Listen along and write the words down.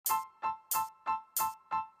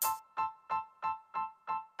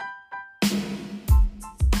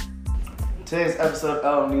Today's episode of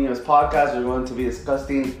El Nino's podcast, we're going to be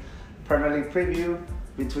discussing Premier League preview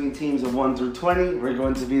between teams of 1 through 20. We're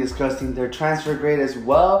going to be discussing their transfer grade as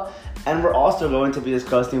well. And we're also going to be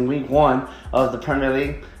discussing week 1 of the Premier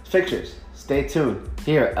League fixtures. Stay tuned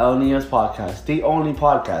here, El Nino's podcast, the only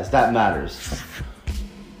podcast that matters.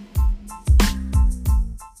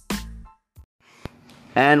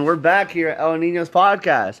 And we're back here at El Nino's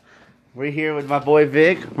podcast. We're here with my boy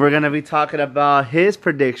Vic. We're going to be talking about his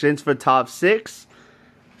predictions for top 6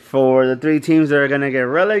 for the 3 teams that are going to get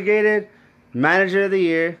relegated, Manager of the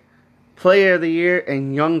Year, Player of the Year,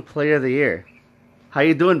 and Young Player of the Year. How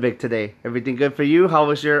you doing, Vic, today? Everything good for you? How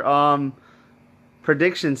was your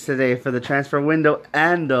predictions today for the transfer window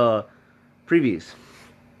and the previews?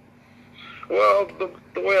 Well,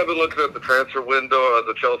 the way I've been looking at the transfer window as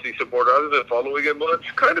a Chelsea supporter, I haven't been following it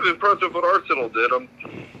much. Kind of impressive what Arsenal did.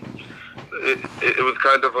 It was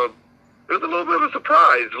kind of it was a little bit of a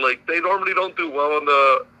surprise. Like, they normally don't do well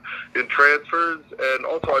in transfers, and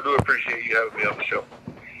also I do appreciate you having me on the show.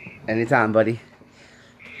 Anytime, buddy.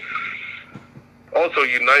 Also,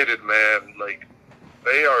 United, man, like,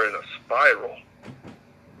 they are in a spiral.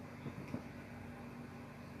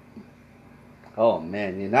 Oh,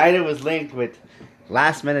 man. United was linked with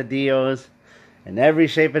last-minute deals in every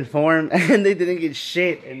shape and form, and they didn't get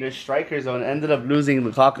shit in their striker zone. Ended up losing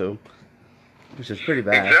Lukaku, which is pretty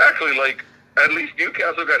bad. Exactly. Like, at least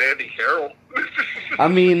Newcastle got Andy Carroll. I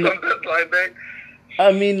mean, linebacker.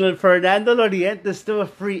 Fernando Llorente is still a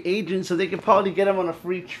free agent, so they could probably get him on a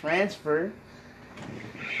free transfer.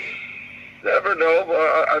 Never know.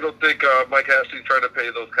 I don't think Mike Ashley's trying to pay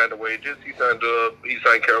those kind of wages. He signed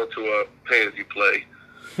Carroll to pay as you play.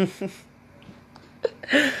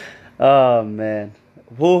 Oh man,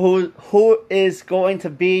 who is going to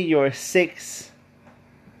be your 6th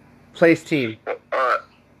place team? All right.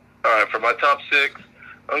 For my top 6,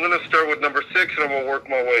 I'm going to start with number 6, and I'm going to work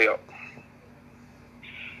my way up.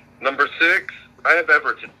 Number 6, I have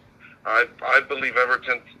Everton. I believe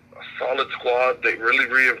Everton's a solid squad. They really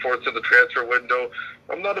reinforced in the transfer window.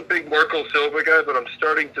 I'm not a big Marco Silva guy, but I'm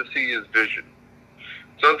starting to see his vision.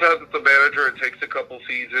 Sometimes it's a manager, it takes a couple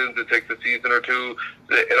seasons, it takes a season or two,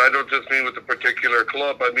 and I don't just mean with a particular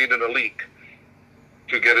club, I mean in a league,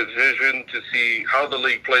 to get his vision, to see how the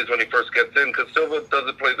league plays when he first gets in, because Silva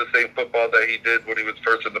doesn't play the same football that he did when he was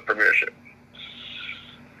first in the Premiership.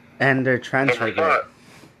 And their transfer grade.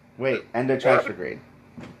 Wait, and their transfer grade.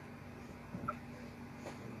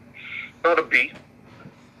 Not a B.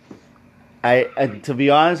 To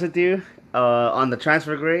be honest with you, on the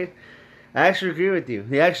transfer grade, I actually agree with you.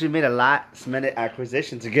 He actually made a last-minute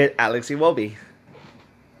acquisition to get Alex Iwobi.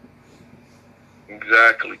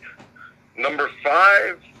 Exactly. Number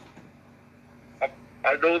 5,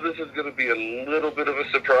 I know this is going to be a little bit of a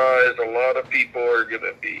surprise. A lot of people are going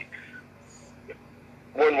to be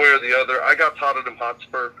one way or the other. I got Tottenham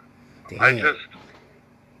Hotspur. Damn.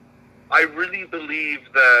 I really believe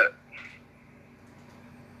that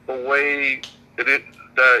the way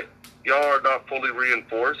that y'all are not fully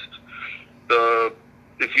reinforced,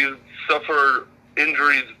 if you suffer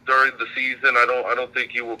injuries during the season, I don't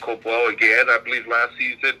think you will cope well again. I believe last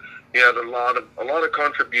season he had a lot of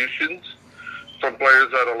contributions from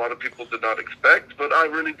players that a lot of people did not expect. But I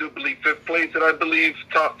really do believe 5th place, and I believe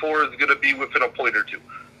top 4 is going to be within a point or 2.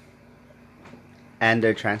 And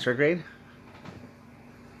their transfer grade?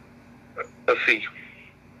 A C.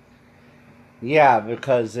 Yeah,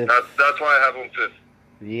 because if that's why I have them 5th.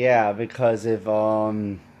 Yeah, because if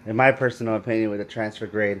in my personal opinion, with the transfer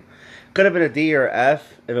grade, could have been a D or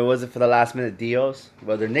F if it wasn't for the last-minute deals.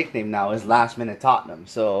 Well, their nickname now is Last-Minute Tottenham,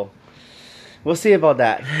 so we'll see about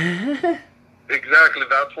that. Exactly.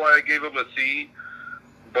 That's why I gave him a C.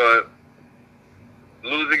 But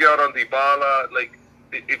losing out on Dybala, like,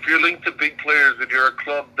 if you're linked to big players and you're a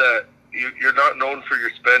club that you're not known for your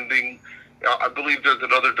spending, I believe there's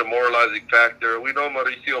another demoralizing factor. We know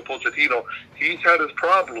Mauricio Pochettino. He's had his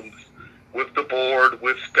problems with the board,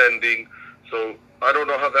 with spending. So I don't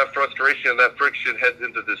know how that frustration and that friction heads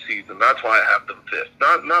into this season. That's why I have them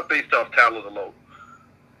 5th. Not based off talent alone.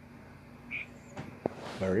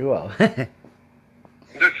 Very well.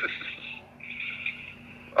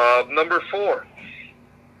 Number 4.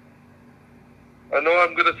 I know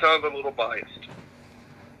I'm going to sound a little biased.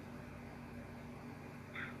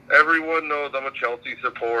 Everyone knows I'm a Chelsea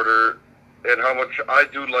supporter and how much I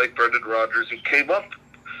do like Brendan Rodgers, who came up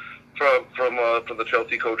from the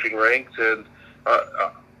Chelsea coaching ranks, and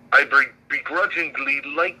I begrudgingly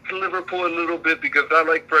like Liverpool a little bit because I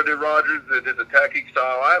like Brendan Rodgers and his attacking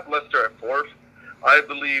style. I have Leicester at 4th. I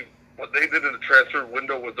believe what they did in the transfer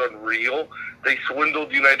window was unreal. They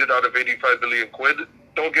swindled United out of 85 million quid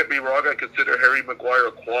don't get me wrong, I consider Harry Maguire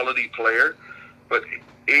a quality player, but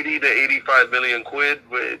 80 to 85 million quid,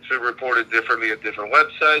 which are reported differently at different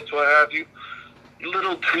websites, what have you, a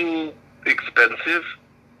little too expensive.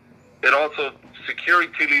 And also securing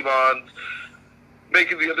Tielemans,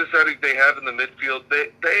 making the other side they have in the midfield,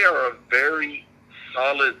 they are a very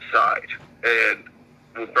solid side. And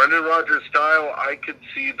with Brendan Rodgers' style, I could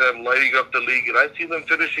see them lighting up the league, and I see them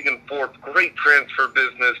finishing in fourth. Great transfer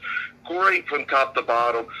business, great from top to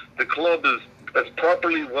bottom. The club is as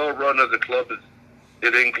properly well run as a club is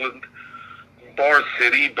in England, bar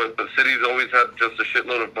City, but the City's always had just a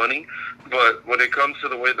shitload of money. But when it comes to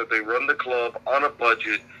the way that they run the club on a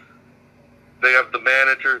budget, they have the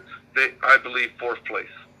manager. I believe fourth place.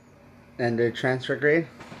 And their transfer grade?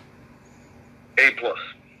 A+.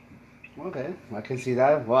 Okay, I can see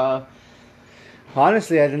that. Well,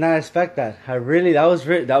 honestly, I did not expect that.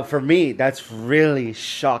 That for me, that's really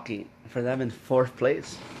shocking for them in fourth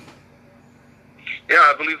place. Yeah,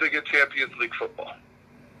 I believe they get Champions League football.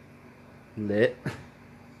 Lit.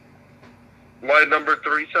 My number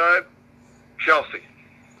 3 side, Chelsea.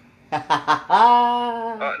 Now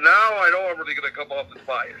I know I'm really going to come off as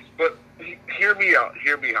biased, but hear me out.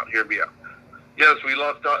 Yes, we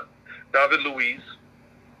lost David Luiz.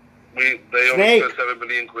 They only spent 7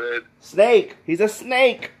 million quid. Snake. He's a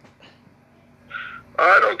snake.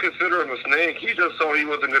 I don't consider him a snake. He just saw he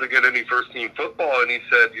wasn't going to get any first-team football, and he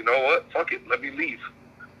said, you know what? Fuck it. Let me leave.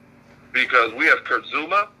 Because we have Kurt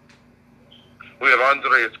Zuma, we have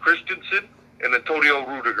Andreas Christensen, and Antonio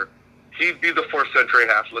Rudiger. He'd be the fourth century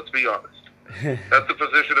half, let's be honest. That's the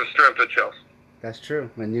position of strength at Chelsea. That's true.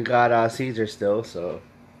 And you got Caesar still, so...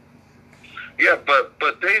 Yeah,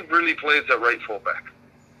 but Dave really plays at right fullback.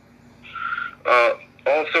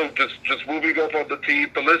 Also, just moving up on the team,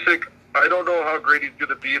 Pulisic, I don't know how great he's going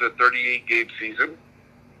to be in a 38-game season.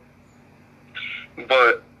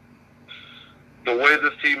 But the way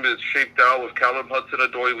this team is shaped out with Callum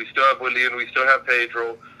Hudson-Odoi, we still have Willian, we still have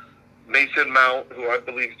Pedro, Mason Mount, who I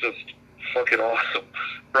believe is just fucking awesome.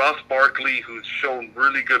 Ross Barkley, who's shown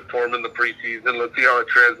really good form in the preseason. Let's see how it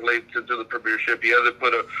translates into the Premiership. He hasn't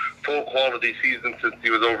put a full quality season since he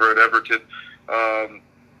was over at Everton.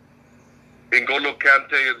 N'Golo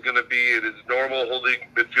Kante is going to be in his normal holding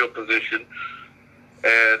midfield position,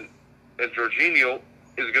 and Jorginho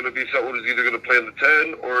is going to be someone who's either going to play in the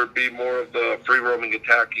 10 or be more of the free-roaming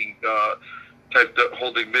attacking type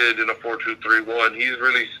holding mid in a 4-2-3-1. He's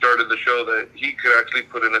really started to show that he could actually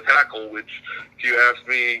put in a tackle, which if you asked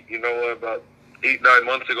me, about 8-9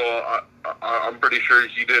 months ago, I'm pretty sure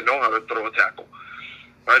he didn't know how to throw a tackle.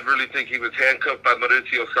 I really think he was handcuffed by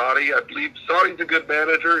Maurizio Sarri. I believe Sarri's a good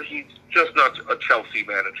manager. He's just not a Chelsea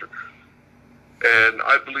manager. And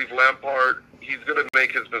I believe Lampard, he's going to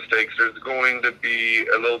make his mistakes. There's going to be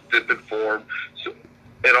a little dip in form.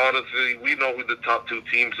 And honestly, we know who the top two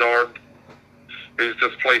teams are. It's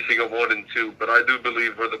just placing of 1 and 2. But I do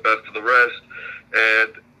believe we're the best of the rest.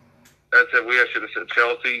 And I said I should have said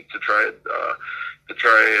Chelsea to try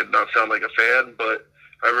and not sound like a fan, but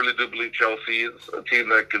I really do believe Chelsea is a team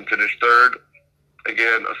that can finish third.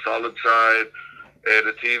 Again, a solid side, and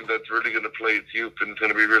a team that's really going to play its youth, and it's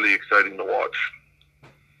going to be really exciting to watch.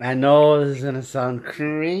 I know this is going to sound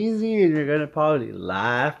crazy, and you're going to probably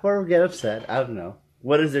laugh or get upset. I don't know.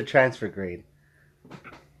 What is their transfer grade?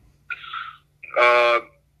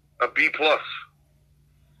 A B+.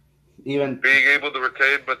 Even being able to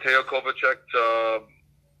retain Mateo Kovacic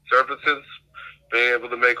services, being able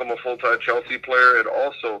to make him a full-time Chelsea player, and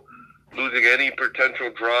also losing any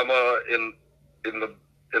potential drama in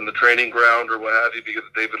the training ground or what have you because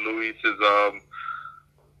of David Luiz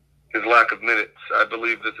his lack of minutes. I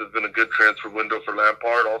believe this has been a good transfer window for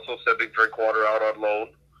Lampard. Also sending Drinkwater out on loan,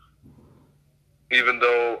 even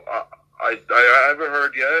though I haven't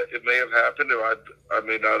heard yet. It may have happened, or I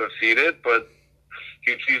may not have seen it, but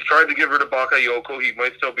he's trying to get rid of Bakayoko. He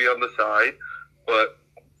might still be on the side, but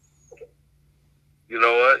you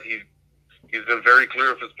know what? He's been very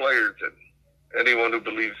clear with his players, and anyone who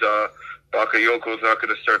believes Bakayoko is not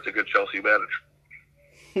going to start a good Chelsea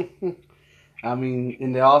manager. I mean,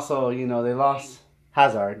 and they also, they lost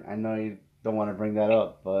Hazard. I know you don't want to bring that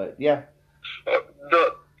up, but yeah.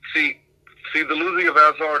 The losing of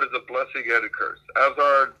Hazard is a blessing and a curse.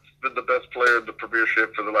 Hazard's been the best player in the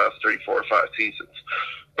Premiership for the last 3, 4, 5 seasons.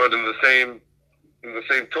 But in the same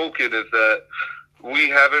token is that we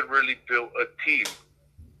haven't really built a team.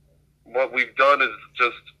 What we've done is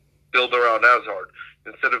just build around Hazard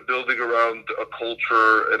instead of building around a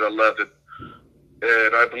culture and 11.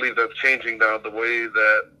 And I believe that's changing now. The way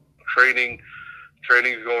that training's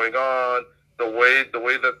going on, the way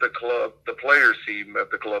that the players seem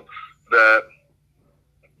at the club, that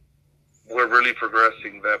we're really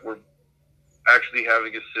progressing, that we're actually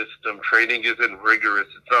having a system. Training isn't rigorous.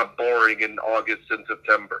 It's not boring in August and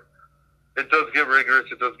September. It does get rigorous.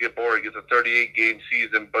 It does get boring. It's a 38-game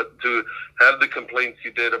season, but to have the complaints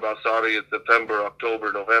you did about Saudi in September,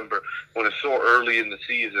 October, November, when it's so early in the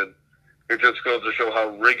season, it just goes to show how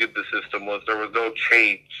rigged the system was. There was no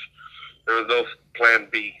change. There was no plan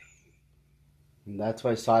B. And that's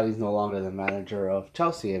why Saudi's no longer the manager of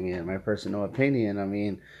Chelsea. I mean, in my personal opinion, I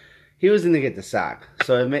mean, he was going to get the sack.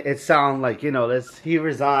 So it sounded like, he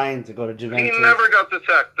resigned to go to Juventus. He never got the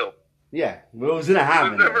sack, though. Yeah, it was going to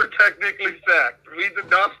happen. He was never technically sacked. We did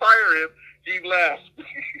not fire him. He left.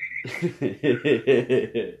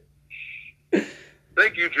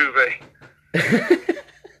 Thank you, Juve.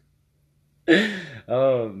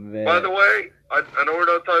 Oh, man. By the way, I know we're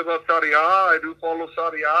not talking about Serie A. I do follow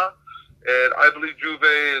Serie A. And I believe Juve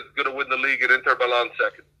is going to win the league and Inter Milan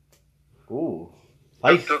second. Ooh.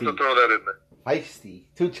 Just to throw that in there. Feisty.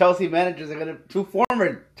 Two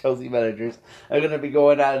former Chelsea managers are going to be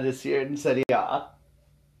going at it this year in Serie A.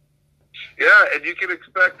 Yeah, and you can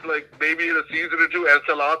expect, maybe in a season or two,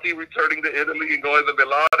 Ancelotti returning to Italy and going to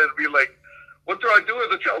Milan and be like, what do I do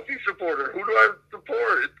as a Chelsea supporter? Who do I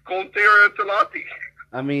support? It's Conte or Ancelotti.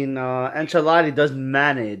 I mean, Ancelotti does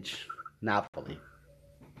manage Napoli.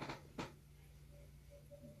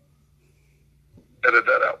 Edit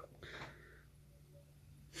that out.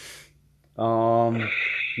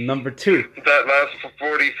 Number 2. That lasts for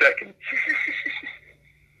 40 seconds.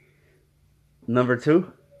 Number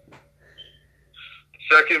 2.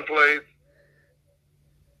 Second place,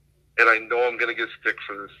 and I know I'm going to get stick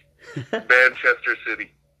for this. Manchester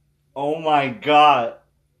City. Oh my God.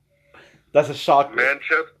 That's a shock.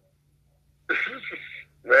 Manchester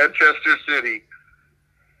City.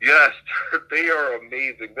 Yes, they are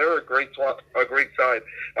amazing. They're a great side.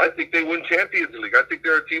 I think they win Champions League. I think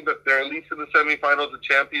they're a team that they're at least in the semifinals of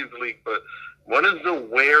Champions League. But when is the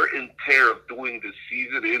wear and tear of doing this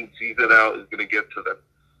season in, season out is going to get to them?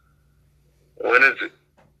 When is it?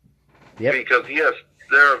 Yep. Because, yes,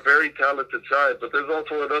 they're a very talented side, but there's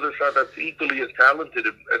also another side that's equally as talented,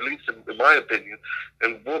 at least in my opinion.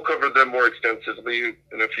 And we'll cover them more extensively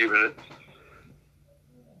in a few minutes.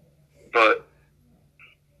 But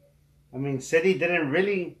I mean, City didn't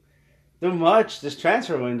really do much this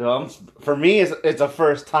transfer window. For me, it's a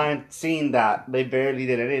first time seeing that. They barely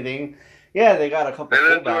did anything. Yeah, they got a couple They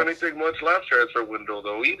didn't fullbacks. do anything much last transfer window,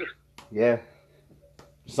 though, either. Yeah.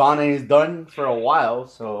 Sane's done for a while,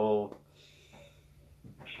 so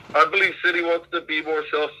I believe City wants to be more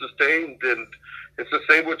self-sustained, and it's the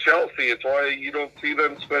same with Chelsea. It's why you don't see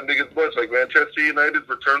them spending as much. Like Manchester United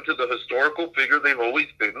returned to the historical figure they've always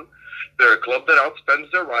been. They're a club that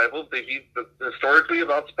outspends their rivals. Historically have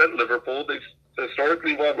outspent Liverpool. They've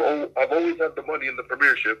historically have always had the money in the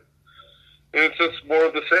Premiership. And it's just more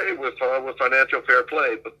of the same with financial fair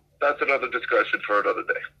play. But that's another discussion for another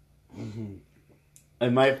day. Mm-hmm.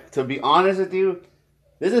 And to be honest with you,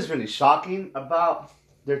 this is really shocking about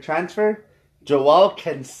their transfer. Joao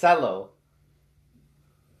Cancelo.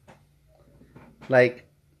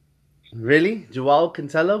 Really? Joao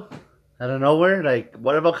Cancelo? Out of nowhere?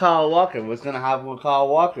 What about Kyle Walker? What's going to happen with Kyle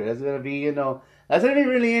Walker? That's going to be, that's going to be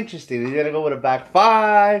really interesting. He's going to go with a back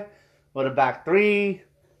 5, with a back 3.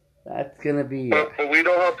 That's going to be... But we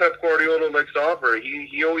know how Pep Guardiola likes to operate.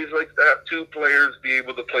 He always likes to have two players be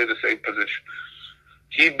able to play the same position.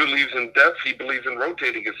 He believes in depth. He believes in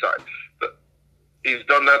rotating his side. He's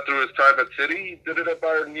done that through his time at City. He did it at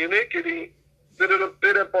Bayern Munich, and he did it a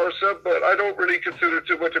bit at Barca, but I don't really consider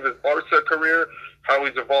too much of his Barca career how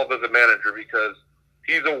he's evolved as a manager, because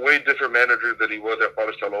he's a way different manager than he was at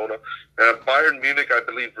Barcelona. And Bayern Munich, I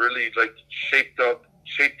believe, really shaped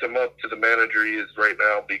him up to the manager he is right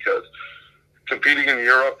now, because competing in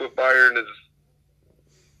Europe with Bayern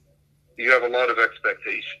you have a lot of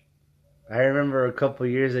expectation. I remember a couple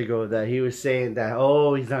years ago that he was saying that,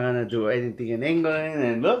 he's not going to do anything in England.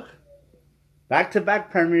 And look,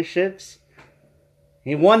 back-to-back premierships.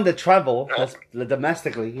 He won the treble. That's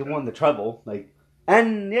domestically. He won the treble.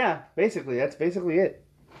 And yeah, basically, that's basically it.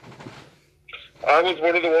 I was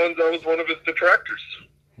one of his detractors.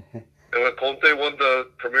 And when Conte won the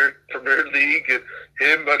Premier League and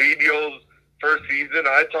him, Mourinho's first season,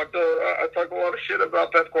 I talked a lot of shit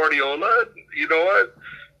about Pep Guardiola. And you know what?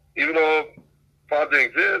 Even though Pod didn't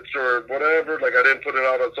exist or whatever, I didn't put it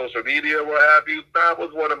out on social media, what have you, that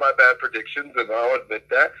was one of my bad predictions, and I'll admit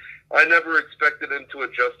that. I never expected him to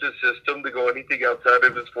adjust his system to go anything outside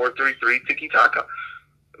of his 4-3-3 tiki-taka.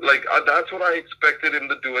 That's what I expected him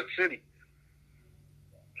to do at City.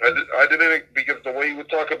 I didn't, because the way he would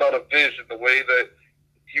talk about a vision, the way that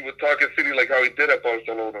he would talk at City like how he did at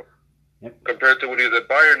Barcelona, Yep. compared to when he was at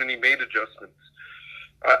Bayern, and he made adjustments.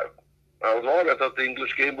 I was wrong. I thought the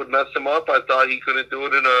English game would mess him up. I thought he couldn't do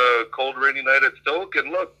it in a cold, rainy night at Stoke.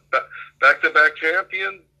 And look, back-to-back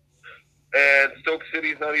champion, and Stoke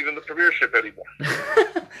City's not even the Premiership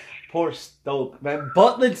anymore. Poor Stoke, man.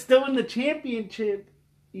 Butland's still in the Championship.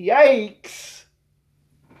 Yikes.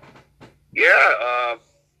 Yeah,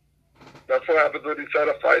 that's what happens when you sign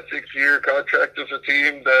a 5-6 year contract with a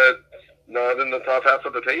team that's not in the top half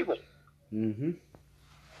of the table. Mm-hmm.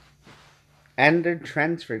 And their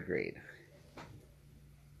transfer grade.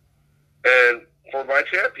 And for my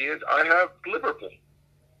champions, I have Liverpool.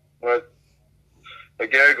 But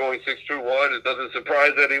again, going 6-1, it doesn't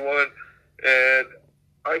surprise anyone. And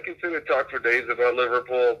I can sit and talk for days about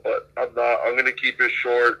Liverpool, but I'm not. I'm going to keep it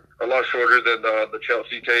short, a lot shorter than the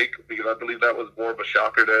Chelsea take, because I believe that was more of a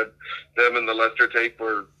shocker than them, and the Leicester take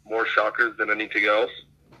were more shockers than anything else.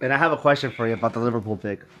 And I have a question for you about the Liverpool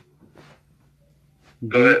pick.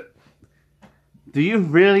 Go ahead. Do you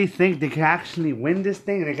really think they can actually win this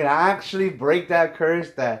thing? They can actually break that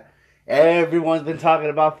curse that everyone's been talking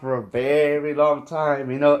about for a very long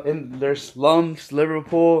time? You know, in their slumps,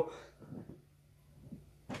 Liverpool.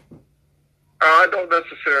 I don't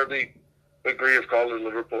necessarily agree with calling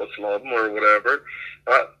Liverpool a slum or whatever.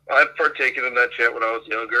 I've partaken in that chant when I was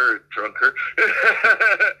younger, drunker.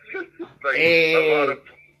 Like Hey. a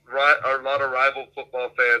lot of rival football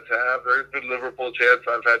fans have. There's been Liverpool chants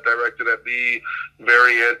I've had directed at me,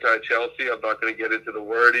 very anti-Chelsea. I'm not going to get into the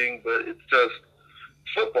wording, but it's just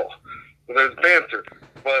football. There's banter.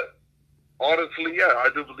 But honestly, yeah, I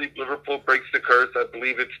do believe Liverpool breaks the curse. I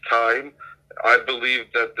believe it's time. I believe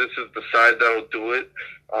that this is the side that'll do it.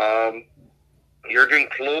 Jurgen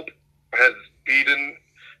Klopp has beaten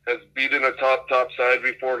a top side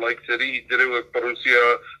before, like City. He did it with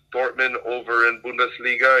Borussia Dortmund over in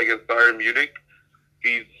Bundesliga against Bayern Munich.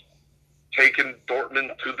 He's taken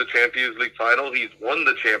Dortmund to the Champions League final. He's won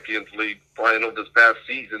the Champions League final this past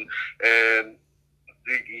season. And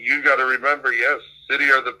you got to remember, yes,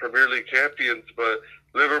 City are the Premier League champions, but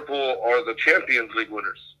Liverpool are the Champions League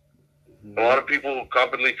winners. A lot of people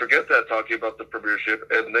commonly forget that, talking about the Premiership,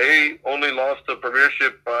 and they only lost the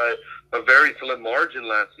Premiership by a very slim margin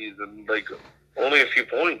last season, like only a few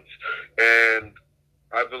points. And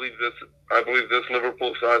I believe this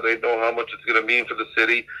Liverpool side, they know how much it's going to mean for the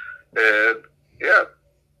city. And yeah,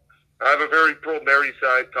 I have a very pro-Mary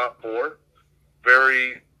side top four,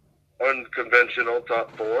 very unconventional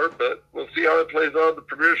top four, but we'll see how it plays out in the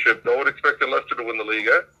Premiership. No one expected Leicester to win the league,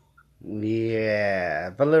 eh? Yeah,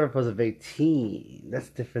 but Liverpool's a big team. That's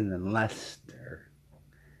different than Leicester.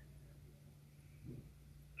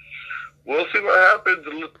 We'll see what happens.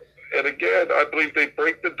 And again, I believe they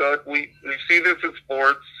break the duck. We see this in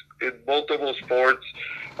sports, in multiple sports.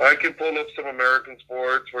 I can pull up some American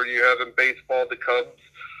sports where you have in baseball the Cubs.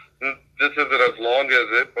 This isn't as long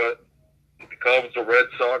as it, but the Cubs, the Red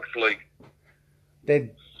Sox, like They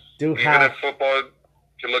do even have. in football, you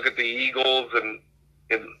can look at the Eagles, and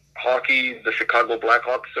in hockey, the Chicago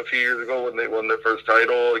Blackhawks a few years ago when they won their first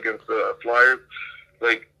title against the Flyers.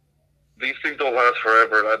 Like, these things don't last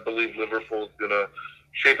forever, and I believe Liverpool's going to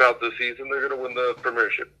shape out this season. They're going to win the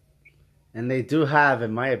Premiership. And they do have,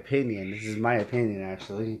 in my opinion, this is my opinion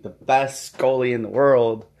actually, the best goalie in the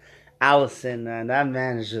world, Allison. And that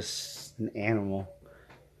man is just an animal.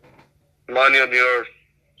 Mania Muir.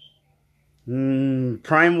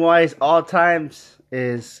 Prime wise, all times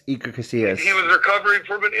is Iker Casillas. He was recovering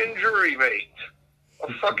from an injury, mate.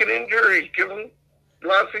 A fucking injury.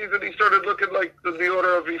 Last season, he started looking like the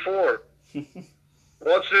Miura before.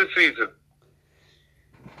 Watch this season.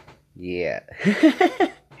 Yeah.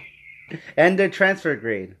 And their transfer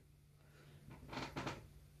grade.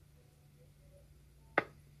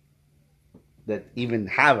 That even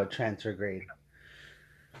have a transfer grade.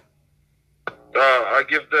 I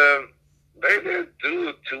give them. They didn't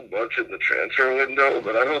do too much in the transfer window,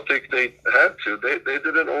 but I don't think they had to. They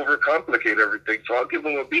didn't overcomplicate everything, so I'll give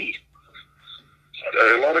them a B.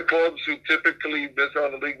 A lot of clubs who typically miss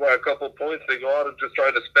on the league by a couple points, they go out and just try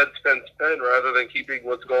to spend rather than keeping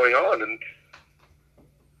what's going on. And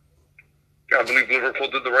I believe Liverpool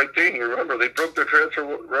did the right thing. Remember, they broke their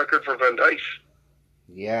transfer record for Van Dijk.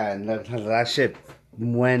 Yeah, and that shit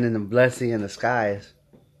went in a blessing in the skies.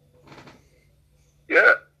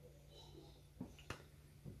 Yeah.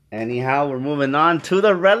 Anyhow, we're moving on to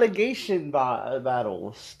the relegation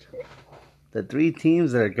battles. The three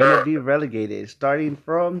teams that are going to be relegated, starting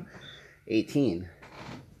from 18.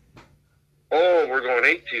 Oh, we're going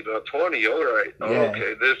 18, not 20. All right. Yeah.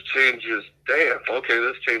 Okay, this changes. Damn. Okay,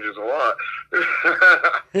 this changes a lot.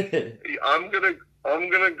 I'm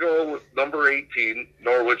gonna go with number 18,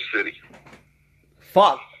 Norwich City.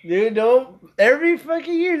 Fuck. You know, every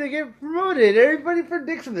fucking year they get promoted. Everybody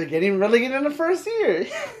predicts them. They're getting relegated in the first year.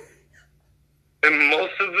 And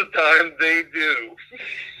most of the time they do.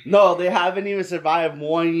 No, they haven't even survived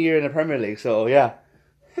 1 year in the Premier League, so yeah.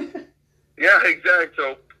 Yeah, exactly.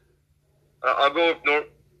 So I'll go with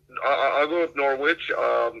I'll go with Norwich.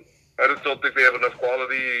 I just don't think they have enough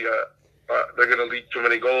quality. They're going to leak too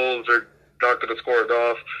many goals. They're not going to score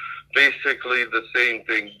enough. Basically, the same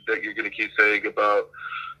thing that you're going to keep saying about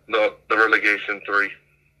the relegation 3.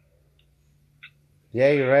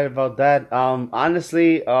 Yeah, you're right about that.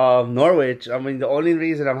 Honestly, Norwich, I mean, the only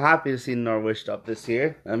reason I'm happy to see Norwich up this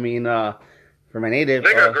year, I mean, for my native.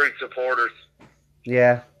 They got great supporters.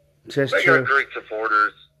 Yeah, just They true. got great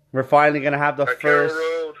supporters. We're finally going to have the At Carroll first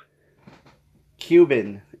Road.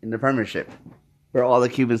 Cuban in the Premiership. For all the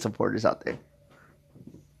Cuban supporters out there.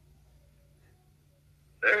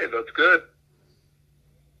 Hey, that's good.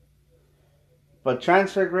 But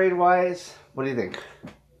transfer grade wise, what do you think?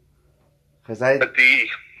 Because A D.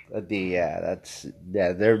 a D, yeah,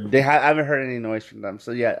 I haven't heard any noise from them,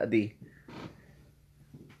 so yeah, a D.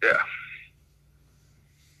 Yeah.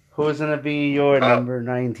 Who's gonna be your number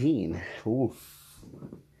 19? Oof.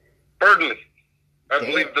 Burnley. I Damn.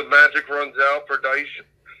 believe the magic runs out for Dyche.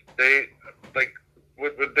 They, like,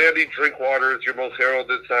 with Danny Drinkwater as your most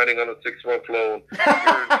heralded signing on a 6-month loan,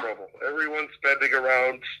 you're in trouble. Everyone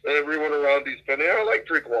around he's spending. I like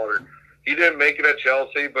Drinkwater. He didn't make it at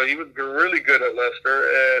Chelsea, but he was really good at Leicester.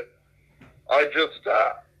 And I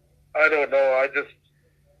don't know. I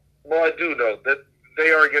do know that they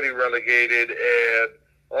are getting relegated. And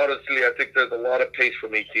honestly, I think there's a lot of pace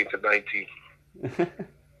from 18 to 19.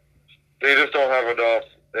 They just don't have enough.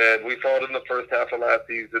 And we saw it in the first half of last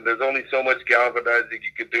season. There's only so much galvanizing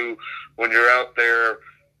you can do when you're out there.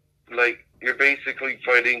 Like, you're basically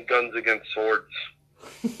fighting guns against swords.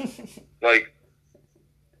 Like,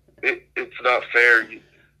 it's not fair.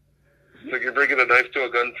 Like, you're bringing a knife to a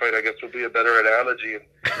gunfight, I guess would be a better analogy.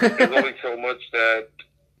 And there's only so much that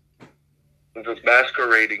just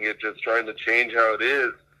masquerading it, just trying to change how it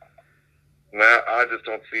is. And I just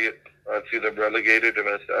don't see it. I see them relegated, and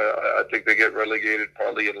I think they get relegated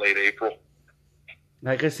probably in late April.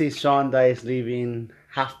 I could see Sean Dyche leaving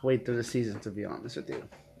halfway through the season, to be honest with you.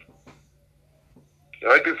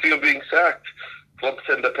 I can see him being sacked. Clubs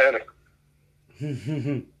tend to panic.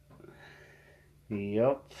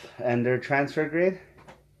 Yup. And their transfer grade?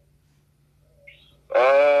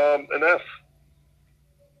 An F.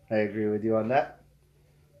 I agree with you on that.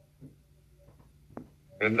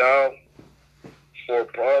 And now, for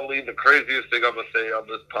probably the craziest thing I'm going to say on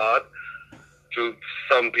this pod to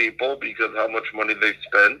some people because how much money they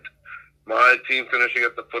spent, my team finishing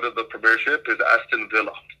at the foot of the Premiership is Aston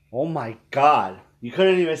Villa. Oh my God. You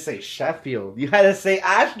couldn't even say Sheffield. You had to say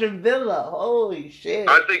Aston Villa. Holy shit.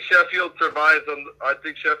 I think Sheffield survives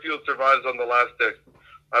on the last day.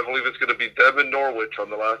 I believe it's going to be them and Norwich on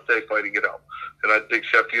the last day fighting it out. And I think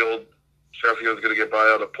Sheffield's going to get by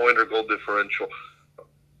on a point or goal differential.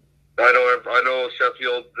 I know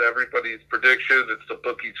Sheffield, everybody's prediction, it's the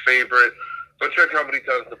bookie's favorite. But check how many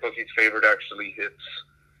times the bookie's favorite actually hits.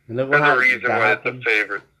 And look And what the reason why it's a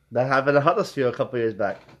favorite. That happened at Huddersfield a couple years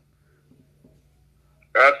back.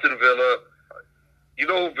 Aston Villa. You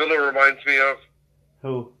know who Villa reminds me of?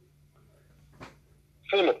 Who?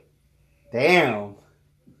 Fulham. Damn.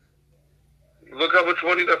 Look how much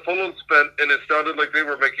money that Fulham spent, and it sounded like they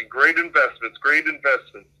were making great investments.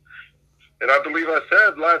 And I believe I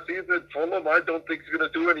said last season, Fulham, I don't think is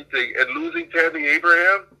going to do anything. And losing Tammy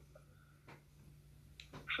Abraham,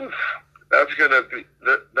 that's going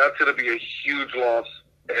to be a huge loss.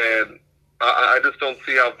 And I just don't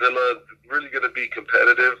see how Villa is really going to be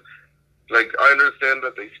competitive. Like, I understand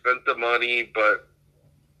that they spent the money, but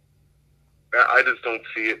I just don't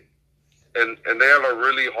see it. And they have a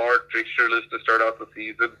really hard fixture list to start out the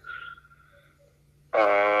season.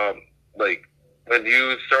 Like, when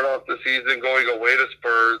you start off the season going away to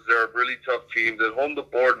Spurs, they're a really tough team. At home to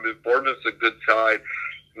Bournemouth. Bournemouth's a good side.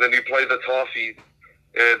 And then you play the Toffees.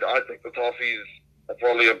 And I think the Toffees will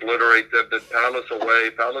probably obliterate them. Then Palace away.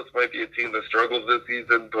 Palace might be a team that struggles this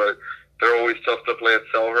season, but they're always tough to play at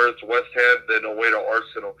Selhurst. West Ham, then away to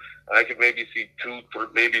Arsenal. I could maybe see 3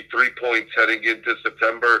 points heading into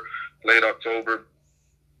September, late October.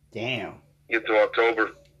 Damn. Into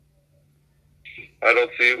October. I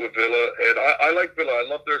don't see it with Villa. And I like Villa. I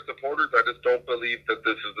love their supporters. I just don't believe that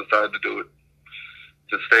this is the time to do it.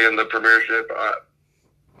 To stay in the Premiership.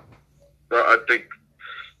 I think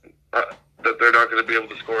that they're not going to be able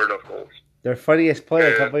to score enough goals. Their funniest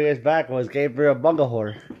player a couple years back was Gabriel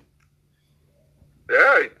Bungahor.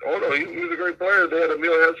 Yeah, oh no, he was a great player. They had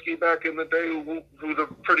Emil Heskey back in the day, who's a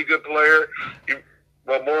pretty good player.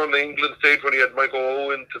 Well, more on the England stage when he had Michael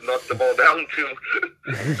Owen to knock the ball down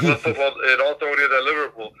to club football, and also when he had at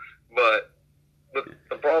Liverpool. But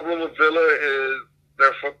the problem with Villa is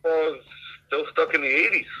their football is still stuck in the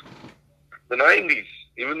 80s, the 90s,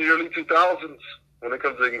 even the early 2000s when it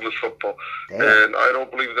comes to English football. Damn. And I don't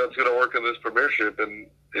believe that's going to work in this Premiership. And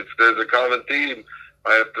if there's a common theme,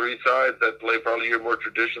 I have three sides that play probably your more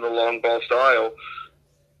traditional long ball style,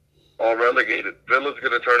 all relegated. Villa's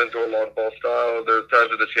going to turn into a long ball style. There's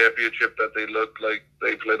times in the Championship that they look like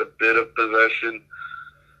they played a bit of possession,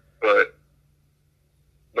 but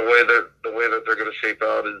the way that they're going to shape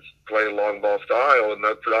out is playing long ball style, and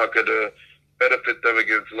that's not going to benefit them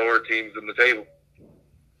against lower teams in the table.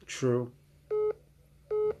 True.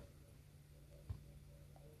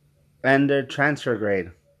 And their transfer grade.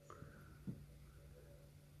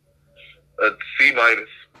 C minus.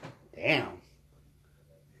 Damn.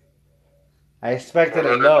 I expected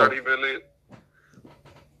a low. $130 million.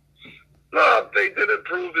 No, they did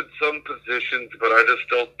improve in some positions, but I just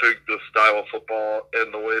don't think the style of football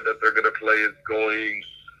and the way that they're going to play is going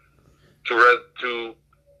to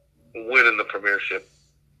win in the Premiership.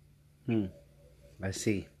 I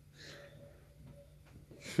see.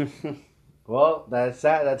 Well, that's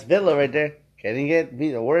that. That's Villa right there. Getting it,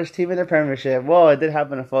 be the worst team in the Premiership. Well, it did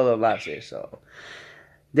happen to Fulham last year, so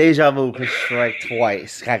deja vu could strike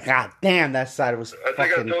twice. God damn, that side was. I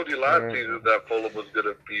think I told you last season that Fulham was going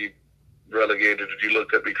to be relegated, and you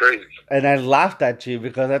looked at me crazy. And I laughed at you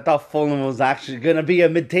because I thought Fulham was actually going to be a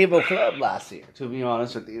mid-table club last year. To be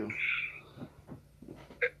honest with you,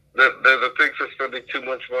 They're the thing for spending too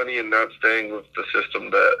much money and not staying with the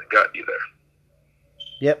system that got you there.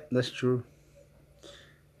 Yep, that's true.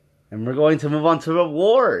 And we're going to move on to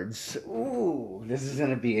rewards. Ooh, this is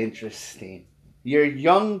going to be interesting. Your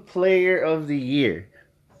young player of the year.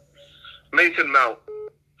 Mason Mount.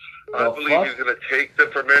 I believe he's going to take the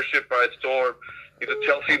Premiership by storm. He's a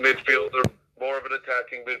Chelsea midfielder, more of an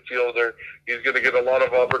attacking midfielder. He's going to get a lot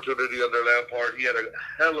of opportunity under Lampard. He had a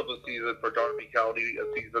hell of a season for Derby County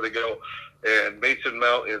a season ago. And Mason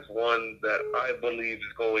Mount is one that I believe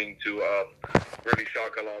is going to really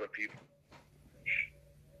shock a lot of people.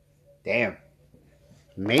 Damn.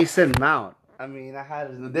 Mason Mount. I mean, I had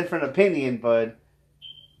a different opinion, but...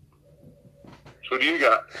 Who do you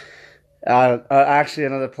got? Actually,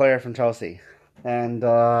 another player from Chelsea. And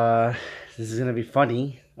this is going to be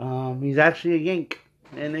funny. He's actually a Yank,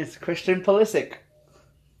 and it's Christian Pulisic.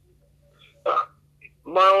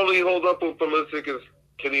 My only hold up with Pulisic is,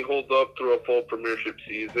 can he hold up through a full Premiership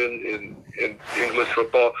season in English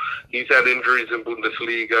football? He's had injuries in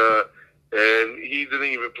Bundesliga, and he didn't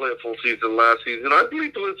even play a full season last season. I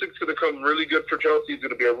believe Pulisic's going to come really good for Chelsea. He's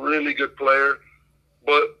going to be a really good player,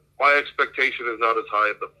 but my expectation is not as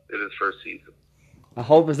high in his first season. I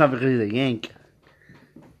hope it's not because he's a Yank.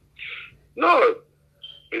 No,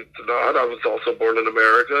 it's not. I was also born in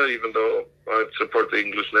America, even though I support the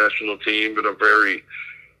English national team and I'm very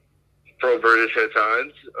pro-British at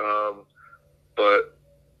times. But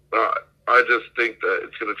I just think that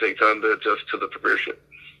it's going to take time to adjust to the Premiership.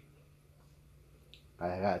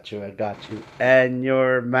 I got you. And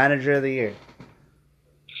your manager of the year?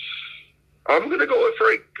 I'm going to go with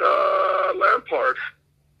Frank Lampard.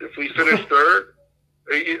 If we finish third,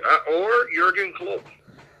 or Jurgen Klopp.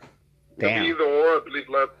 Damn. Either or, I believe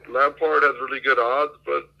Lampard has really good odds,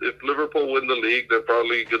 but if Liverpool win the league, they're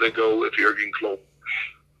probably going to go with Jurgen Klopp.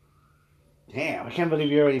 Damn, I can't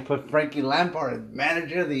believe you already put Frankie Lampard as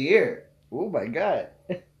manager of the year. Oh my god.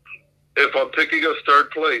 If I'm picking a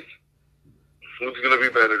third place, who's going to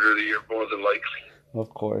be manager of the year more than likely?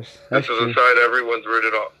 Of course. This is a side everyone's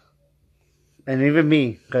written off. And even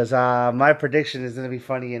me, because my prediction is going to be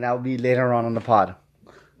funny, and that'll be later on the pod.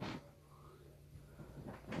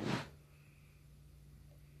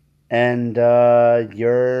 And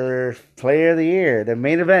your player of the year, the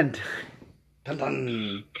main event. Dun,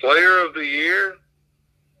 dun. Player of the year,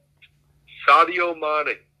 Sadio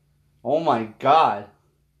Mane. Oh my god.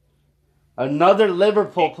 Another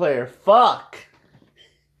Liverpool player. Fuck.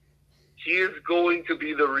 He is going to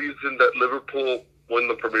be the reason that Liverpool win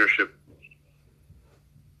the Premiership.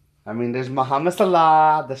 I mean, there's Mohamed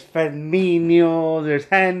Salah, there's Firmino, there's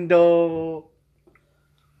Hendo.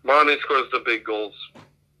 Mane scores the big goals.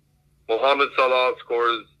 Mohamed Salah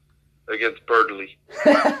scores against Burnley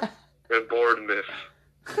and Bournemouth.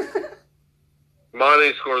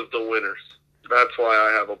 Mane scores the winners. That's why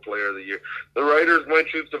I have a player of the year. The writers might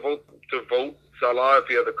choose to vote Salah if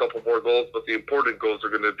he has a couple more goals, but the important goals are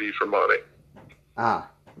going to be for Mane.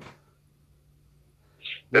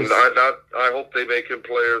 And I hope they make him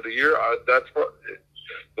Player of the Year. That's what,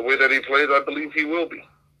 the way that he plays. I believe he will be.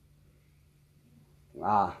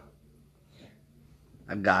 I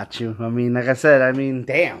got you. I mean, like I said,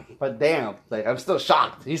 damn. Like, I'm still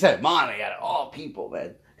shocked. He said Monty out of all people,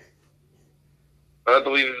 man. I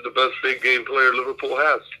believe he's the best big game player Liverpool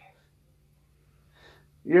has.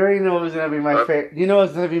 You already know who's going to be my favorite. You know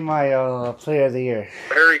who's going to be my Player of the Year.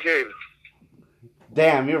 Harry Kane.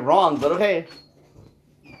 Damn, you're wrong, but okay.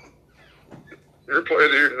 Your Player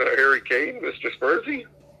of the Year is not Harry Kane, Mr. Spursy?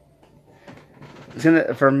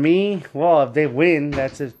 For me, well, if they win,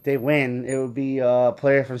 it would be a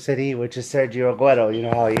player from City, which is Sergio Aguero. You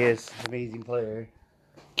know how he is. Amazing player.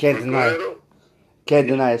 Can't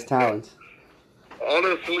deny his talents.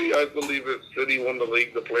 Honestly, I believe if City won the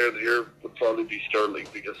league, the Player of the Year would probably be Sterling,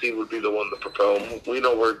 because he would be the one to propel him. We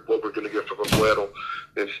know what we're going to get from Aguero.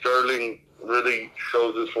 If Sterling really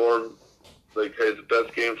shows his form, like his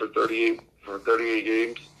best game for 38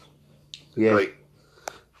 games, yeah, like,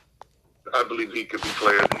 I believe he could be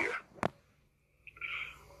Player of the Year.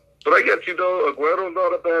 But I guess, Aguero's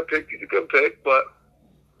not a bad pick. He's a good pick, but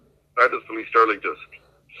I just believe Sterling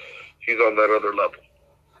he's on that other level.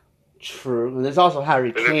 True. And there's also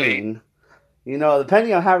Harry Kane.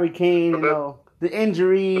 Depending on Harry Kane, the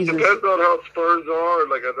injuries. It depends on how Spurs are.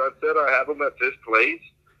 Like, as I said, I have them at 5th place.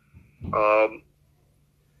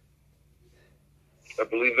 I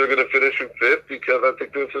believe they're going to finish in 5th because I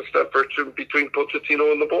think there's a step between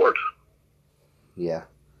Pochettino and the board. Yeah.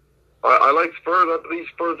 I like Spurs. I believe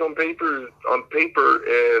Spurs on paper,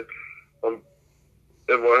 and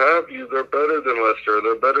what have you, they're better than Leicester.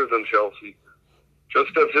 They're better than Chelsea.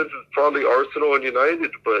 Just as it's probably Arsenal and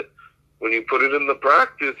United, but when you put it in the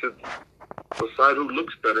practice, it's the side who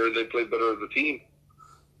looks better and they play better as a team.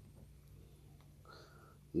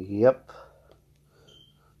 Yep.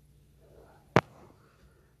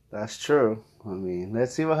 That's true. I mean,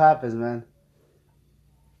 let's see what happens, man.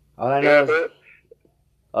 All I know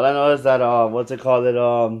is that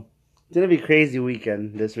it's gonna be a crazy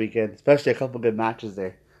weekend this weekend, especially a couple good matches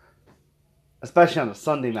there. Especially on the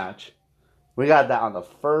Sunday match. We got that on the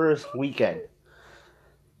first weekend.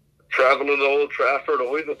 Traveling to Old Trafford,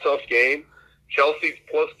 always a tough game. Chelsea's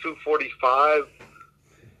plus 245.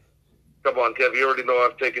 Come on, Kev, you already know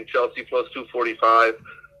I've taken Chelsea plus 245.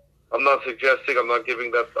 I'm not suggesting, I'm not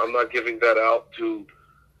giving that out to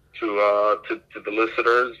the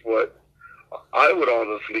listeners. What I would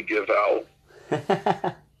honestly give out.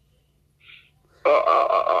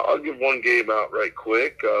 I'll give one game out right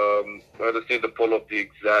quick. I just need to pull up the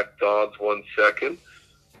exact odds. 1 second.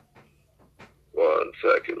 1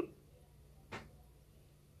 second.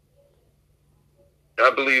 I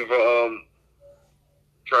believe,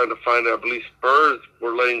 trying to find out, I believe Spurs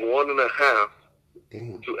were laying 1.5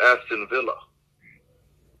 to Aston Villa.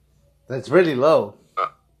 That's really low.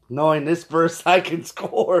 Knowing this Spurs side can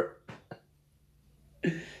score.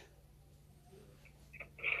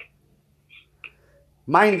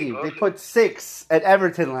 Mind you, they put 6 at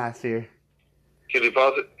Everton last year. Can you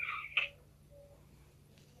pause it?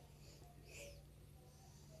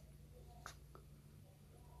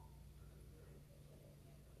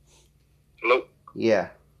 Hello? Yeah.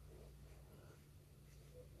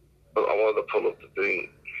 I wanted to pull up the thing.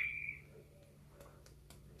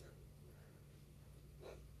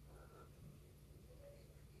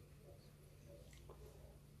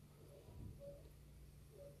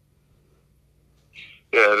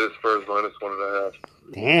 Yeah, it is Spurs minus 1.5.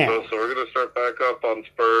 Damn. So we're going to start back up on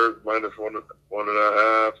Spurs minus 1.5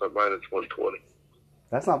 at minus 120.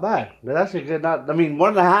 That's not bad. That's actually good.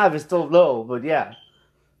 1.5 is still low, but yeah.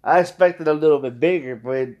 I expected a little bit bigger,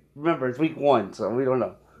 but remember, it's week 1, so we don't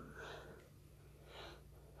know.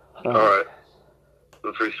 All right.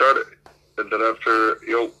 Let's restart it. And then after,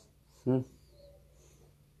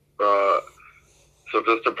 so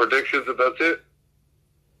just the predictions, and that's it?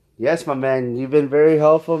 Yes, my man. You've been very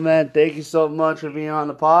helpful, man. Thank you so much for being on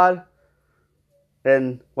the pod.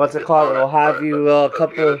 And what's it called? We'll have you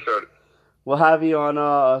We'll have you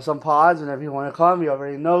on some pods whenever you want to call me. You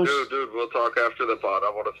already know. Dude, we'll talk after the pod. I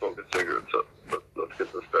want to smoke a cigarette, so let's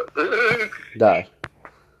get this done. Done.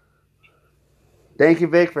 Thank you,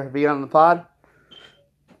 Vic, for being on the pod.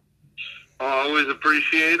 Always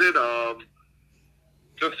appreciate it.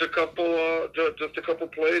 Just a couple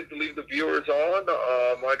plays to leave the viewers on.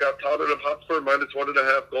 I got Tottenham Hotspur minus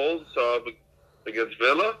 1.5 goals against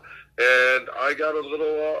Villa. And I got a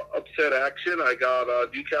little upset action. I got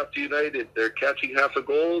Newcastle United. They're catching half a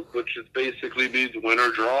goal, which is basically means win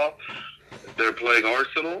or draw. They're playing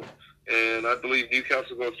Arsenal. And I believe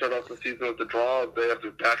Newcastle is going to start off the season with a draw. They have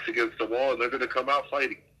their backs against the wall, and they're going to come out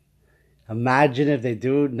fighting. Imagine if they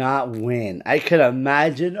do not win. I could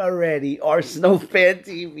imagine already Arsenal fan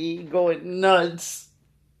TV going nuts.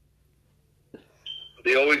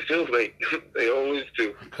 They always do, mate. They always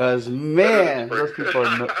do. Because, man, those people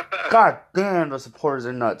are nuts. God damn, those supporters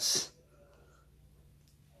are nuts.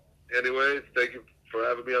 Anyways, thank you for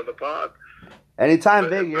having me on the pod. Anytime,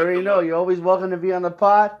 Big. You already know. You're always welcome to be on the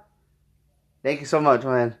pod. Thank you so much,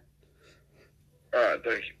 man. All right,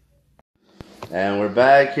 thank you. And we're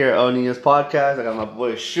back here on Nina's podcast. I got my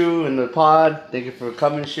boy Shu in the pod. Thank you for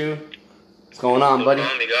coming, Shu. What's going on, buddy? You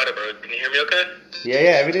got it, bro. Can you hear me okay?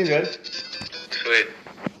 Yeah, everything's good. Sweet.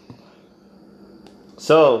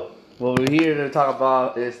 So, what we're here to talk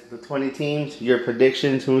about is the 20 teams, your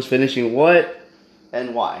predictions, who's finishing what,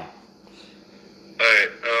 and why. Alright,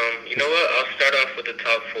 you know what? I'll start off with the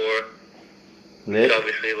top four. Lit? It's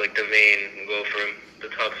obviously like the main goal from the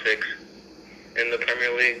top six in the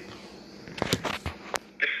Premier League.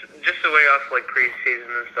 Just the way off like preseason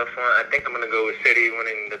and stuff, I think I'm going to go with City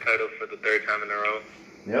winning the title for the third time in a row.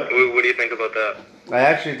 Yep. What do you think about that? I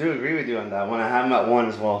actually do agree with you on that one. I have them at 1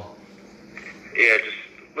 as well. Yeah, just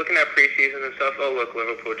looking at preseason and stuff. Oh, look,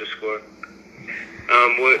 Liverpool just scored.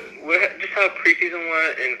 Just how preseason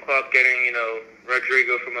went and Klopp getting,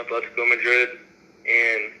 Rodrigo from Atletico Madrid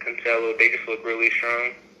and Cancelo, they just look really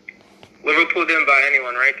strong. Liverpool didn't buy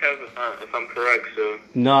anyone, right, Kev? If I'm correct, so.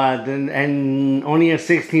 No, and only a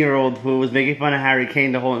 16-year-old who was making fun of Harry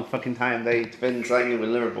Kane the whole fucking time they've been signing with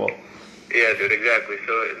Liverpool. Yeah, dude, exactly.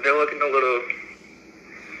 So they're looking a little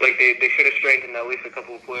like they should have strengthened at least a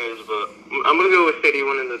couple of players, but I'm going to go with City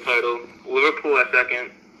winning the title. Liverpool at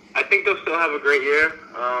second. I think they'll still have a great year.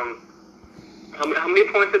 How many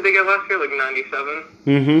points did they get last year? Like 97?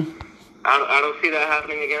 Mm-hmm. I don't see that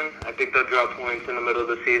happening again. I think they'll drop points in the middle of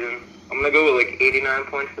the season. I'm going to go with like 89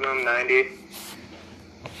 points to them, 90.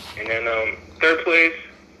 And then third place,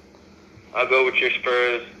 I'll go with your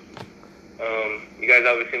Spurs. You guys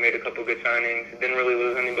obviously made a couple good signings. Didn't really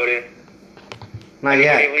lose anybody. Not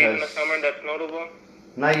Anybody yet. leave in the summer that's notable?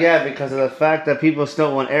 Not yet, because of the fact that people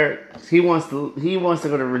still want Eric. He wants to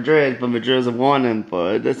go to Madrid, but Madrid doesn't want him.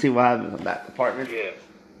 But let's see what happens in that department. Yeah.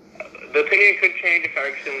 The opinion could change if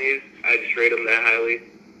Erickson leaves. I just rate him that highly.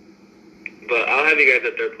 But I'll have you guys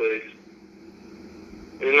at third place.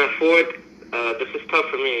 And then at fourth, this is tough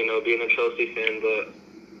for me, being a Chelsea fan,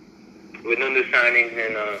 but with no new signings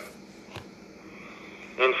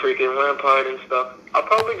and freaking Lampard and stuff, I'll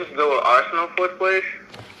probably just go with Arsenal fourth place.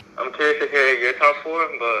 I'm curious to hear your top four,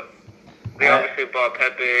 but they obviously bought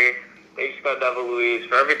Pepe. They just got David Luiz.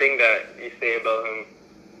 For everything that you say about him,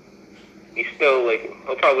 he's still,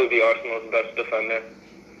 he'll probably be Arsenal's best defender.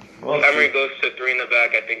 Well, if Emery goes to 3 in the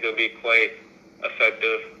back, I think they'll be quite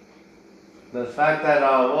effective. The fact that,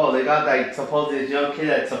 they got that supposedly young kid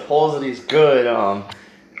that supposedly is good,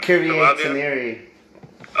 Kyrian Tierney.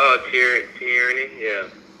 Oh, Tierney, yeah.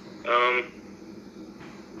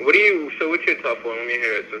 What's your top four? Let me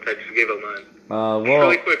hear it since I just gave up mine.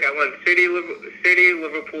 Really quick, I went City,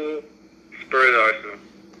 Liverpool, Spurs,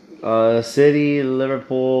 Arsenal. City,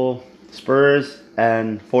 Liverpool, Spurs,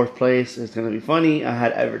 and fourth place is going to be funny. I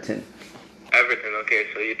had Everton. Everton, okay.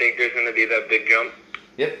 So you think there's going to be that big jump?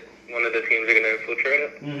 Yep. One of the teams are going to infiltrate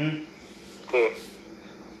it? Mm-hmm. Cool.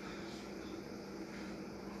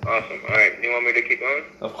 Awesome. All right. Do you want me to keep going?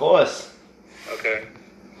 Of course. Okay.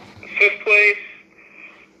 Fifth place,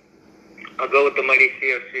 I'll go with the mighty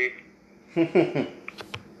CFC.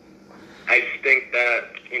 I just think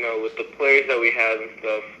that, with the players that we have and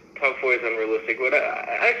stuff, top four is unrealistic, but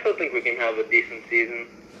I still think we can have a decent season.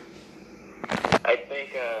 I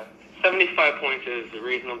think 75 points is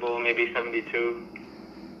reasonable, maybe 72.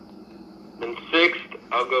 Then sixth,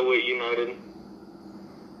 I'll go with United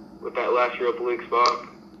with that last Europa League spot.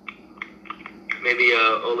 Maybe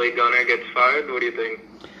Ole Gunnar gets fired. What do you think?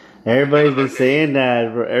 Everybody's been saying that.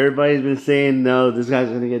 Everybody's been saying, no, this guy's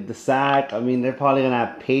going to get the sack. I mean, they're probably going to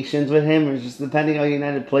have patience with him. It's just depending on how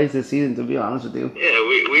United plays this season, to be honest with you. Yeah,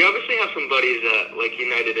 we obviously have some buddies that like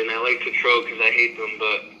United, and I like to troll because I hate them.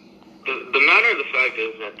 But the matter of the fact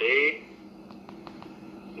is that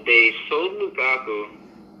they sold Lukaku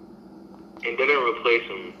and didn't replace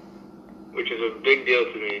him, which is a big deal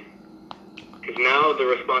to me. Because now the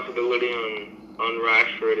responsibility on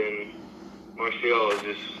Rashford and Martial is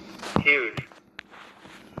just huge.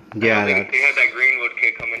 Yeah, they had that Greenwood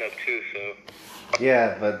kid coming up too, so.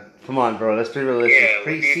 Yeah, but come on, bro. Let's be realistic. Yeah,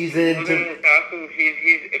 preseason. Lukaku,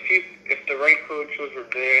 if the right coach was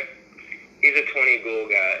there, he's a 20-goal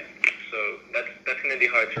guy. So that's gonna be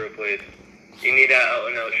hard to replace. You need that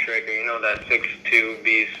out-and-out striker. That 6'2"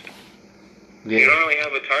 beast. Yeah. You don't really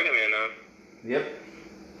have a target man now. Yep.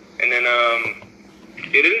 And then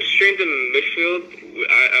They didn't strengthen midfield.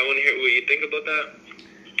 I want to hear what you think about that.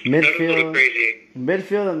 That's a little Midfield. crazy.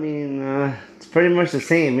 Midfield. I mean, it's pretty much the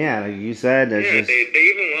same. Yeah, like you said. It's Yeah, just, they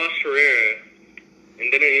even lost Herrera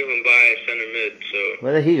and didn't even buy a center mid. So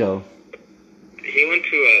where did he go? he went to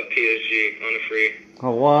PSG on a free.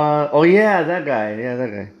 Oh what? Oh yeah, that guy. Yeah, that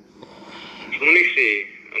guy. So let me see.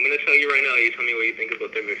 I'm gonna tell you right now. You tell me what you think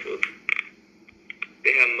about their midfield.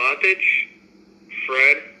 They have Matic,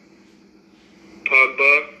 Fred,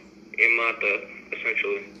 Pogba, and Mata,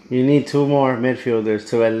 essentially. You need two more midfielders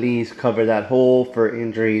to at least cover that hole for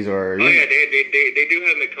injuries or. Oh yeah, they do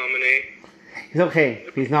have McTominay. He's okay.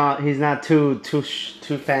 He's not too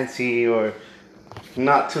fancy or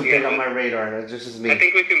not too big on my radar. That's just me. I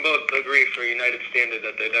think we can both agree for United standard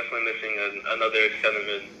that they're definitely missing another center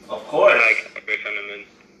mid. Of course. Center mid.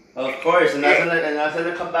 Of course, and that's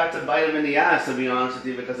gonna come back to bite them in the ass, to be honest with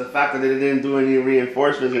you, because the fact that they didn't do any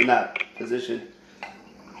reinforcements in that position.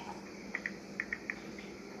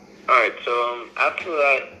 All right, so after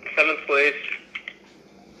that, 7th place,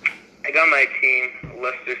 I got my team,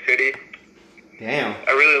 Leicester City. Damn.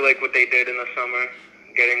 I really like what they did in the summer,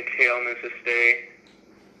 getting Tielemans to stay.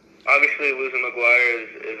 Obviously, losing Maguire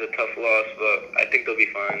is a tough loss, but I think they'll be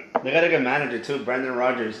fine. They got a good manager too, Brendan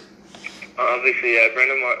Rodgers. Obviously, yeah,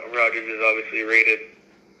 Brendan Rodgers is obviously rated.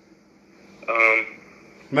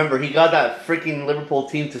 Remember, he got that freaking Liverpool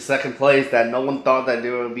team to second place that no one thought that they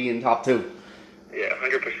would be in top 2. Yeah,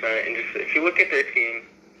 100%. And just if you look at their team,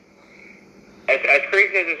 as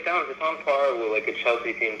crazy as it sounds, it's on par with like a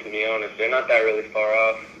Chelsea team. To be honest, they're not that really far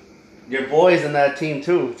off. Your boys in that team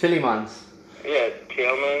too, Tielemans. Yeah,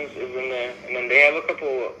 Tielemans is in there, and then they have a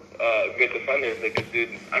couple good defenders. Like this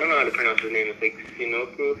dude, I don't know how to pronounce his name. It's like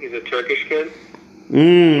Sinoku. He's a Turkish kid. What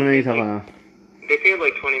are you talking about? They paid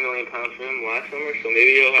like £20 million for him last summer, so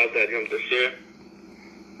maybe he'll have that jump this year.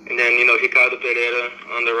 And then, Ricardo Pereira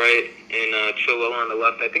on the right and Chilwell on the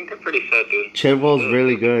left. I think they're pretty set, dude. Chilwell's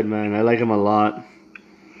really good, man. I like him a lot.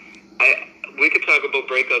 We could talk about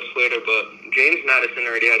breakups later, but James Maddison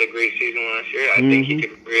already had a great season last year. I think he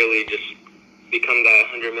could really just become that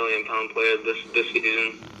 £100 million player this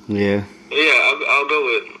season. Yeah. Yeah, I'll go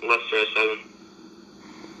with Leicester at 7.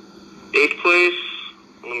 8th place.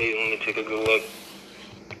 Let me take a good look.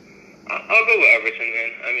 I'll go with Everton,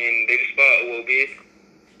 man. I mean, they just bought Iwobi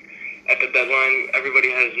at the deadline.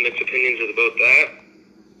 Everybody has mixed opinions about that.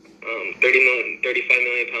 £35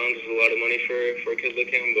 million is a lot of money for a kid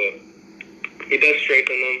like him, but he does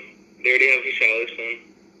strengthen them. They already have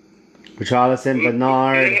Richarlison,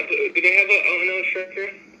 Bernard. Do they have an unknown striker?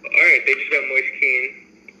 Alright, they just got Moise Kean.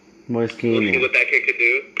 Moise Kean. We'll see what that kid could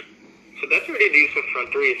do. So that's already a decent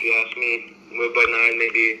front three, if you ask me. With Bernard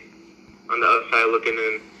maybe on the outside looking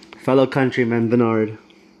in. Fellow countryman, Bernard.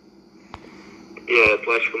 Yeah,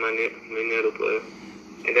 Plástico Mineiro player.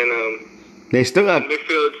 And then, They still got...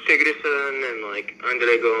 midfield, Sigurdsson and,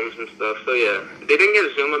 Andre Gomes and stuff. So, yeah. They didn't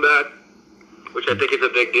get Zuma back, which I think is a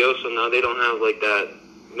big deal. So now they don't have, that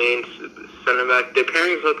main center back. Their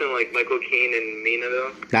pairing's looking like Michael Keane and Mina,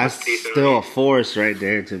 though. That's still a force right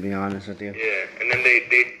there, to be honest with you. Yeah, and then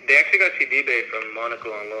they actually got Sidibe from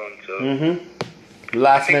Monaco on loan, so...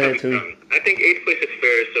 Last minute, too. I think 8th place is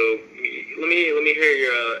fair, so let me hear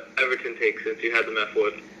your Everton take since you had them at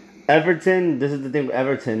 4th. Everton, this is the thing with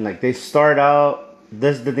Everton, they start out,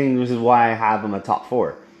 this is the thing, this is why I have them at top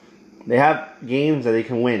 4. They have games that they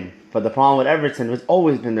can win, but the problem with Everton has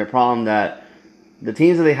always been their problem that the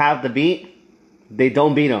teams that they have to beat, they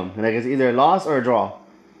don't beat them. It's either a loss or a draw.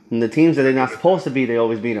 And the teams that they're not supposed to beat, they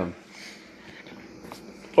always beat them.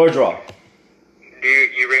 Or draw. Do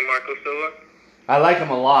you rate Marco Silva? I like him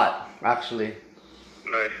a lot, actually.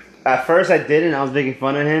 Nice. At first I didn't, I was making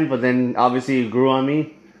fun of him, but then obviously he grew on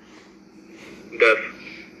me. Def.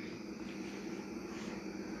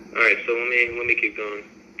 Alright, so let me keep going.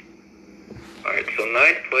 Alright, so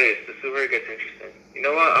 9th place. This is where it gets interesting. You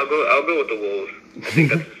know what? I'll go with the Wolves. I think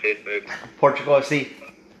that's a safe pick. Portugal FC.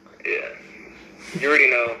 Yeah. You already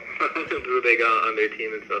know who they got on their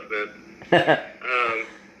team and stuff, man.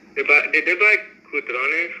 Did they buy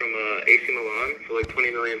Cutrone from AC Milan for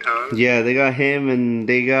 £20 million? Yeah, they got him, and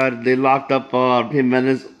they locked up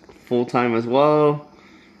Jimenez full time as well.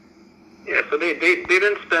 Yeah, so they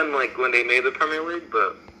didn't spend when they made the Premier League,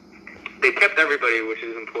 but they kept everybody, which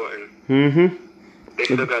is important. They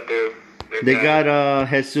still got their They guy. got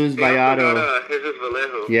Jesus Vallado. Got Jesus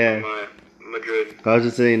Vallejo from Madrid. I was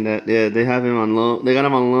just saying that. Yeah, they have him on loan. They got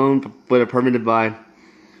him on loan with a permanent buy.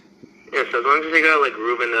 Yeah, so as long as they got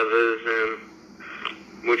Ruben Neves and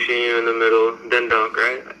Moutinho in the middle, then Dunk,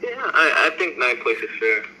 right? Yeah, I think 9th place is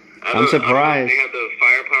fair. I'm surprised. They have the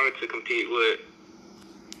firepower to compete with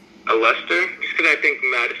A Leicester, just because I think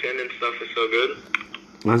Madison and stuff is so good.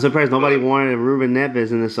 I'm surprised nobody wanted Ruben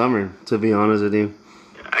Neves in the summer, to be honest with you.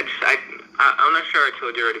 I'm not sure I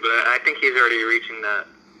told you already, but I think he's already reaching that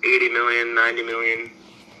 80 million, 90 million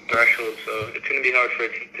threshold, so it's going to be hard for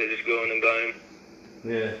it to just go in and buy him.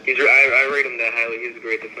 Yeah. I rate him that highly. He's a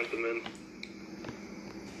great defensive man.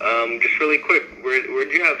 Just really quick,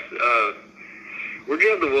 where'd you have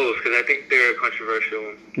the Wolves? Because I think they're a controversial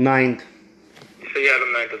one. 9th. So you have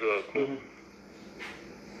them 9th as well. Cool.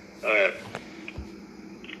 Alright.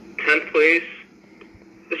 10th place.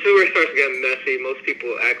 This is where it starts to get messy. Most people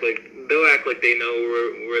they'll act like they know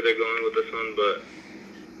where they're going with this one, but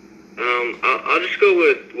I'll just go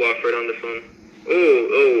with Watford on this one.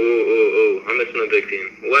 Oh! I'm missing a big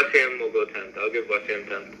team. West Ham will go 10th. I'll give West Ham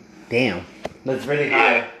 10th. Damn. That's really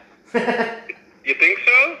high. You think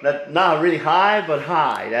so? That's not really high, but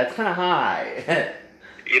high. That's kind of high.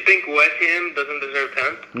 You think West Ham doesn't deserve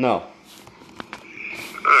 10th? No.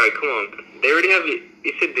 Alright, come on. They already have.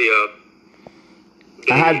 You said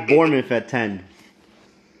I had Bournemouth at 10.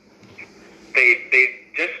 They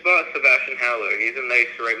just bought Sebastian Haller. He's a nice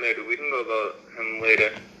right mid. We can go about him later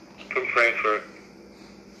from Frankfurt.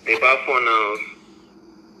 They bought Fornals.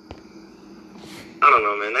 I don't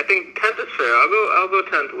know, man. I think 10th is fair. I'll go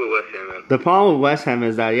 10th with West Ham, man. The problem with West Ham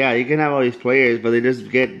is that, yeah, you can have all these players, but they just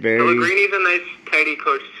get very... Pellegrini's a nice, tidy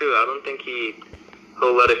coach, too. I don't think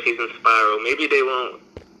he'll let a season spiral. Maybe they won't,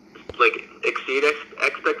 exceed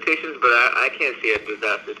expectations, but I can't see a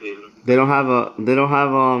disaster season. They don't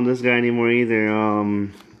have this guy anymore either.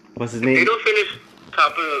 What's his name? If they don't finish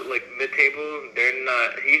top of, mid-table, they're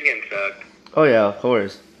not... He's getting sacked. Oh, yeah, of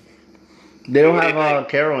course. They don't have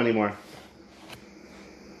Carroll anymore.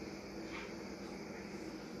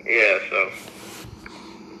 Yeah, so...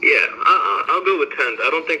 Yeah, I'll go with 10th. I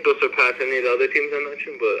don't think they'll surpass any of the other teams I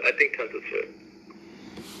mentioned, but I think 10th is fair.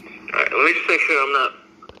 Alright, let me just make sure I'm not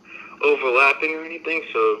overlapping or anything,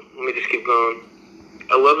 so let me just keep going.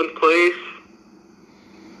 11th place.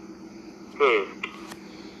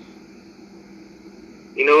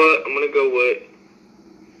 You know what? I'm gonna go with...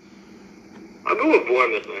 I'll go with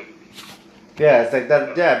Bournemouth, man. Yeah, it's like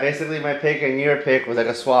that. Yeah, basically my pick and your pick was like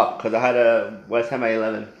a swap because I had a West Ham at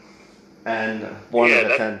 11 and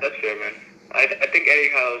Bournemouth at 10. That's fair, man. I think Eddie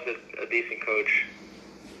Howe is a decent coach.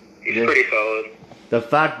 He's pretty solid. The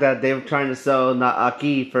fact that they were trying to sell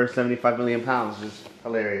Aki for £75 million is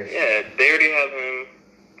hilarious. Yeah, they already have him.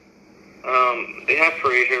 They have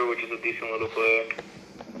Frazier, which is a decent little player.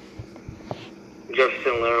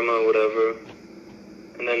 Jefferson Lerma, whatever.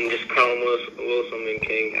 And then just Callum Wilson and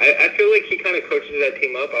King. I feel like he kind of coaches that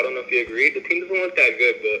team up. I don't know if you agree. The team doesn't look that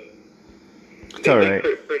good, but they've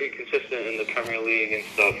been pretty consistent in the Premier League and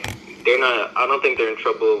stuff. They're not. I don't think they're in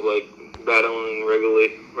trouble of battling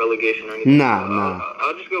relegation or anything. Nah.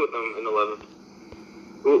 I'll just go with them in 11th.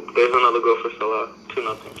 Ooh, there's another goal for Salah.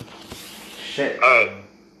 2-0. Shit. All right.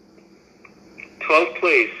 12th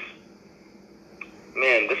place.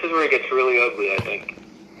 Man, this is where it gets really ugly, I think.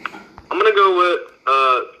 I'm going to go with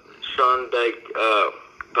Sean Dyche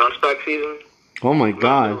bounce back season. Oh my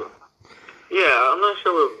God. Yeah, I'm not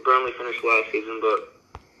sure where Burnley finished last season, but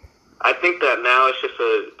I think that now it's just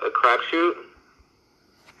a crapshoot.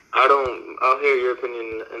 I'll hear your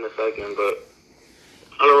opinion in a second, but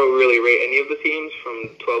I don't really rate any of the teams from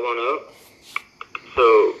 12 on out. So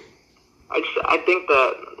I think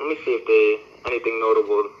that, let me see if anything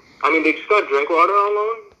notable. I mean, they just got Drinkwater on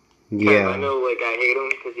loan. Yeah. I know, I hate him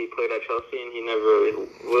because he played at Chelsea and he never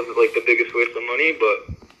was, the biggest waste of money,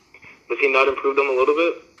 but does he not improve them a little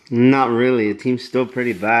bit? Not really. The team's still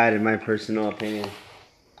pretty bad, in my personal opinion.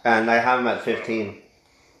 And I have them at 15.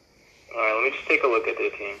 Alright, let me just take a look at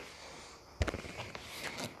their team.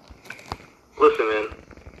 Listen, man.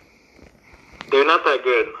 They're not that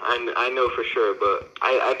good. I know for sure, but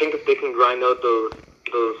I think if they can grind out those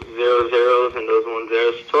 0-0s and those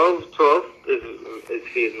 1-0s, 12 is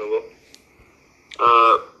feasible.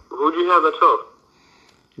 Who do you have at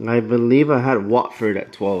 12? I believe I had Watford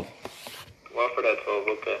at 12. Watford at 12,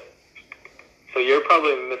 okay. So you're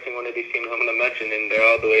probably missing one of these teams I'm going to mention, and they're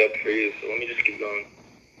all the way up for you, so let me just keep going.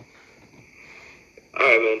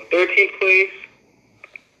 Alright, man. 13th place.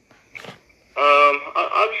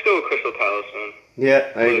 I'll just go with Crystal Palace, man.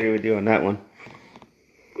 Yeah, I agree with you on that one.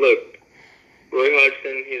 Look, Roy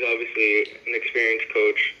Hodgson, he's obviously an experienced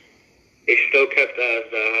coach. They still kept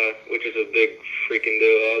Zaha, which is a big freaking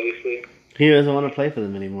deal, obviously. He doesn't want to play for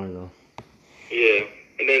them anymore, though. Yeah.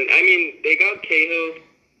 And then, they got Cahill.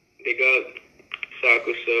 They got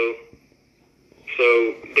Sakuso. So,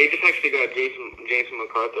 they just actually got James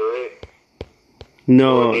McCarthy, right?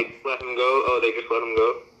 No. Or they let him go? Oh, they just let him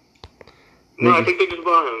go? No, I think they just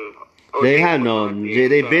bought him. Oh, They James have no. McCarthy,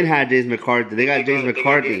 They've sorry. been had James McCarthy. They got James They got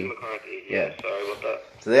McCarthy. James McCarthy. Yeah, sorry about that.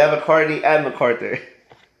 So they have McCarthy and McCarthy.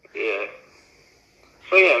 Yeah.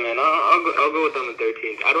 So yeah, man, I'll go with them in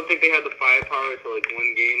 13th. I don't think they had the firepower to like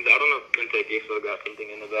win games. I don't know if Benteke still got something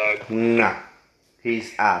in the bag. Nah,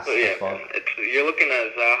 he's ass. So yeah, fuck. man, you're looking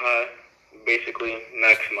at Zaha, basically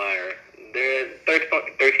Max Meyer. They're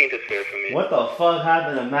 13th is fair for me. What the fuck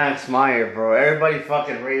happened to Max Meyer, bro? Everybody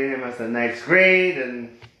fucking rated him as the next grade and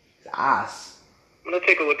he's ass. I'm gonna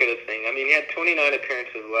take a look at his thing. I mean, he had 29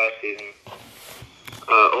 appearances last season.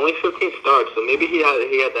 Only 15 starts, so maybe he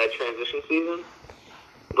had that transition season.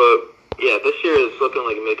 But yeah, this year is looking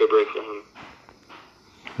like a make or break for him.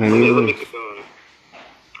 Let me keep going.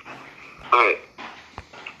 All right,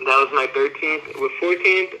 that was my 13th. With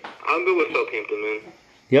 14th, I'll go with Southampton, man.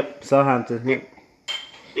 Yep, Southampton. Yep.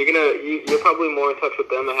 You're probably more in touch with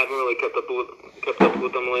them. I haven't really kept up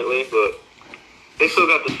with them lately, but they still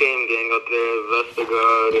got the same gang up there: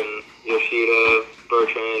 Vestergaard and Yoshida,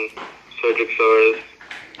 Bertrand, Cedric Soares.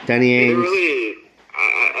 Danny They Ainge. really,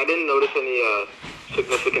 I didn't notice any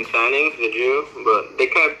significant signings, did you? But they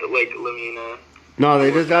kept like Lamina. No, they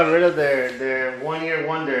just got rid of their 1 year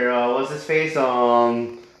wonder. What's his face?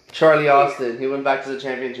 Charlie Austin. He went back to the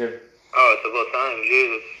championship. Oh, it's about time,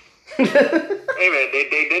 Jesus. Hey man, they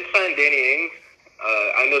did sign Danny Ings.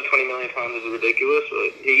 I know 20 million pounds is ridiculous,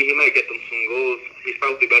 but he might get them some goals. He's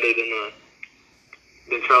probably better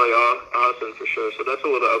than Charlie Austin for sure. So that's a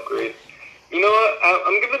little upgrade. You know what?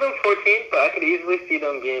 I'm giving them 14th, but I could easily see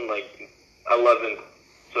them being like 11th.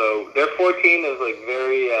 So their 14 is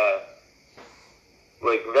very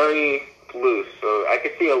loose. So I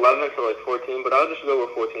could see 11 to like 14, but I'll just go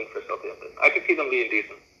with 14 for Southampton. I could see them being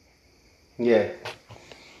decent. Yeah.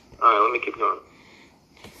 All right, let me keep going.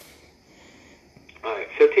 All right,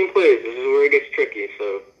 15 players. This is where it gets tricky.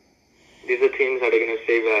 So these are teams that are going to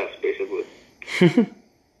save ass, basically.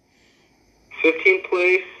 15th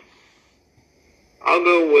place. I'll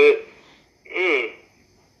go with.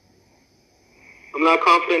 I'm not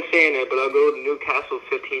confident saying it, but I'll go with Newcastle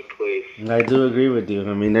 15th place. I do agree with you.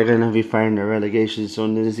 I mean, they're going to be fighting the relegation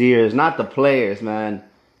soon this year. It's not the players, man.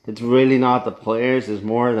 It's really not the players. It's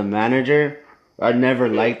more the manager. I never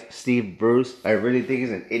liked Steve Bruce. I really think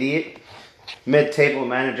he's an idiot. Mid-table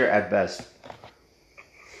manager at best.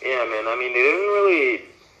 Yeah, man. I mean, they didn't really.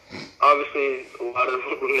 Obviously, a lot of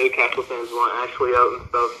Newcastle fans want Ashley out and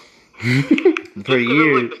stuff. For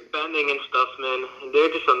years. Like the spending and stuff, man. They're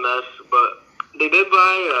just a mess. But they did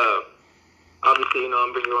buy, obviously,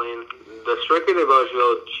 I'm Brazilian. The striker they bought,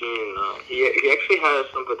 Joel Jean, he actually has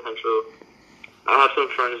some potential. I have some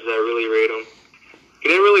friends that really rate him. He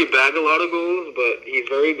didn't really bag a lot of goals, but he's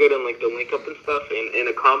very good in like the link up and stuff. And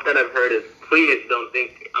a comp that I've heard is, please don't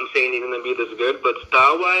think I'm saying he's gonna be this good, but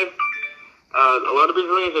style wise, a lot of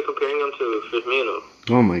Brazilians are comparing him to Firmino.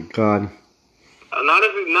 Oh my god.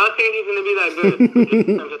 Not saying he's gonna be that good, but just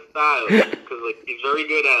in terms of style, because like he's very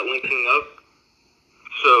good at linking up.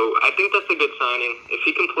 So I think that's a good signing. If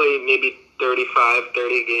he can play maybe 30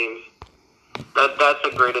 games, that's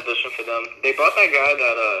a great addition for them. They bought that guy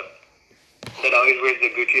that always wears the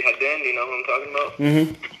Gucci headband. You know who I'm talking about?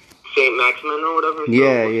 Mm-hmm. Saint Maximin or whatever.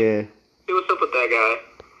 Yeah, so, yeah. See what's up with that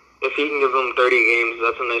guy. If he can give them 30 games,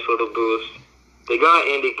 that's a nice little boost. They got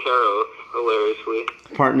Andy Carroll, hilariously.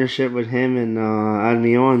 Partnership with him and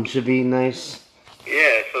Almiron should be nice.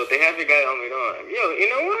 Yeah, so they have your guy Almiron. Yo, you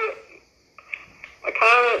know what?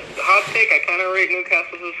 Hot take, I kind of rate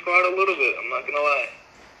Newcastle's squad a little bit. I'm not going to lie.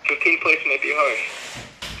 15th place might be harsh.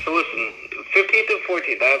 So listen, 15th and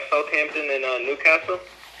 14th, I have Southampton and Newcastle.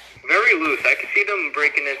 Very loose. I could see them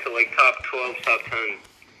breaking into like top 12, top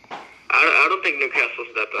 10. I don't think Newcastle's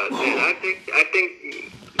that bad. Man, I think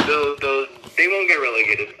they won't get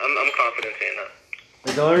relegated. I'm confident saying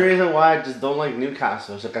that. The only reason why I just don't like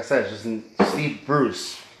Newcastle is, like I said, it's just Steve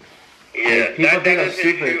Bruce. Yeah, Like, people think I'm is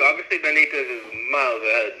stupid. issue. Obviously, Benitez is miles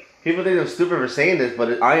ahead. People think I'm stupid for saying this,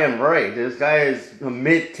 but I am right. This guy is a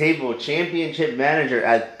mid-table championship manager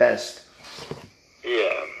at best.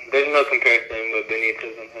 Yeah, there's no comparison with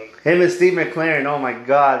Benitez and him. Him and Steve McLaren, oh my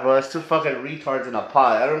god, bro, that's two fucking retards in a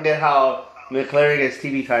pot. I don't get how McLaren gets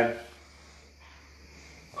TV time.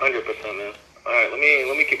 100%, man. All right, let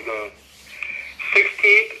me keep going.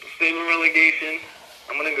 16th, saving relegation.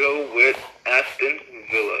 I'm gonna go with Aston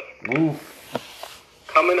Villa. Oof.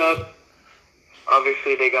 Coming up,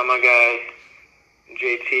 obviously they got my guy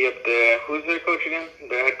JT up there. Who's their coach again?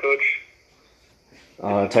 Their head coach?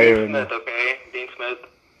 I'll tell you right Dean Smith, now. okay? Dean Smith.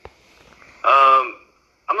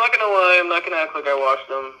 I'm not gonna lie. I'm not gonna act like I watched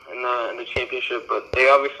them in the championship, but they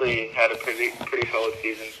obviously had a pretty solid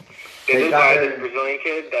season. They did buy this Brazilian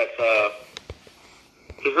kid that's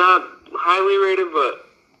He's not highly rated, but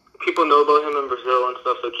people know about him in Brazil and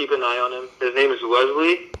stuff, so keep an eye on him. His name is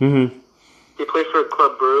Wesley. Mm-hmm. He plays for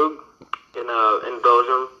Club Brugge in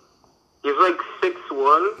Belgium. He's like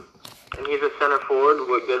 6'1", and he's a center forward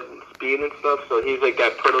with good speed and stuff, so he's like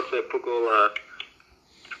that prototypical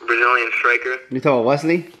Brazilian striker. You talking about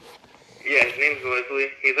Wesley? Yeah, his name's Wesley.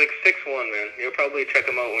 He's like 6'1", man. You'll probably check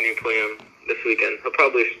him out when you play him this weekend. He'll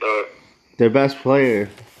probably start. Their best player,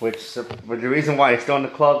 which the reason why he's still in the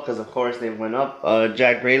club, because of course they went up.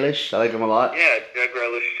 Jack Grealish, I like him a lot. Yeah, Jack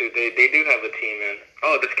Grealish too. They do have a team, man.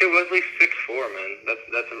 Oh, this kid Wesley's 6'4", man.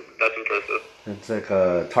 That's impressive. It's like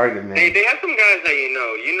a target man. They have some guys that you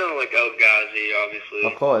know. You know, like El Ghazi, obviously.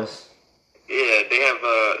 Of course. Yeah, they have.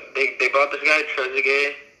 They bought this guy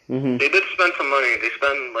Trezeguet. Mm-hmm. They did spend some money. They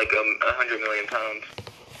spent like £100 million.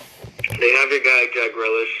 They have your guy Jack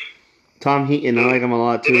Grealish. Tom Heaton, I like him a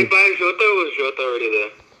lot too. Did they buy Jota or was Jota already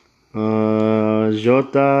there?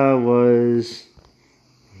 Jota was,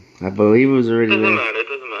 I believe it was already It there.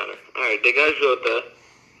 doesn't matter. Alright, they got Jota.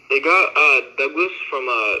 They got Douglas from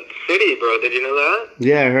City, bro. Did you know that?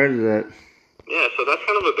 Yeah, I heard of that. Yeah, so that's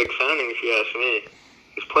kind of a big signing if you ask me.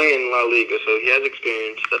 He's playing La Liga, so he has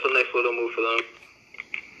experience. That's a nice little move for them.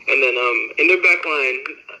 And then in their back line,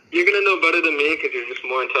 you're going to know better than me because you're just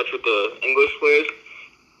more in touch with the English players.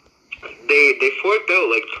 They forked out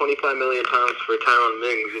like £25 million for Tyrone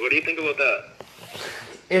Mings. What do you think about that?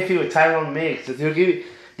 If he was Tyrone Mings, the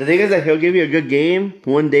thing is that he'll give you a good game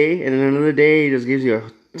one day, and then another day he just gives you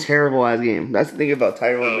a terrible ass game. That's the thing about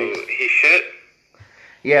Tyrone Mings. He's shit?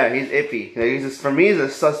 Yeah, he's iffy. Like, for me, he's a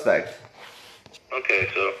suspect. Okay,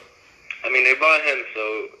 so, I mean, they bought him,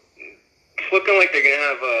 so it's looking like they're going to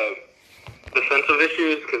have defensive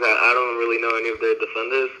issues because I don't really know any of their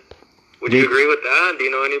defenders. Would you agree with that? Do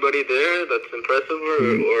you know anybody there that's impressive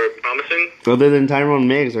or promising? Other than Tyrone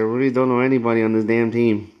Mings, I really don't know anybody on this damn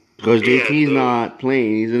team. Because JT's not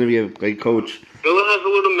playing. He's going to be a coach. Villa has a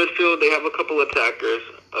little midfield. They have a couple attackers.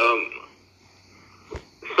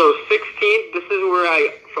 So 16th, this is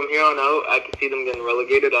where from here on out, I can see them getting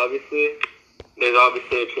relegated, obviously. There's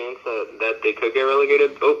obviously a chance that they could get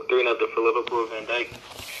relegated. Oh, 3-0 for Liverpool, Van Dijk.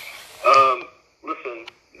 Listen,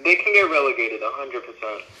 they can get relegated 100%.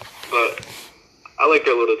 But I like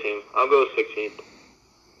their little team. I'll go with 16th.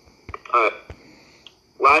 Alright.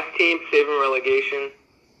 Last team, saving relegation.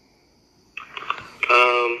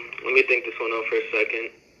 Let me think this one out for a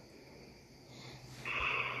second.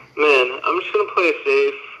 Man, I'm just going to play it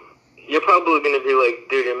safe. You're probably going to be like,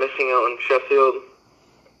 dude, you're missing out on Sheffield.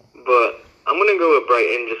 But I'm going to go with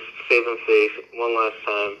Brighton, just saving face one last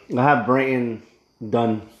time. I have Brighton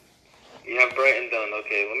done. You have Brighton done.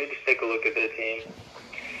 Okay, let me just take a look at their team.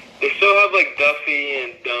 They still have like Duffy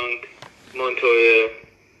and Dunk, Montoya.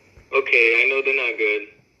 Okay, I know they're not good.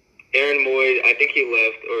 Aaron Moy, I think he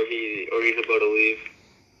left or he's about to leave.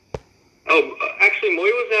 Oh, actually, Moy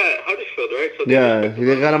was at Huddersfield, right? So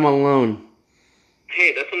they got him on loan.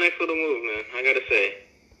 Hey, that's a nice little move, man. I gotta say.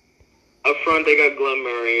 Up front, they got Glenn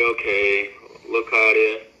Murray. Okay,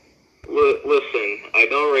 Locadia. Listen, I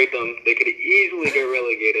don't rate them. They could easily get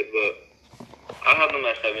relegated, but I'll have them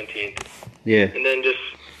at 17th. Yeah. And then just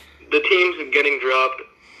the teams getting dropped.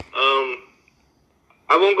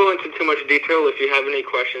 I won't go into too much detail. If you have any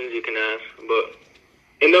questions, you can ask. But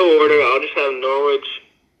in no order, I'll just have Norwich,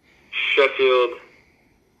 Sheffield,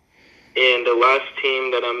 and the last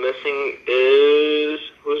team that I'm missing is...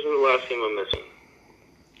 Who's the last team I'm missing?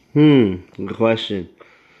 Good question.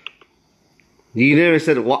 You never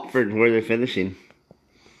said Watford where they're finishing.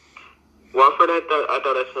 Watford, I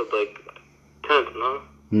thought I said like 10th, no?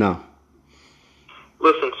 No.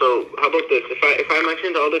 Listen, so how about this? If I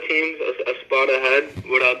mentioned all the teams a spot ahead,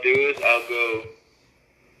 what I'll do is I'll go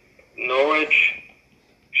Norwich,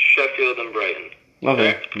 Sheffield, and Brighton.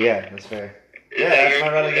 Okay. Yeah, that's fair. Yeah, that's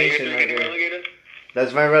my relegation right there. Relegated?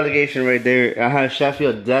 That's my relegation right there. I have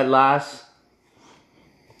Sheffield dead last,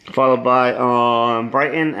 followed by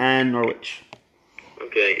Brighton and Norwich.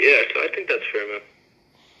 Okay, yeah, so I think that's fair, man.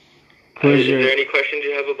 Is there any questions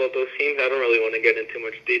you have about those teams? I don't really want to get into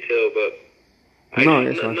much detail, but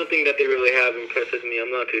nothing that they really have impresses me.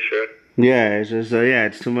 I'm not too sure. Yeah, it's just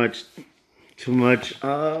it's too much. Too much.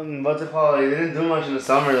 What's it called? They didn't do much in the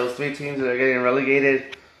summer. Those three teams that are getting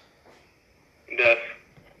relegated. Def.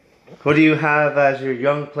 Who do you have as your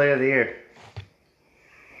young player of the year?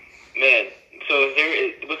 Man, so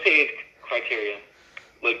what's the age criteria?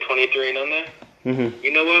 Like 23 and under? Mm-hmm.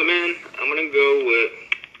 You know what, man? I'm gonna go with.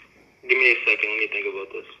 Give me a second. Let me think about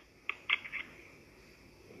this.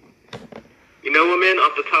 You know what, man?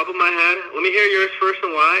 Off the top of my head, let me hear yours first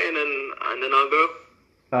and why, and then I'll go.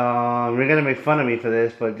 You're gonna make fun of me for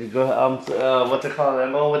this, but you go. What's it called?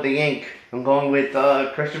 I'm going with the Yank. I'm going with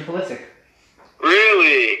Christian Pulisic.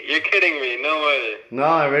 Really? You're kidding me? No way. No,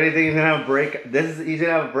 I really think he's gonna have a break. He's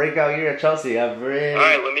gonna have a breakout year at Chelsea. All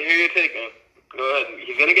right, let me hear your take, man. Go ahead.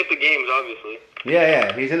 He's gonna get the games, obviously.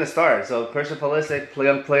 Yeah, he's gonna start. So Christian Pulisic,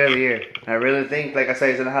 young player of the year. I really think, like I said,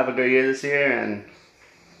 he's gonna have a good year this year. And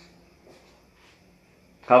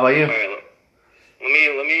how about you? All right,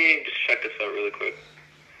 let me just check this out really quick.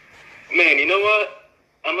 Man, you know what?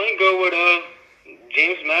 I'm gonna go with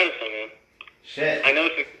James Madison, man. Shit. I know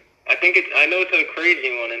it's a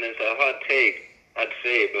crazy one and it's a hot take, I'd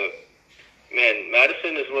say, but man,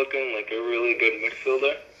 Madison is looking like a really good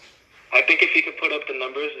midfielder. I think if he could put up the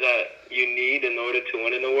numbers that you need in order to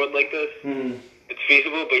win an award like this, it's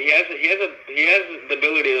feasible. But he has the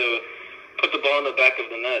ability to put the ball in the back of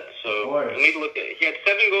the net. So let me look at. He had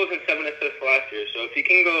 7 goals and 7 assists last year. So if he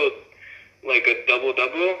can go like a double, 10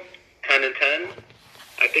 and 10,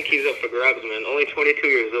 I think he's up for grabs, man. Only 22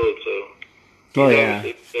 years old, so he's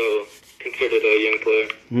obviously still considered a young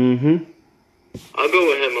player. Mm-hmm. I'll go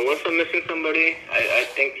with him. Unless I'm missing somebody, I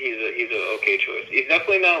think he's a okay choice. He's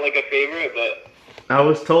definitely not like a favorite, but I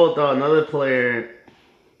was told though another player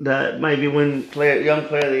that might be young player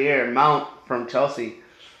of the year, Mount from Chelsea.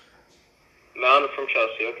 Mount from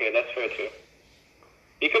Chelsea. Okay, that's fair too.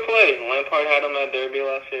 He could play. Lampard had him at Derby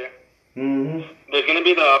last year. Mm-hmm. There's going to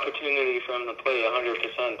be the opportunity for him to play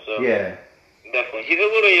 100%. So yeah, definitely. He's a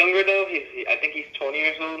little younger though. I think he's 20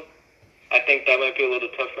 years old. I think that might be a little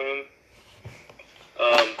tough for him.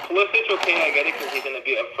 Pulisic, okay, I get it because he's going to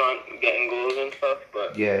be up front getting goals and stuff,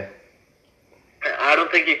 but yeah. I don't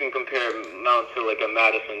think you can compare Mount to like a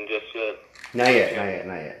Madison just yet. Not yet.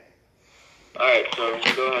 All right, so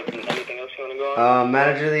go ahead. Anything else you want to go on?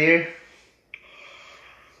 Manager of the year?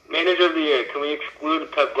 Manager of the year. Can we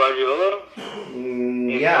exclude Pep Guardiola?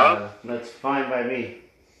 Yeah, that's fine by me.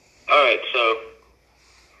 All right, so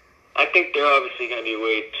I think they're obviously going to be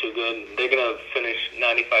way too good. They're going to finish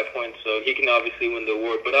 95 points, so he can obviously win the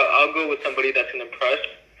award. But I'll go with somebody that's going to impress.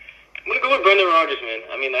 I'm going to go with Brendan Rodgers, man.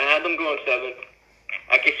 I mean, I had them going 7th.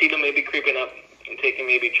 I can see them maybe creeping up and taking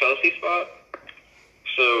maybe Chelsea's spot.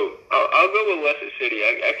 So I'll go with Leicester City.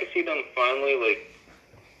 I can see them finally, like,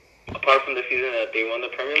 apart from the season that they won the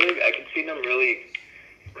Premier League, I can see them really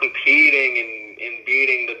competing and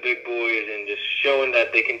beating the big boys and just showing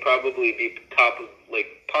that they can probably be part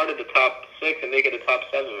of the top 6 and make it a top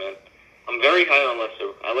 7, man. I'm very high on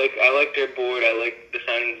Leicester. I like their board. I like the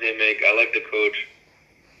signings they make. I like the coach.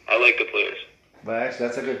 I like the players. But actually,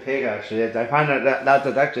 that's a good pick, actually. I find that's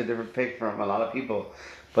actually a different pick from a lot of people.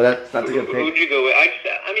 But that's a good pick. Who'd you go with?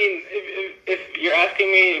 I mean, if you're asking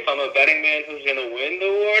me if I'm a betting man who's going to win the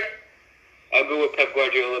award, I'll go with Pep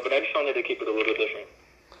Guardiola, but I just wanted to keep it a little different.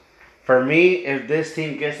 For me, if this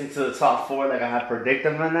team gets into the top 4 like I have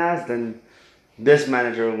predicted them as, then this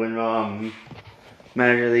manager will win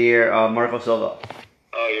Manager of the Year, Marco Silva.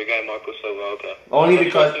 Oh, your guy Marco Silva, okay. Only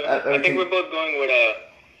because... I think we're both going with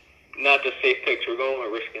not the safe picks. We're going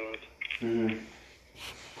with risky ones. Mm-hmm.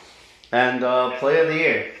 And Player of the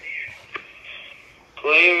Year.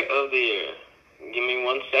 Player of the Year. Give me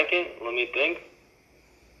 1 second. Let me think.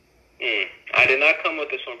 I did not come with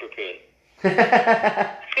this one prepared.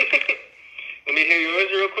 Let me hear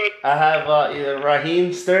yours real quick. I have either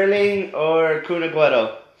Raheem Sterling or Kun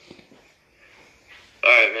Agüero.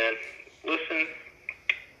 Alright, man. Listen.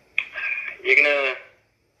 You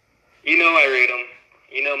know I rate him.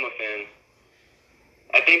 You know I'm a fan.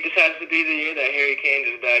 I think this has to be the year that Harry Kane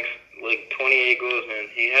just bags like 28 goals, man.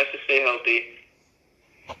 He has to stay healthy.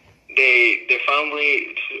 They're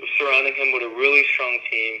finally surrounding him with a really strong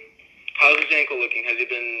team. How's his ankle looking? Has he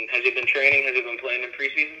been training? Has he been playing in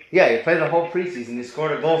preseason? Yeah, he played the whole preseason. He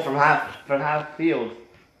scored a goal from half field.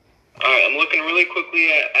 Alright, I'm looking really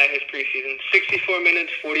quickly at his preseason. 64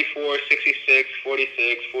 minutes, 44, 66,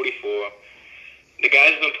 46, 44. The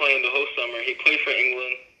guy's been playing the whole summer. He played for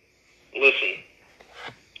England. Listen,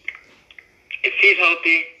 if he's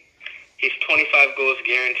healthy, he's 25 goals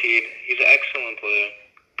guaranteed. He's an excellent player.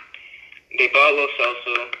 They bought Lo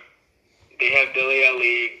Celso. They have Dele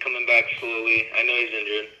Alli coming back slowly. I know he's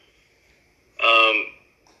injured.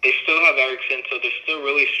 They still have Eriksen, so they're still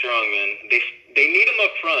really strong, man. They need him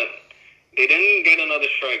up front. They didn't get another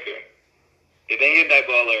striker. They didn't get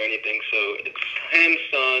Dybala or anything, so it's him,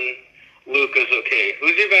 Son, Lucas, okay.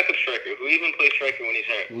 Who's your backup striker? Who even plays striker when he's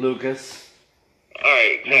hurt? Lucas.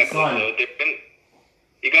 Alright, exactly. So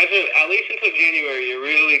you guys are, at least until January, you're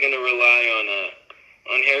really going to rely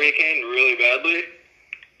on Harry Kane really badly.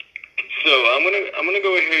 So I'm gonna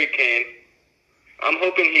go with Harry Kane. I'm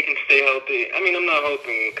hoping he can stay healthy. I mean, I'm not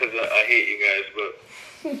hoping because I hate you guys, but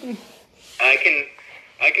I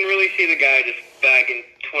can really see the guy just bagging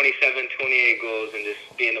 27, 28 goals and just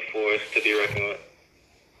being a force to be reckoned with.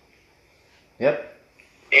 Yep.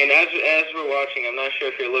 And as we're watching, I'm not sure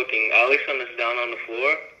if you're looking, Alisson is down on the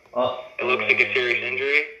floor. It looks like a serious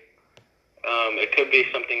injury. It could be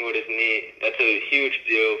something with his knee. That's a huge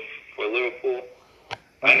deal for Liverpool.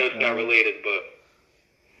 I know it's not related, but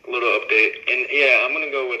a little update. And yeah, I'm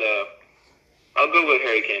gonna go with I'll go with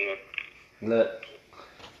Harry Kane, man. Look.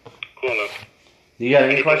 Cool, man. You got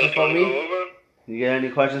any Anything questions else for you me? wanna go over? You got any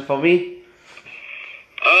questions for me?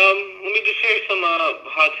 Let me just share some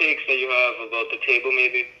hot takes that you have about the table,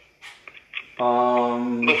 maybe.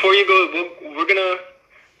 Before you go, we're gonna,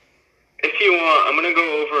 if you want, I'm gonna go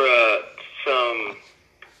over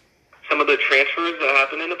some of the transfers that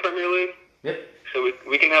happened in the Premier League. Yep. So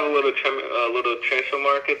we can have a little transfer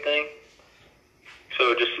market thing.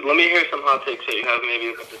 So just let me hear some hot takes that you have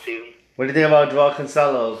maybe about the season. What do you think about Joao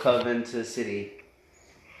Cancelo coming to City?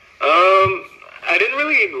 I didn't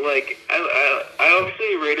really like. I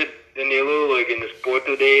obviously rated Danilo like in his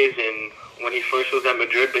Porto days and when he first was at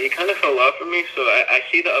Madrid, but he kind of fell off for me. So I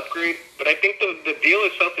see the upgrade, but I think the deal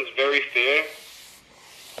itself is very fair.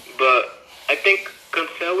 But I think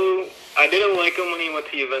Cancelo, I didn't like him when he went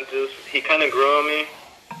to Juventus. He kind of grew on me.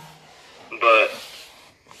 But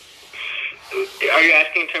are you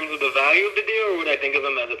asking in terms of the value of the deal, or what I think of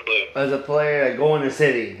him as a player? As a player, like going to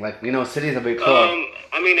City, like City's a big club.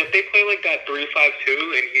 I mean, if they play like that 3-5-2,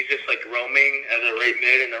 and he's just like roaming as a right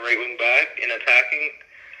mid and a right wing back and attacking,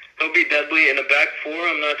 he'll be deadly. In a back four,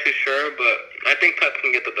 I'm not too sure, but I think Pep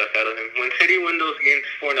can get the best out of him. When City win those games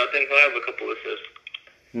 4-0, he'll have a couple assists.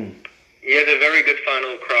 He has a very good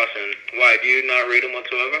final crossing. Why? Do you not rate him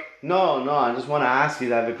whatsoever? No, I just want to ask you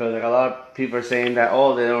that because like a lot of people are saying that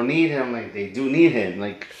they don't need him. Like they do need him.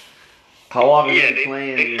 Like how often is he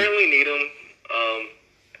playing? They certainly need him.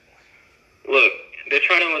 Look, they're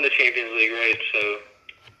trying to win the Champions League, right? So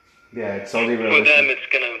yeah, it's only for them,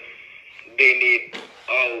 they need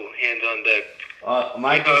all hands on deck.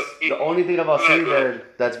 The only thing about City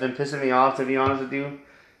that's been pissing me off, to be honest with you,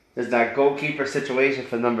 is that goalkeeper situation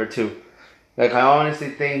for number 2. Like, I honestly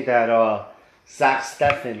think that Zach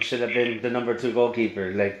Steffen should have been the number 2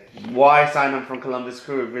 goalkeeper. Like, why sign him from Columbus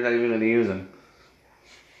Crew if you're not even going to use him?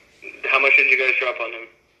 How much did you guys drop on him?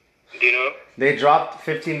 Do you know? They dropped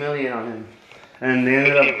 $15 million on him. And they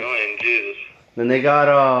ended $15 million, Jesus. Then they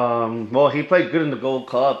got, he played good in the Gold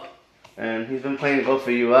Cup. And he's been playing good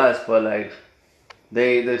for U.S., but, like,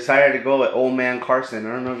 they decided to go with old man Carson.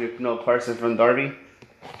 I don't know if you know Carson from Derby.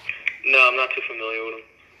 No, I'm not too familiar with him.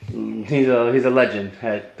 He's a legend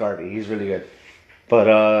at Derby. He's really good.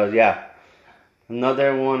 But yeah,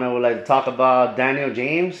 another one I would like to talk about, Daniel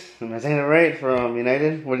James. Am I saying it right? From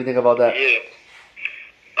United. What do you think about that? Yeah.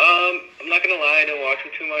 I'm not gonna lie, I didn't watch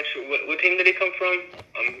him too much. What team did he come from?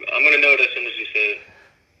 I'm gonna know it as soon as you say it.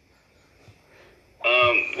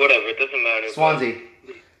 Whatever. It doesn't matter. Swansea.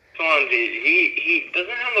 He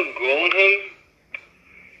doesn't have a goal in him,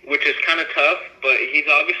 which is kind of tough, but he's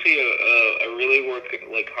obviously a really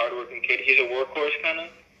hard-working kid. He's a workhorse, kind of.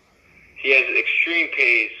 He has extreme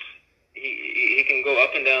pace. He can go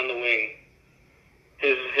up and down the wing.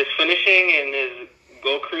 His finishing and his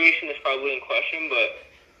goal creation is probably in question, but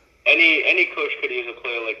any coach could use a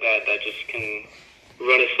player like that just can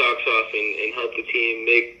run his socks off and help the team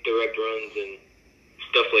make direct runs and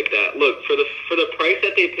stuff like that. Look, for the price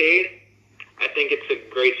that they paid, I think it's a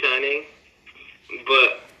great signing,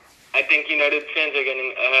 but I think United fans are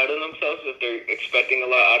getting ahead of themselves if they're expecting a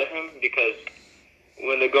lot out of him, because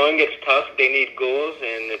when the going gets tough, they need goals,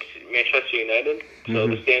 and it's Manchester United, so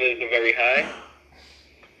the standards are very high.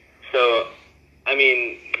 So, I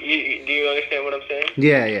mean, do you understand what I'm saying?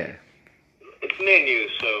 Yeah. It's Man U,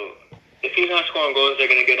 so if he's not scoring goals, they're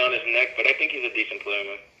going to get on his neck, but I think he's a decent player,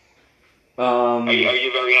 man. Are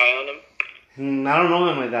you very high on him? I don't know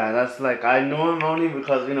him like that. That's like, I know him only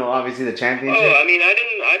because, obviously the championship. Oh, I mean, I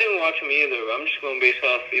didn't watch him either. I'm just going based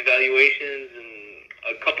off evaluations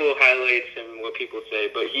and a couple of highlights and what people say.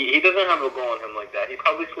 But he doesn't have a goal on him like that. He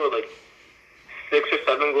probably scored like 6 or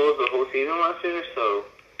 7 goals the whole season last year, so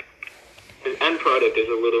his end product is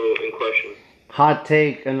a little in question. Hot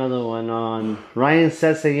take, another one on Ryan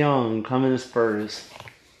Sessegnon coming to Spurs.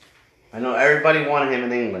 I know everybody wanted him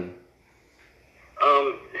in England.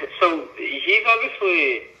 So he's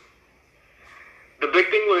obviously, the big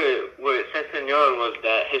thing with Sessegnon was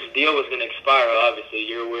that his deal was going to expire. Obviously,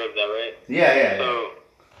 you're aware of that, right? Yeah. So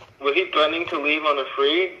was he threatening to leave on a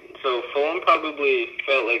free? So Fulham probably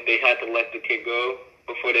felt like they had to let the kid go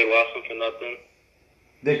before they lost him for nothing.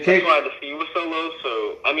 The kick. That's why the fee was so low.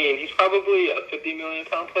 So, I mean, he's probably a 50 million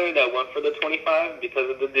pound player that went for the 25 because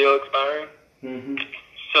of the deal expiring. Mm-hmm.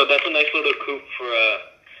 So that's a nice little coup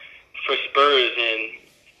for Spurs, and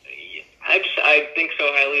I think so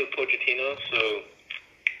highly of Pochettino. So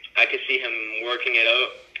I could see him working it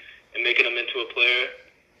out and making him into a player.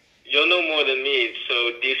 You'll know more than me.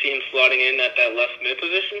 So do you see him slotting in at that left mid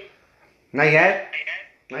position? Not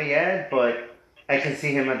yet, but I can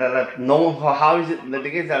see him at that left. No, how is it? The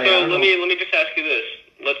thing is that So let me just ask you this.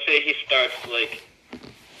 Let's say he starts like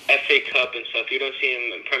FA Cup and stuff. You don't see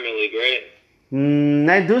him in Premier League, right?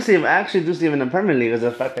 I do see him. I actually do see him in the Premier League, because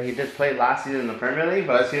of the fact that he did play last season in the Premier League,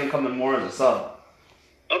 but I see him coming more as a sub.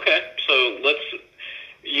 Okay, so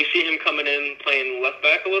you see him coming in playing left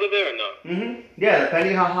back a little bit or no? Mm-hmm. Yeah,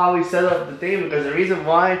 depending on how we set up the thing, because the reason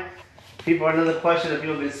why another question that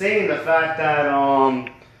people have been saying, the fact that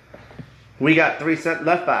we got 3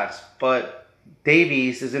 left backs, but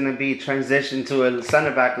Davies is going to be transitioned to a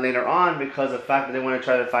center back later on because of the fact that they want to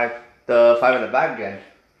try to five at the back again.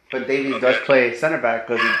 But Davies does play center back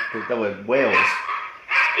because he's done with Wales.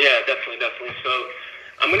 Yeah, definitely. So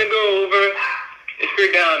I'm going to go over. If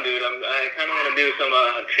you're down, dude, I kind of want to do some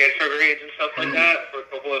transfer grades and stuff like that for a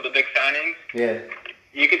couple of the big signings. Yeah.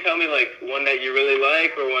 You can tell me, like, one that you really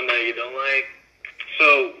like or one that you don't like.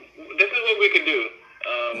 So this is what we could do.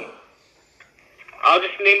 I'll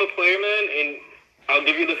just name a player, man, and I'll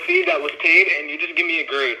give you the fee that was paid, and you just give me a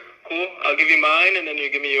grade. Cool? I'll give you mine, and then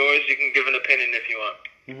you give me yours. You can give an opinion if you want.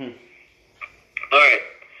 Mm-hmm. All right.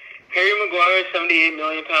 Harry Maguire, 78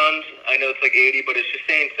 million pounds. I know it's like 80, but it's just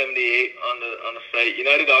saying 78 on the site.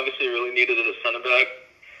 United obviously really needed a center back.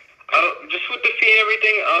 Just with the fee and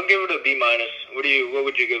everything, I'll give it a B minus. What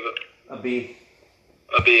would you give it? A B.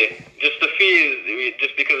 A B. Just the fee is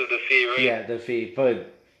just because of the fee, right? Yeah, the fee.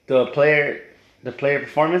 But the player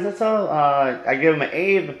performance, that's all. I give him an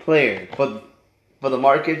A of the player, but for the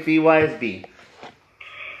market fee wise, B.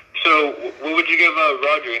 So what would you give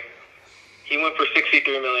Rodri? He went for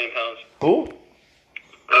 63 million pounds. Who?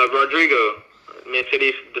 Rodrigo, Man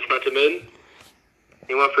City's defensive mid.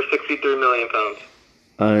 He went for 63 million pounds.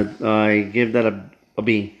 I give that a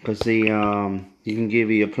B because he can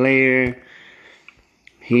give you a player.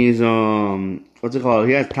 He's what's it called?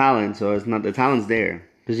 He has talent, so it's not the talent's there.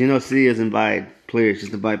 Because City doesn't buy players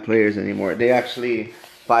just to buy players anymore. They actually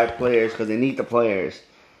buy players because they need the players.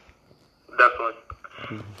 Definitely.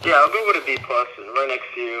 Yeah, I'll go with a B plus, right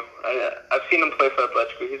next to you. I've seen him play for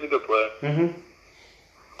Atletico. He's a good player. Mm-hmm.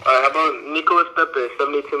 All right, how about Nicolas Pepe,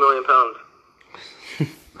 72 million pounds?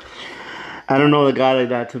 I don't know the guy like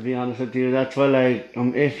that, to be honest with you. That's why, like,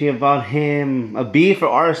 I'm iffy about him. A B for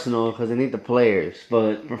Arsenal because they need the players,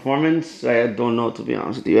 but performance, I don't know, to be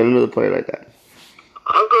honest with you. I don't know the player like that.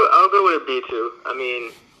 I'll go with a B too. I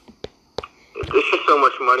mean, it's just so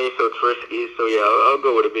much money, so it's risky. So yeah, I'll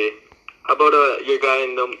go with a B. How about your guy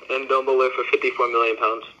in Ndombele for 54 million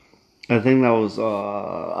pounds? I think that was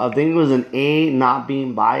I think it was an A, not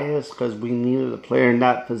being biased because we needed a player in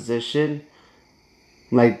that position.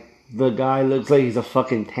 Like, the guy looks like he's a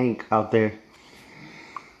fucking tank out there.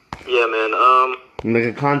 Yeah, man. Like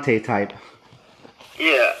a Conte type.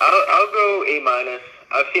 Yeah, I'll go A minus.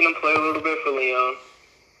 I've seen him play a little bit for Lyon.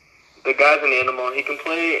 The guy's an animal. He can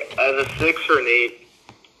play as a 6 or an 8.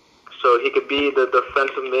 So he could be the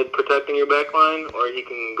defensive mid protecting your back line, or he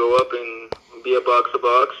can go up and be a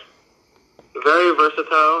box-to-box. Very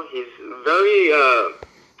versatile. He's very,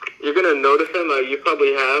 you're going to notice him, you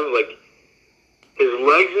probably have, like, his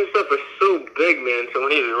legs and stuff are so big, man. So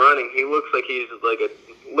when he's running, he looks like he's like a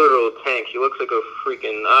literal tank. He looks like a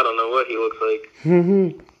freaking, I don't know what he looks like.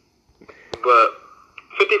 Mm-hmm. But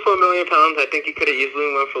 54 million pounds, I think he could have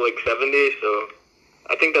easily went for like 70, so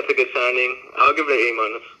I think that's a good signing. I'll give it an A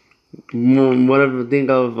minus. Whatever, think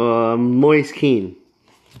of Moise Kean.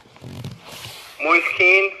 Moise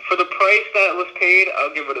Kean, for the price that was paid,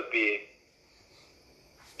 I'll give it a B.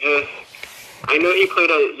 I know he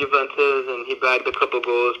played at Juventus and he bagged a couple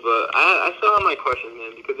goals, but I still have my questions,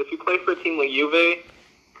 man, because if you play for a team like Juve,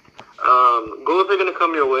 goals are going to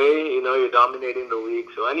come your way. You're dominating the league,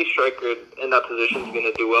 so any striker in that position is going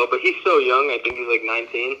to do well, but he's so young. I think he's like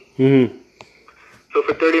 19. Mm-hmm. So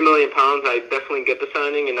for 30 million pounds, I definitely get the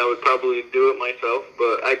signing, and I would probably do it myself,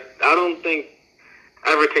 but I don't think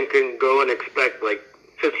Everton can go and expect like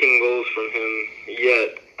 15 goals from him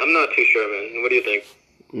yet. I'm not too sure, man. What do you think?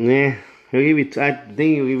 Yeah. I think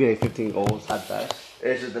he'll give you like 15 goals at best.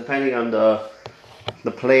 It's just depending on the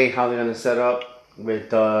play, how they're gonna set up with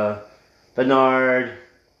Bernard,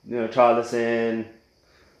 Charlison,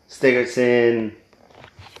 Stiggerson,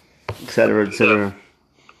 etc., etc.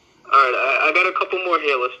 All right, I got a couple more more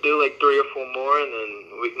here. Let's do like 3 or 4 more, and then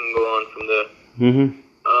we can go on from there.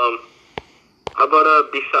 How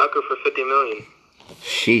about Bisaka for $50 million?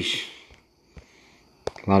 Sheesh.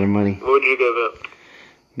 A lot of money. What would you give it?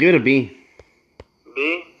 Give it a B.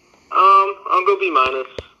 B? I'll go B minus.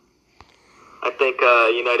 I think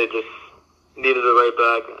United just needed a right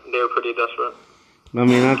back. They were pretty desperate. I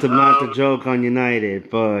mean, not to joke on United,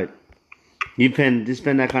 but you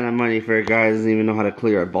spend that kind of money for a guy who doesn't even know how to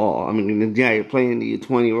clear a ball. I mean, yeah, you're playing the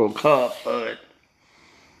U20 World Cup, but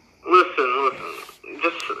listen.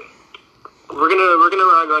 Just we're gonna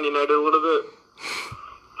rag on United a little bit.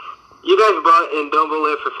 You guys brought in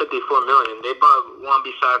Ndombele for $54 million. They bought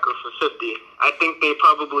Wan-Bissaka for $50. I think they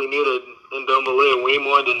probably needed Ndombele way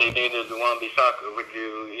more than they needed Wan-Bissaka. Would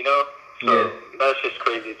you know? So that's just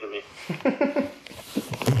crazy to me.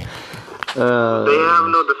 They have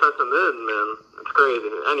no defensive mid, man. It's crazy.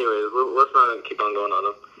 Anyways, let's not keep on going on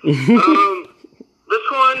them. This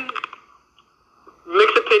one,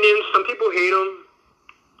 mixed opinions. Some people hate him.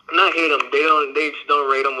 Not hate him. They just don't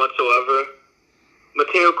rate him whatsoever.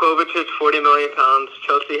 Mateo Kovacic, £40 million.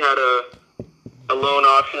 Chelsea had a loan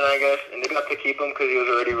option, I guess, and they got to keep him because he was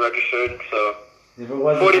already registered. So,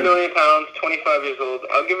 £40 million, 25 years old.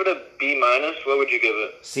 I'll give it a B minus. What would you give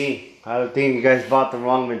it? C. I think you guys bought the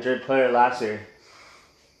wrong Madrid player last year.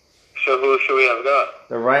 So who should we have got?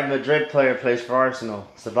 The right Madrid player plays for Arsenal,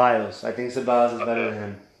 Ceballos. I think Ceballos is better than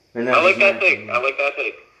him. I like that take.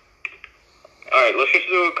 All right, let's just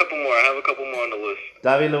do a couple more. I have a couple more on the list.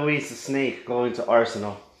 David Luiz, the snake, going to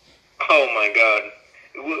Arsenal. Oh my God!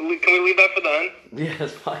 Can we leave that for the end? Yeah,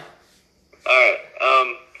 that's fine. All right.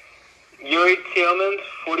 Yuri Tielemans,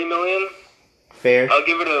 $40 million. Fair. I'll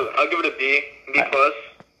give it a B plus.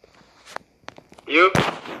 You?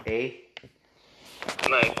 A.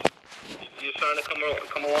 Nice. You starting to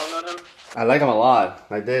come along on him? I like him a lot.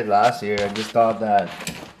 I did last year. I just thought that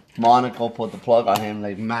Monaco put the plug on him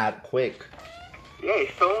like mad quick. Yeah,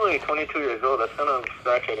 he's still only 22 years old. That's kind of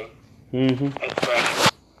scratch at him. It's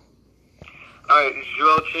scratch. Alright,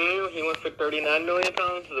 João, he went for £39 million.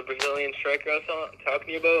 The Brazilian striker I was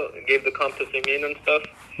talking about. Gave the comp to Firmino and stuff.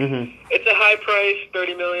 It's a high price,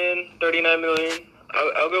 $30 million, $39 million.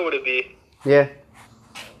 I'll go with a B. Yeah.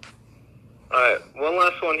 Alright, one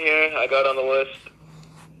last one here I got on the list.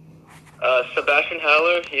 Sebastian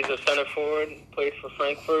Haller, he's a center forward, played for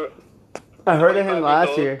Frankfurt. I heard of him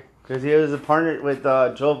last year because he was a partner with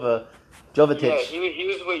Jovetic. Yeah, he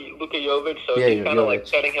was with Luka Jovic, so he's kind of like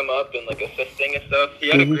setting him up and like assisting and stuff. He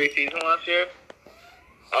had a great season last year.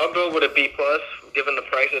 I'll go with a B plus, given the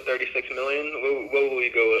price of $36 million. What will we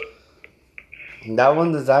go with? That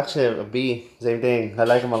one is actually a B. Same thing. I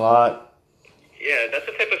like him a lot. Yeah, that's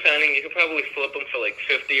the type of signing you could probably flip him for like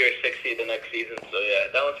 50 or 60 the next season. So yeah,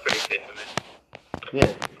 that one's pretty safe for me.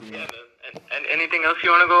 Yeah. Yeah, man. And anything else you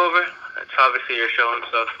want to go over? It's obviously your show and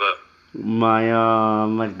stuff, but.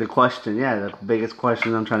 The question, the biggest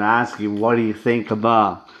question I'm trying to ask you, what do you think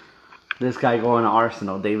about this guy going to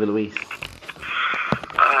Arsenal, David Luiz?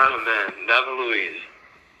 Oh man, David Luiz.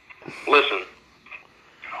 Listen,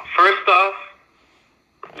 first off,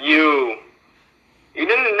 you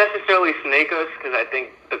didn't necessarily snake us because I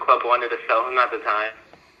think the club wanted to sell him at the time,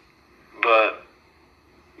 but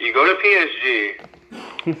you go to PSG,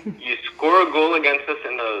 you score a goal against us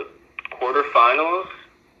in the quarterfinals,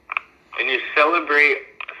 and you celebrate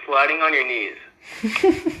sliding on your knees.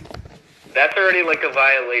 That's already like a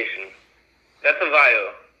violation. That's a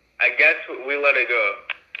vio. I guess we let it go.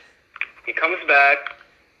 He comes back.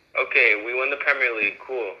 Okay, we win the Premier League.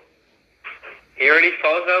 Cool. He already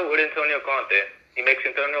falls out with Antonio Conte. He makes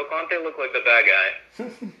Antonio Conte look like the bad guy.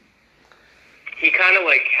 He kind of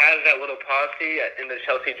like has that little posse in the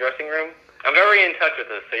Chelsea dressing room. I'm very in touch with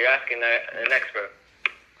this, so you're asking an expert.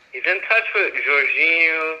 He's in touch with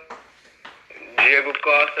Jorginho, Diego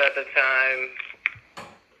Costa at the time,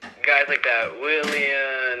 guys like that,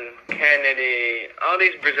 Willian, Kennedy, all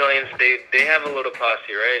these Brazilians, they have a little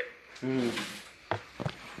posse, right?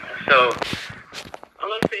 So, I'm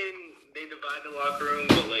not saying they divide the locker room,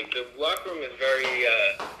 but like the locker room is very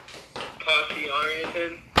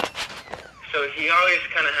posse-oriented. So he always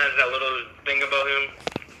kind of has that little thing about him.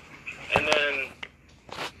 And then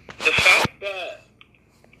the fact that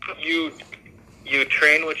you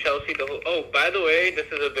train with Chelsea the whole... Oh, by the way, this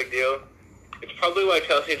is a big deal. It's probably why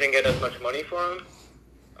Chelsea didn't get as much money for him.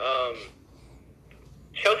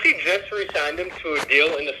 Chelsea just re-signed him to a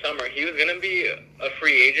deal in the summer. He was going to be a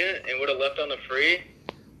free agent and would have left on the free.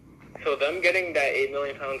 So them getting that £8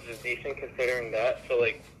 million is decent considering that. So,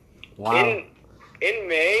 like, wow. In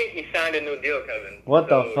May, he signed a new deal, Kevin. What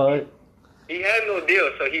the fuck? He had no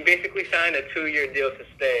deal, so he basically signed a 2-year deal to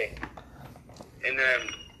stay. And then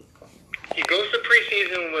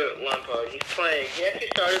season with Lampard. He's playing. He actually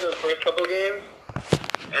started the first couple games,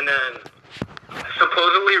 and then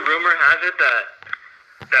supposedly rumor has it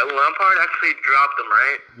that Lampard actually dropped him,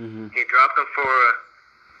 right? Mm-hmm. He dropped him for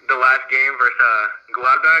the last game versus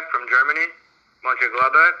Gladbach from Germany,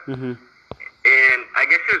 Mönchengladbach. Mm-hmm. And I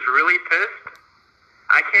guess he was really pissed.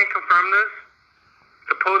 I can't confirm this.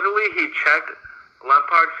 Supposedly he checked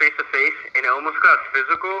Lampard face to face, and it almost got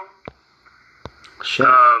physical. Shit.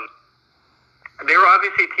 They were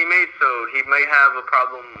obviously teammates, so he might have a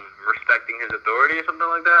problem respecting his authority or something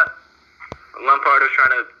like that. Lampard was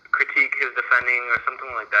trying to critique his defending or something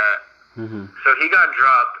like that. Mm-hmm. So he got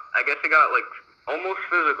dropped. I guess it got like almost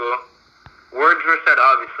physical. Words were said,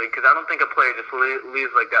 obviously, because I don't think a player just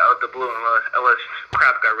leaves like that out the blue unless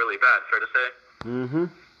crap got really bad, fair to say. Mm-hmm.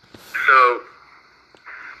 So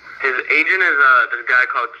his agent is this guy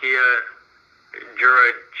called Kia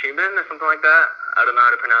Jurachibin or something like that. I don't know how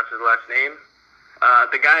to pronounce his last name.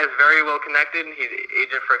 The guy is very well connected. He's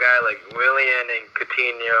agent for a guy like Willian and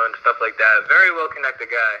Coutinho and stuff like that. Very well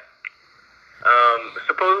connected guy.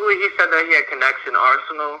 Supposedly he said that he had connects in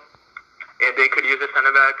Arsenal and they could use a center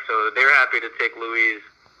back, so they're happy to take Luiz.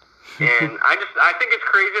 And I think it's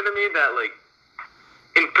crazy to me that like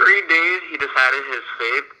in 3 days he decided his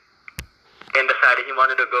fate and decided he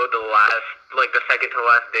wanted to go the second to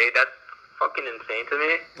last day. That's fucking insane to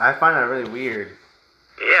me. I find that really weird.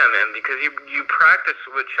 Yeah, man, because you practiced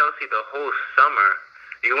with Chelsea the whole summer.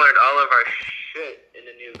 You learned all of our shit, and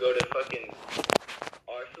then you go to fucking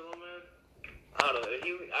Arsenal, man. I don't know.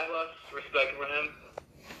 I lost respect for him.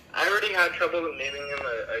 I already had trouble with naming him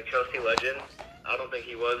a Chelsea legend. I don't think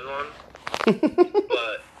he was one.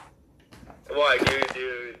 But why?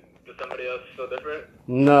 Do somebody else feel different?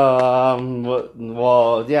 No,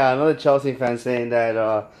 well, yeah, another Chelsea fan saying that,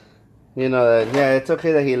 that, yeah, it's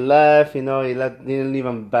okay that he left, he didn't leave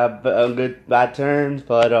on bad terms,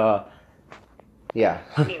 but, yeah.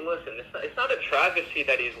 I mean, listen, it's not a travesty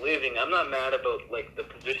that he's leaving. I'm not mad about, like, the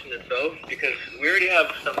position itself, because we already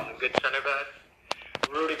have some good center backs.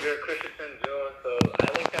 Rudiger, Christensen, Joe, so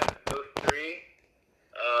I like that those three.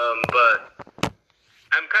 But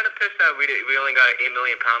I'm kind of pissed that we only got £8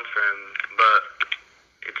 million for him, but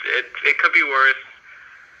it could be worse.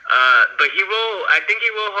 But I think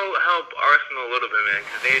he will help Arsenal a little bit, man,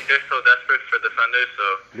 because they're so desperate for defenders. So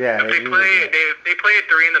yeah, if they play a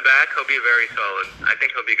 3 in the back, he'll be very solid. I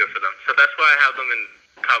think he'll be good for them. So that's why I have them in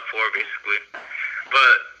top 4, basically.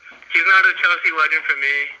 But he's not a Chelsea legend for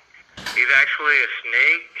me. He's actually a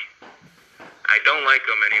snake. I don't like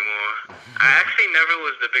him anymore. I actually never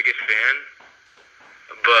was the biggest fan,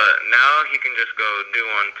 but now he can just go do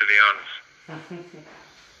one, to be honest.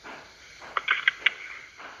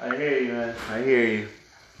 I hear you, man. I hear you.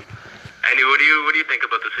 Andy, what do you think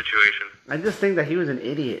about the situation? I just think that he was an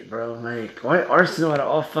idiot, bro. Like, why Arsenal out of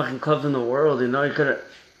all fucking clubs in the world? He could have.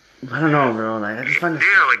 I don't know, bro. Like, I just find it.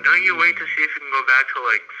 Yeah, like, don't you wait to see if you can go back to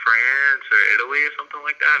like France or Italy or something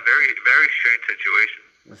like that? Very, very strange situation.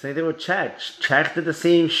 The same thing with Czech. Czech did the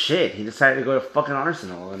same shit. He decided to go to fucking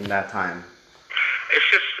Arsenal in that time. It's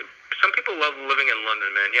just some people love living in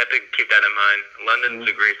London, man. You have to keep that in mind. London's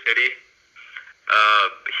a great city.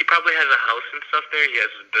 He probably has a house and stuff there. He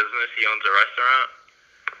has his business. He owns a restaurant.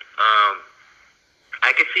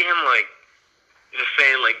 I could see him like just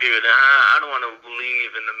saying like, dude, I don't want to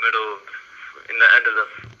leave in the end of the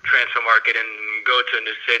transfer market and go to a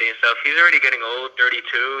new city and stuff. He's already getting old, 32,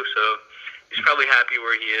 so he's probably happy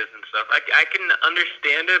where he is and stuff. I can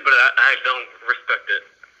understand it, but I don't respect it.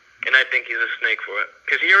 And I think he's a snake for it.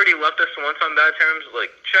 Because he already left us once on bad terms.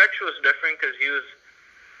 Like, Czech was different because he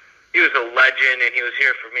was a legend and he was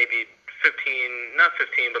here for maybe not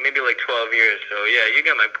 15, but maybe like 12 years. So, yeah, you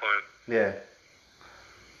get my point. Yeah.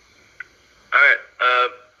 All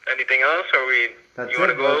right. Anything else? That's you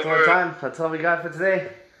want to go That's over? all time. That's all we got for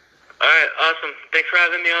today. All right. Awesome. Thanks for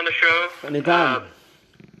having me on the show. Anytime.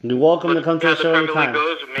 You're welcome to come to the show anytime.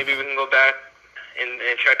 Goes, maybe we can go back and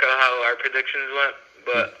check out how our predictions went.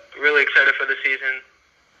 But really excited for the season.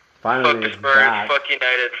 Finally, fuck the Spurs. Fuck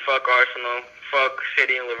United. Fuck Arsenal. Fuck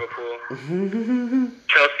City and Liverpool.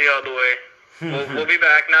 Chelsea all the way. We'll be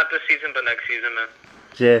back, not this season, but next season, man.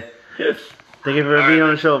 Yeah. Thank you for being on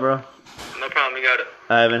the show, bro. No problem, you got it.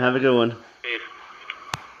 Alright, man, have a good one. Peace.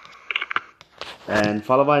 And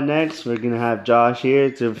followed by next, we're going to have Josh here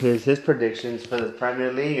to his predictions for the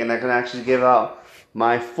Premier League. And I can actually give out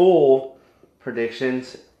my full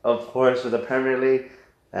predictions, of course, for the Premier League.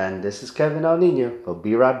 And this is Kevin El Nino. We'll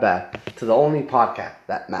be right back to the only podcast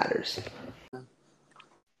that matters.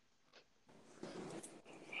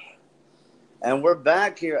 And we're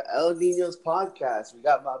back here at El Nino's podcast. We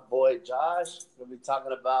got my boy Josh. We'll be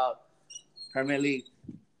talking about Premier League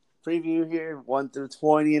preview here, 1 through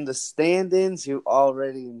 20 in the standings. You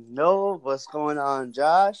already know what's going on,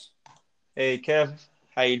 Josh. Hey Kev,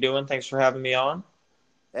 how you doing? Thanks for having me on.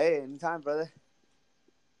 Hey, anytime, brother.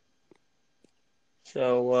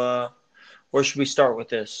 So, where should we start with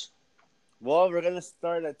this? Well, we're going to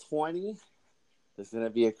start at 20. There's going to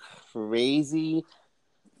be a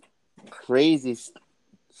crazy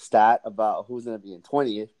stat about who's going to be in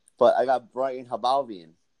 20th. But I got Brighton Hove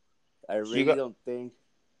Albion. I really don't think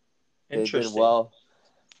they did well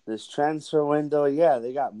this transfer window. Yeah,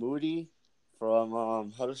 they got Moody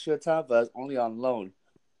from Huddersfield Town, but it's only on loan.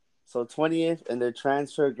 So 20th, and their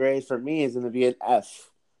transfer grade for me is going to be an F.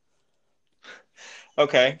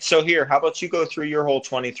 Okay, so here, how about you go through your whole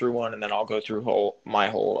 20 through 1, and then I'll go through my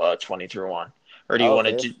whole 20 through 1. Or do you want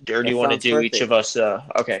to do perfect. each of us?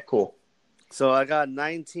 Okay, cool. So I got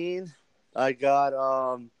 19. I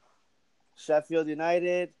got Sheffield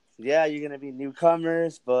United. Yeah, you're going to be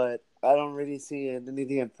newcomers, but I don't really see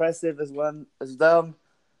anything impressive as them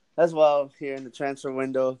as well here in the transfer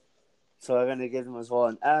window. So I'm going to give them as well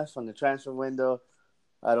an F on the transfer window.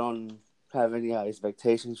 I don't have any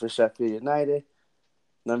expectations for Sheffield United.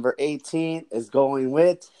 Number 18 is going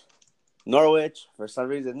with Norwich. For some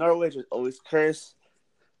reason, Norwich is always cursed.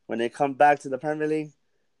 When they come back to the Premier League,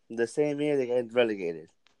 the same year they get relegated.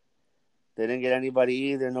 They didn't get anybody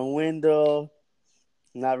either in the window.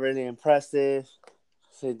 Not really impressive.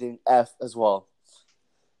 Same F as well.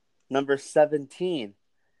 Number 17,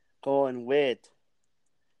 going with,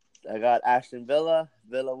 I got Aston Villa.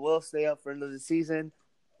 Villa will stay up for another season.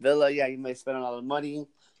 Villa, yeah, you may spend a lot of money,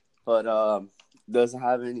 but doesn't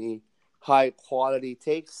have any high quality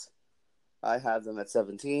takes. I have them at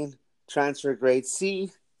 17. Transfer grade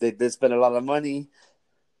C. They did spend a lot of money,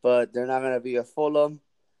 but they're not going to be a Fulham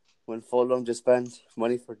when Fulham just spent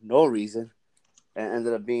money for no reason and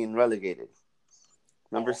ended up being relegated.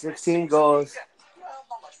 Number 16 goes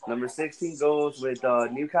with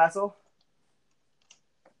Newcastle.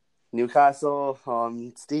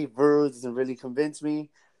 Steve Bruce doesn't really convince me.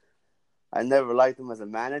 I never liked him as a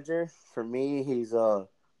manager. For me, he's a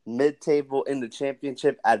mid-table in the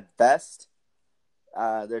championship at best.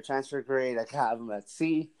 Their transfer grade, I have them at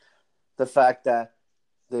C. The fact that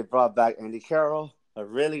they brought back Andy Carroll, a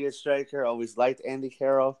really good striker. Always liked Andy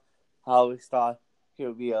Carroll. I always thought he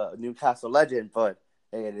would be a Newcastle legend, but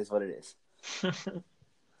hey, it is what it is.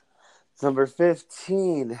 Number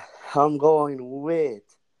 15, I'm going with...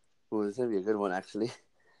 Ooh, this is going to be a good one, actually.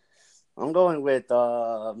 I'm going with...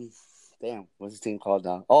 Damn, what's his team called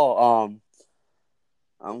now?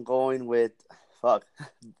 I'm going with...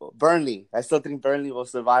 Burnley. I still think Burnley will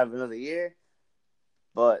survive another year.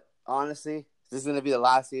 But honestly, this is going to be the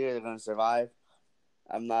last year they're going to survive.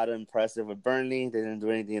 I'm not impressed with Burnley. They didn't do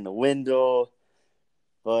anything in the window.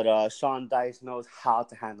 But Sean Dyche knows how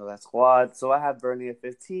to handle that squad. So I have Burnley at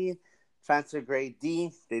 15. Transfer grade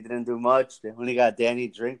D. They didn't do much. They only got Danny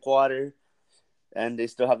Drinkwater. And they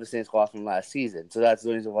still have the same squad from last season. So that's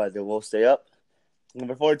the reason why they will stay up.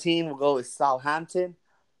 Number 14, we'll go with Southampton.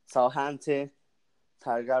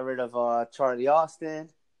 I got rid of Charlie Austin.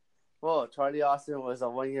 Well, Charlie Austin was a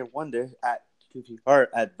one-year wonder at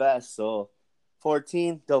best. So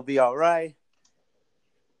 14, they'll be all right.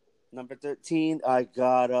 Number 13, I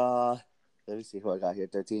got let me see who I got here.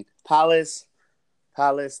 13, Palace.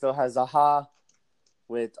 Palace still has Zaha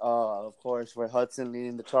with of course, Roy Hudson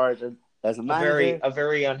leading the charge as a manager. A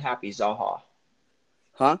very unhappy Zaha.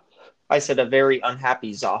 Huh? I said a very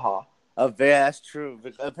unhappy Zaha. That's true.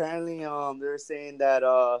 But apparently, they're saying that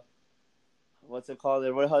what's it called?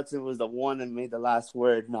 Roy Hudson was the one that made the last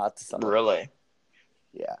word, not the son. Really?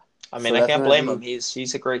 Yeah. I mean, I can't blame him.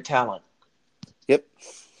 He's a great talent. Yep.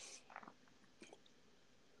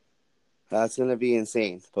 That's gonna be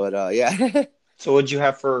insane. But yeah. So what'd you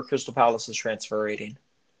have for Crystal Palace's transfer rating?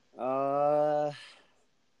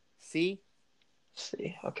 C.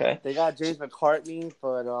 C. Okay. They got James McCartney,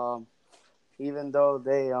 but even though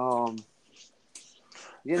they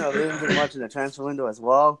they didn't do much in the transfer window as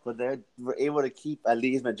well, but they were able to keep at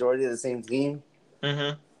least majority of the same team.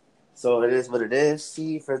 Mm-hmm. So it is what it is.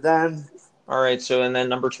 C for them. All right. So and then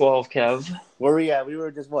number 12, Kev. Where were we at? We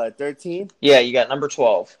were just at 13. Yeah, you got number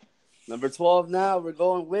 12. Number 12 now. We're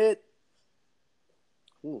going with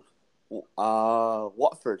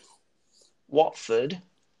Watford.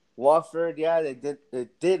 Watford, yeah, they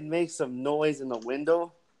did make some noise in the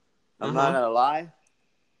window. I'm not gonna lie.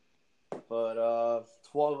 But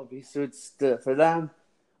 12 will be suits for them.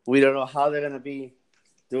 We don't know how they're gonna be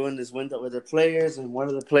doing this window with their players, and one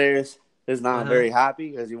of the players is not very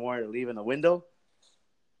happy because he wanted to leave in the window.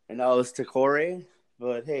 And that was Takore.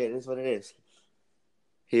 But hey, it is what it is.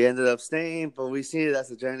 He ended up staying, but we see it as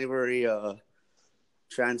a January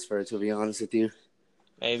transfer, to be honest with you.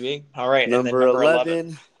 Maybe. All right, and then Number number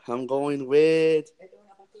 11, I'm going with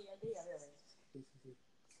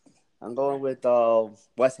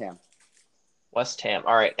West Ham. West Ham.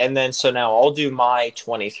 All right, and then so now I'll do my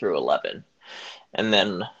 20 through 11, and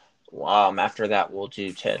then after that we'll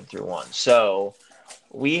do 10 through 1. So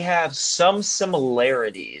we have some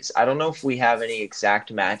similarities. I don't know if we have any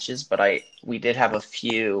exact matches, but we did have a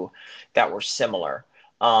few that were similar.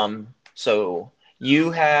 So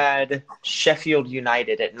you had Sheffield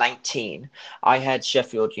United at 19. I had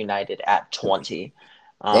Sheffield United at 20.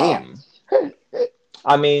 Damn.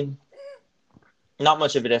 I mean, not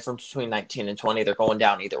much of a difference between 19 and 20. They're going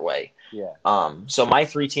down either way. Yeah. So my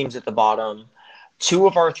 3 teams at the bottom. 2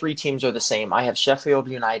 of our 3 teams are the same. I have Sheffield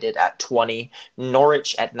United at 20,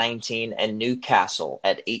 Norwich at 19, and Newcastle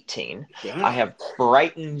at 18. Damn. I have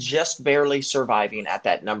Brighton just barely surviving at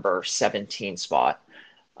that number 17 spot.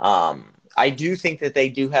 I do think that they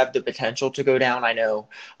do have the potential to go down. I know,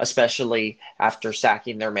 especially after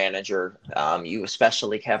sacking their manager, you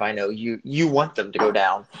especially, Kev, I know you want them to go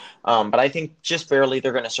down. But I think just barely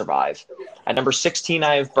they're going to survive. At number 16,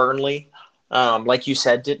 I have Burnley. Like you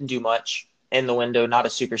said, didn't do much in the window, not a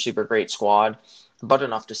super, super great squad, but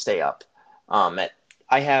enough to stay up.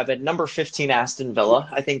 I have at number 15 Aston Villa.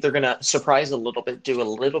 I think they're going to surprise a little bit, do a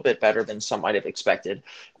little bit better than some might have expected,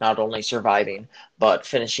 not only surviving, but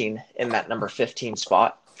finishing in that number 15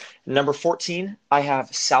 spot. Number 14, I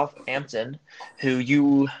have Southampton, who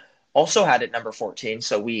you also had at number 14,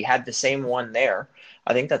 so we had the same one there.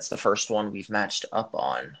 I think that's the first one we've matched up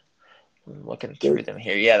on. I'm looking through them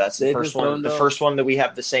here. Yeah, that's the first one. The first one that we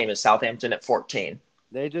have the same is Southampton at 14.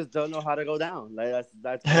 They just don't know how to go down. Like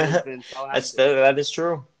that's been that is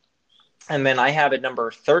true. And then I have at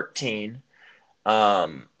number 13,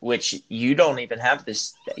 which you don't even have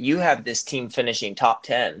this. You have this team finishing top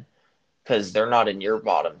 10 because they're not in your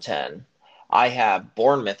bottom 10. I have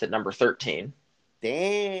Bournemouth at number 13.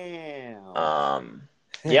 Damn.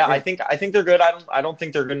 Yeah, I think they're good. I don't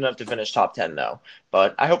think they're good enough to finish top 10 though.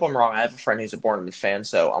 But I hope I'm wrong. I have a friend who's a Bournemouth fan,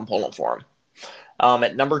 so I'm pulling for him.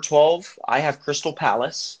 At number 12, I have Crystal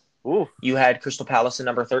Palace. Ooh. You had Crystal Palace at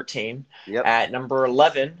number 13. Yep. At number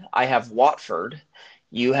 11, I have Watford.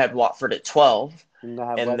 You had Watford at 12. And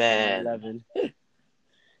then 11.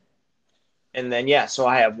 And then, yeah, so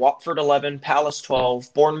I have Watford 11, Palace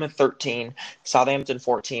 12, Bournemouth 13, Southampton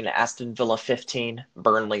 14, Aston Villa 15,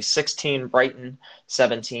 Burnley 16, Brighton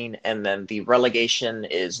 17, and then the relegation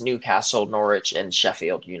is Newcastle, Norwich, and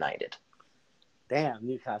Sheffield United. Damn,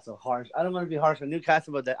 Newcastle harsh. I don't want to be harsh on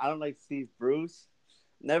Newcastle, but I don't like Steve Bruce.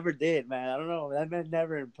 Never did, man. I don't know. That man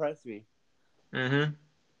never impressed me. Mm-hmm.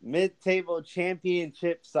 Mid-table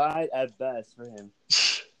championship side at best for him.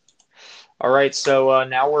 All right, so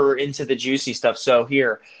now we're into the juicy stuff. So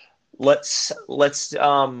here, let's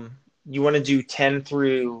you want to do 10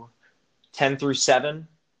 through 7?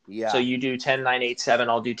 Yeah. So you do 10, 9, 8, 7.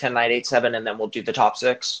 I'll do 10, 9, 8, 7, and then we'll do the top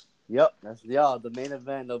 6. Yep, the main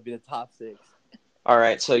event. That'll be the top 6. All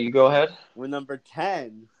right, so you go ahead. With number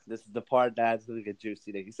 10, this is the part that's going to get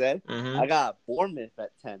juicy, like you said. Mm-hmm. I got Bournemouth at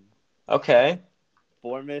 10. Okay.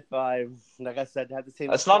 Bournemouth, like I said, have the same.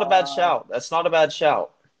 That's not a bad shout.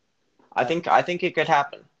 I think it could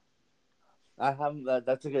happen. I have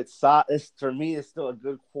that's a good side. For me, it's still a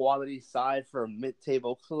good quality side for a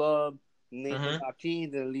mid-table club. Nathan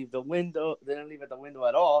Hakeem didn't leave at the window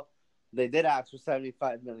at all. They did ask for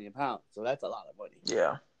 £75 million, so that's a lot of money.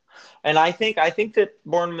 Yeah. And I think that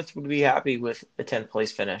Bournemouth would be happy with a 10th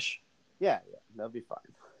place finish. Yeah, that'll be fine.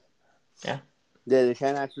 Yeah. Yeah, they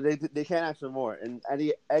can't ask for more. And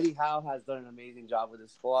Eddie Howe has done an amazing job with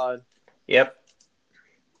his squad. Yep.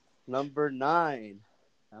 Number 9,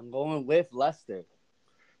 I'm going with Leicester.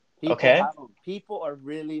 People are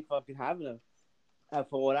really fucking having them. And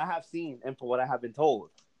for what I have seen and for what I have been told,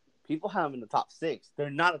 people have them in the top 6. They're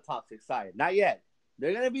not a top 6 side. Not yet.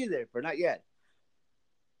 They're going to be there, but not yet.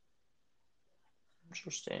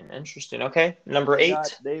 Interesting. Okay, number 8.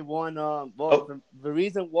 They won. The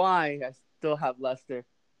reason why I still have Leicester,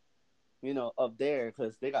 up there,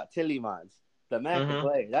 because they got Tillemans. The man can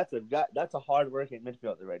play. That's a hard-working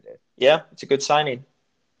midfielder right there. Yeah, it's a good signing.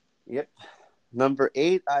 Yep. Number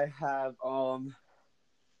 8, I have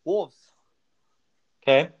Wolves.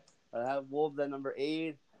 Okay. I have Wolves at number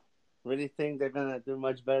 8. Really think they're gonna do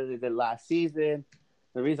much better than they did last season.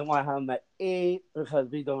 The reason why I have them at 8 because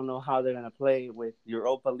we don't know how they're gonna play with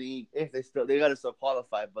Europa League. If they gotta still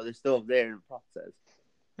qualify, but they're still there in the process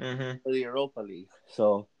for the Europa League.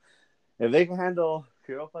 So if they can handle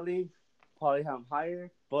Europa League, probably have them higher.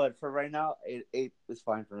 But for right now, 8 is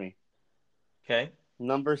fine for me. Okay.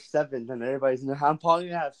 Number 7, and everybody's. I'm probably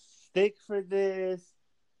gonna have stick for this.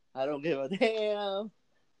 I don't give a damn.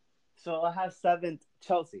 So I have 7th,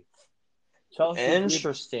 Chelsea. Chelsea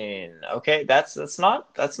Interesting. Okay, that's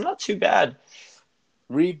not too bad.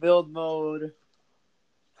 rebuild mode.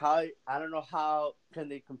 How I don't know how can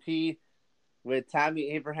they compete with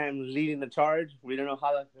Tammy Abraham leading the charge. We don't know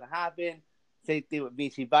how that's gonna happen. Same thing with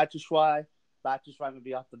Michy Batshuayi. Batshuayi gonna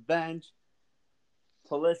be off the bench.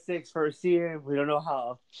 Pulisic first year. We don't know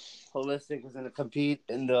how Pulisic is gonna compete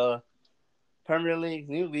in the Premier League,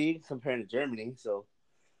 new league compared to Germany. So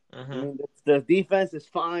I mean, the defense is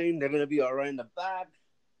fine. They're gonna be all right in the back.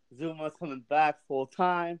 Zuma's coming back full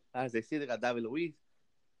time. As they see, they got David Luiz.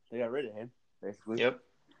 They got rid of him, basically. Yep.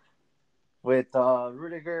 With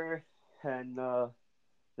Rudiger and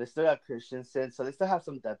they still got Christensen, so they still have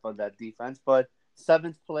some depth on that defense. But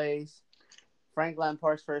 7th place, Frank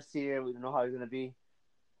Lampard's first year. We don't know how he's gonna be.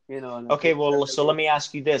 Okay, well, so let me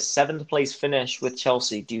ask you this: 7th place finish with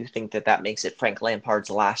Chelsea. Do you think that makes it Frank Lampard's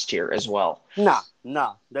last year as well? No.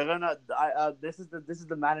 They're gonna. This is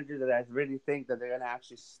the manager that I really think that they're gonna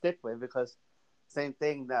actually stick with, because same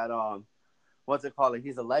thing that what's it called?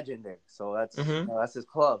 He's a legend there, so that's his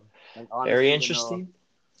club. Like, honestly, Very interesting.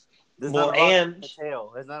 This is Well, not and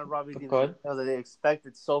Mateo. It's not Robbie Di good. Matteo that they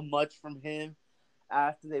expected so much from him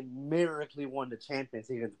after they miraculously won the Champions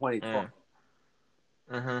League in 2012.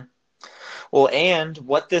 Well, and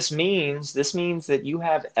what this means that you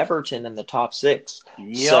have Everton in the top 6.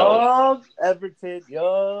 Yup, Everton,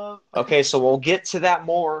 yup. Okay, so we'll get to that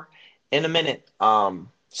more in a minute.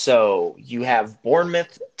 So you have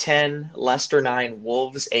Bournemouth 10, Leicester 9,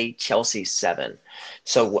 Wolves 8, Chelsea 7.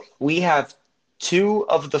 So we have 2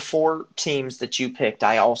 of the 4 teams that you picked.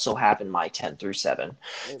 I also have in my 10 through 7.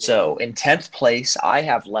 So in 10th place, I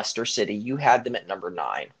have Leicester City. You had them at number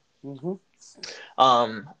 9. Mm-hmm.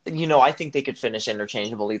 I think they could finish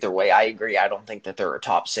interchangeable either way. I agree. I don't think that they're a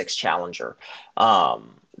top 6 challenger.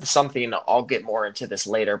 Something I'll get more into this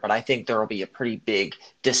later, but I think there will be a pretty big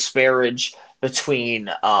disparage between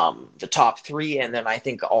the top 3, and then I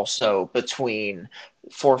think also between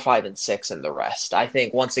 4, 5, and 6 and the rest. I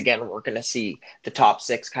think once again we're going to see the top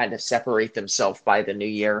 6 kind of separate themselves by the new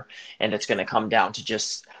year, and it's going to come down to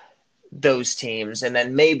just those teams, and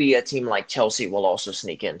then maybe a team like Chelsea will also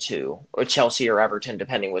sneak into, or Chelsea or Everton,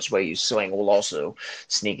 depending which way you swing, will also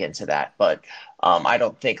sneak into that. But I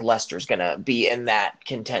don't think Leicester's going to be in that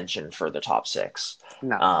contention for the top 6.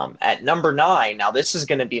 No. At number 9, now this is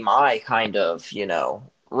going to be my kind of,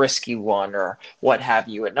 risky one or what have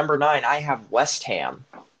you. At number 9, I have West Ham.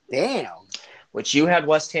 Damn. Which you had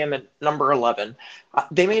West Ham at number 11.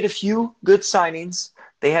 They made a few good signings.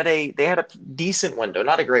 They had a decent window,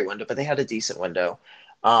 not a great window, but they had a decent window.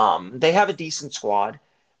 They have a decent squad.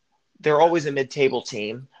 They're always a mid-table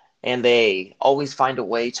team, and they always find a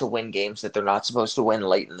way to win games that they're not supposed to win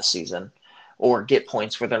late in the season, or get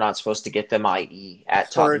points where they're not supposed to get them, i.e.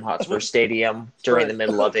 at Tottenham Hotspur Stadium during the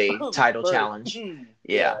middle of a title challenge.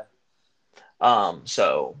 Yeah.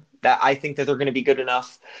 So that I think that they're going to be good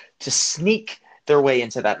enough to sneak their way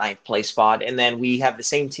into that 9th place spot. And then we have the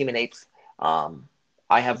same team in 8th.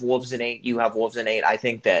 I have Wolves in 8. You have Wolves in 8. I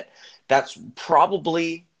think that's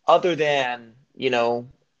probably, other than,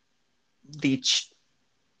 the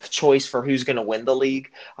choice for who's going to win the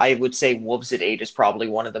league, I would say Wolves at 8 is probably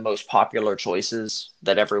one of the most popular choices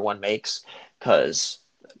that everyone makes, because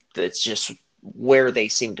it's just where they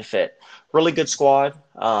seem to fit. Really good squad.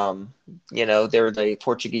 They're the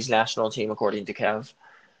Portuguese national team, according to Kev.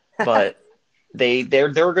 But they're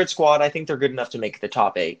a good squad. I think they're good enough to make the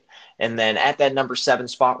top 8. And then at that number 7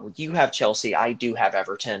 spot where you have Chelsea, I do have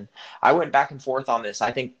Everton. I went back and forth on this.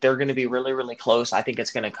 I think they're going to be really, really close. I think it's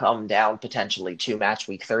going to come down potentially to match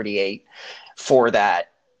week 38 for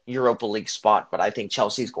that Europa League spot. But I think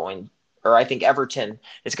I think Everton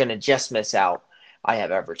is going to just miss out. I have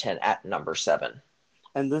Everton at number 7.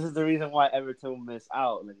 And this is the reason why Everton will miss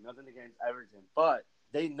out. Like, nothing against Everton, but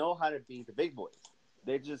they know how to beat the big boys.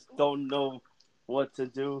 They just don't know what to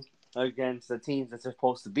do against the teams that they're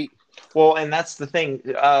supposed to beat. Well, and that's the thing.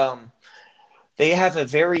 They have a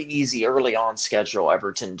very easy early on schedule,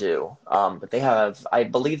 Everton do. But I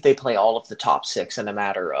believe they play all of the top 6 in a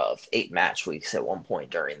matter of 8 match weeks at one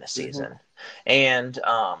point during the season. And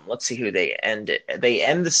let's see who they end. They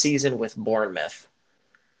end the season with Bournemouth.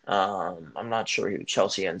 I'm not sure who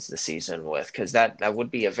Chelsea ends the season with, because that would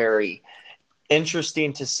be a very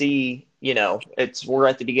interesting to see. We're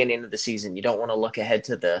at the beginning of the season. You don't want to look ahead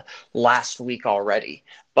to the last week already.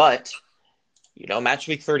 But, match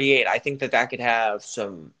week 38, I think that could have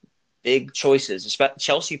some big choices.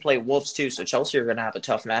 Chelsea play Wolves too, so Chelsea are going to have a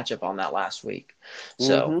tough matchup on that last week.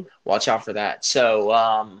 So Mm-hmm. watch out for that.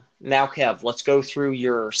 So now, Kev, let's go through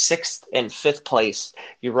your 6th and 5th place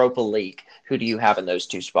Europa League. Who do you have in those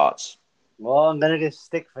 2 spots? Well, I'm gonna get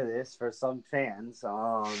stick for this for some fans.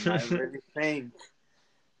 I really think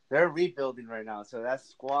they're rebuilding right now, so that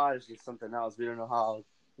squad is just something else. We don't know how.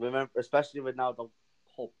 Remember, especially with now the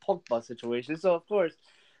whole Pogba situation. So of course,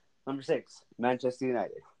 number 6, Manchester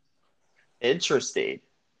United. Interesting.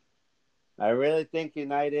 I really think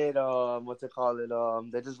United, what's it called?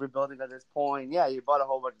 They're just rebuilding at this point. Yeah, you bought a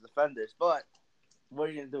whole bunch of defenders, but what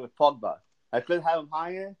are you gonna do with Pogba? I could have him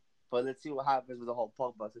higher, but let's see what happens with the whole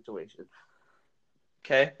Pogba situation.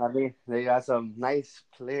 Okay. I mean, they got some nice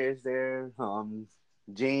players there.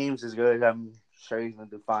 James is good. I'm sure he's gonna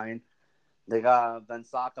do fine. They got Ben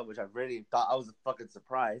Saka, which I really thought I was a fucking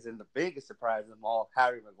surprise, and the biggest surprise of them all,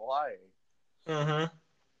 Harry Maguire. Mm-hmm.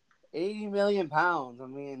 80 million pounds. I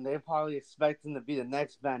mean, they're probably expecting to be the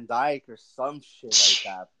next Van Dijk or some shit like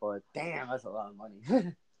that. But damn, that's a lot of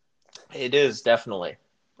money. It is, definitely.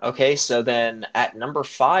 Okay, so then at number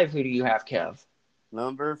 5, who do you have, Kev?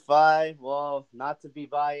 Number 5. Well, not to be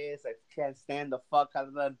biased, I can't stand the fuck out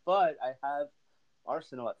of them, but I have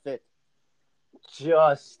Arsenal at 5th.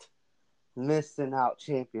 Just missing out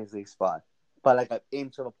Champions League spot, but like an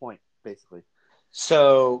inch of a point, basically.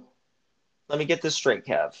 So let me get this straight,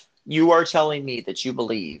 Kev. You are telling me that you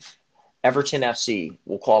believe Everton FC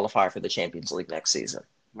will qualify for the Champions League next season?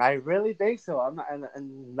 I really think so. I'm not,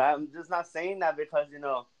 and I'm just not saying that because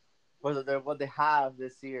what they have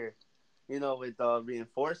this year, with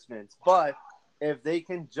reinforcements. But if they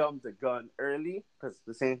can jump the gun early, because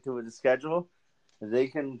the same thing with the schedule, if they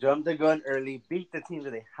can jump the gun early, beat the teams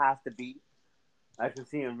that they have to beat, I can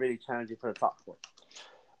see them really challenging for the top 4.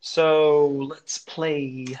 So let's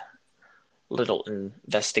play little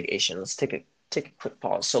investigation. Let's take a quick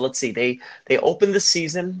pause. So let's see. They opened the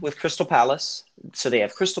season with Crystal Palace. So they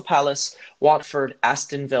have Crystal Palace, Watford,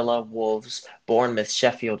 Aston Villa, Wolves, Bournemouth,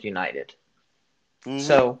 Sheffield United. Mm-hmm.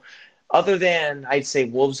 So other than, I'd say,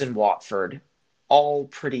 Wolves and Watford, all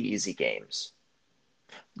pretty easy games.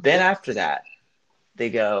 Then after that, they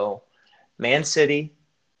go Man City,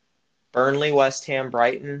 Burnley, West Ham,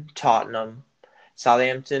 Brighton, Tottenham,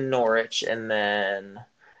 Southampton, Norwich, and then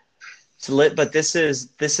but this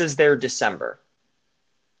is their December.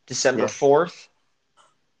 December 4th,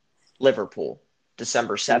 Liverpool.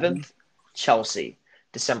 December 7th, Chelsea.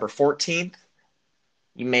 December 14th,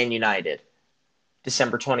 Man United.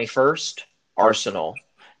 December 21st, Arsenal.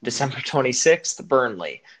 December 26th,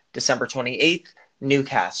 Burnley. December 28th,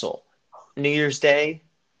 Newcastle. New Year's Day,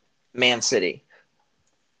 Man City.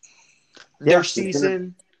 Their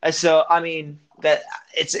season. So I mean that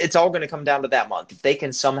it's all going to come down to that month. If they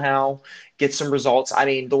can somehow get some results. I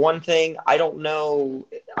mean, the one thing I don't know,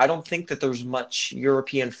 I don't think that there's much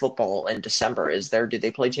European football in December. Is there? Did they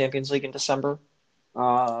play Champions League in December?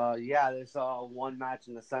 Yeah, there's one match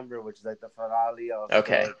in December, which is like the finale of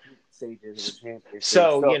the stages of the Championship.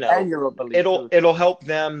 So it'll help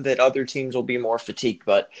them that other teams will be more fatigued,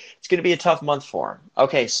 but it's going to be a tough month for them.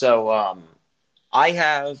 Okay, so I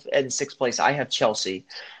have in 6th place. I have Chelsea.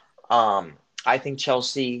 I think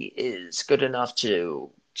Chelsea is good enough to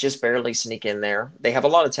just barely sneak in there. They have a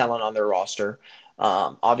lot of talent on their roster.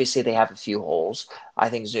 Obviously, they have a few holes. I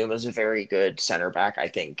think Zuma is a very good center back. I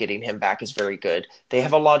think getting him back is very good. They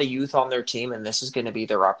have a lot of youth on their team, and this is going to be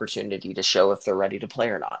their opportunity to show if they're ready to play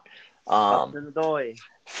or not.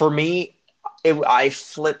 For me, I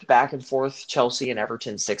flipped back and forth Chelsea and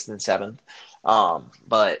Everton 6th and 7th,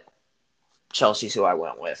 but Chelsea's who I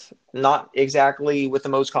went with. Not exactly with the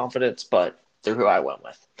most confidence, but they're who I went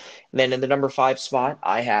with. And then in the number 5 spot,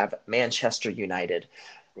 I have Manchester United.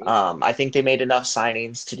 I think they made enough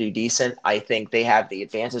signings to do decent. I think they have the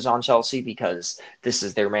advantage on Chelsea because this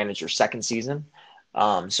is their manager's 2nd season.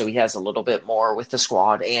 So he has a little bit more with the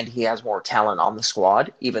squad, and he has more talent on the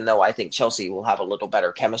squad, even though I think Chelsea will have a little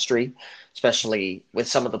better chemistry, especially with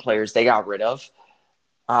some of the players they got rid of.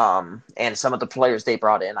 And some of the players they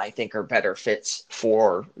brought in, I think, are better fits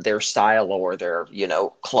for their style or their,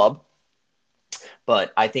 club.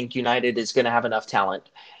 But I think United is going to have enough talent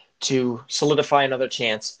to solidify another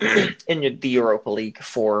chance in the Europa League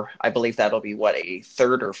for, I believe that'll be, a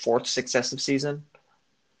 3rd or 4th successive season?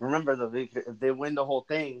 Remember, though, if they win the whole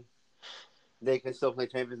thing, they can still play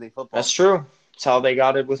Champions League football. That's true. That's how they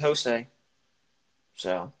got it with Jose.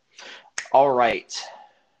 So, all right.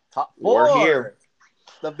 Top 4. We're here.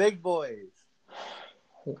 The big boys.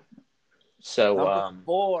 So, number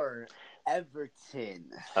 4, Everton.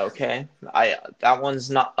 Okay. That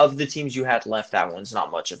one's not, of the teams you had left, that one's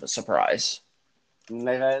not much of a surprise.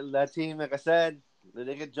 That team, like I said,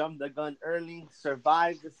 they could jump the gun early,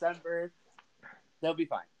 survive December, they'll be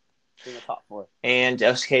fine in the top four. And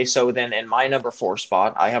okay, so then in my number 4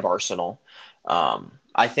 spot, I have Arsenal.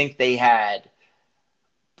 I think they had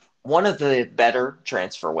one of the better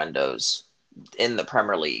transfer windows in the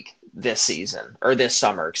Premier League this season, or this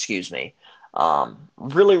summer, excuse me.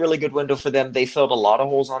 Really, really good window for them. They filled a lot of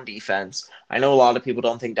holes on defense. I know a lot of people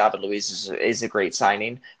don't think David Luiz is a great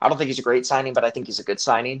signing. I don't think he's a great signing, but I think he's a good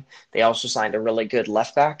signing. They also signed a really good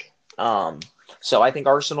left back. So I think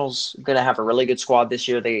Arsenal's going to have a really good squad this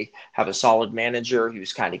year. They have a solid manager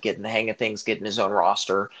who's kind of getting the hang of things, getting his own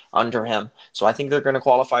roster under him. So I think they're going to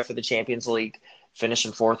qualify for the Champions League, finish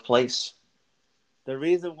in 4th place. The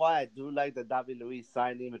reason why I do like the David Luiz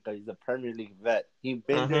signing because he's a Premier League vet. He's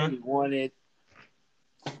been there, he won it.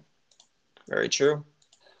 Very true.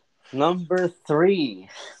 Number 3,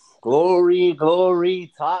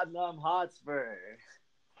 glory, Tottenham Hotspur.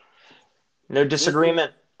 No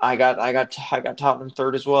disagreement. I got Tottenham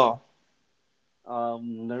 3rd as well.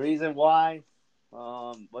 The reason why,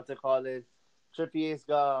 Trippier's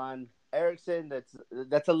gone. Eriksen,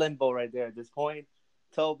 that's a limbo right there at this point.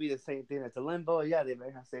 Toby, the same thing. That's a limbo. Yeah, they may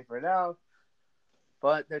have stay for now,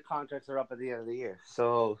 but their contracts are up at the end of the year,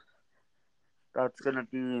 so that's gonna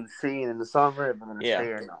be insane in the summer if they're gonna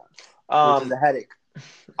stay or not. Which is a headache.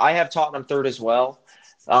 I have Tottenham 3rd as well.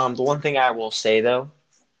 The one thing I will say though,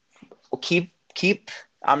 keep.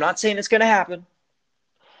 I'm not saying it's going to happen,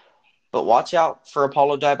 but watch out for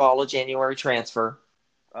Paulo Dybala January transfer.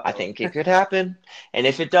 Uh-oh. I think it could happen, and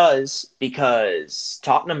if it does, because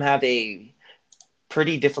Tottenham have a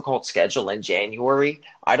pretty difficult schedule in January,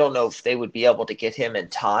 I don't know if they would be able to get him in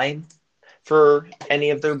time for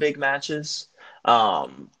any of their big matches.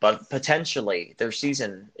 But potentially their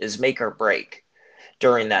season is make or break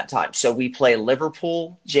during that time. So we play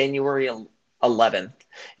Liverpool January 11th,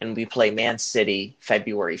 and we play Man City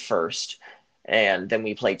February 1st, and then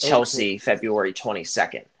we play Chelsea February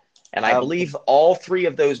 22nd. And I believe all 3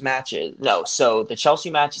 of those matches, so the Chelsea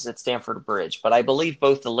match is at Stamford Bridge, but I believe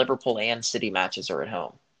both the Liverpool and City matches are at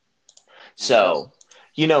home. So,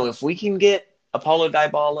 if we can get Paulo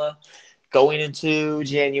Dybala going into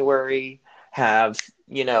January, have,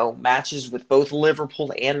 matches with both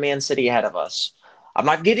Liverpool and Man City ahead of us, I'm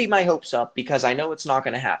not getting my hopes up because I know it's not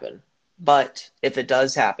going to happen. But if it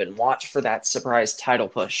does happen, watch for that surprise title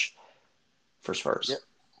push for Spurs. Yep.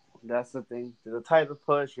 That's the thing. The title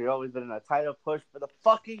push. You've always been in a title push, but the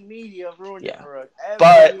fucking media ruined it for us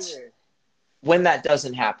every year. When that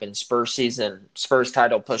doesn't happen, Spurs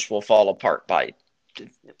title push will fall apart by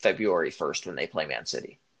February 1st when they play Man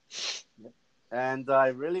City. Yep. And I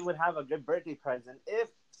really would have a good birthday present if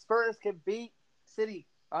Spurs can beat City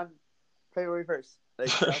on February 1st.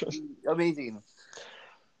 That'd be amazing.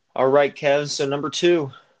 All right, Kev. So number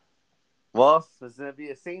 2. Well, it's going to be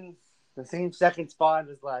the same second spot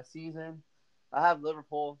as last season. I have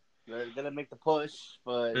Liverpool. They're going to make the push,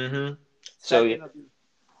 but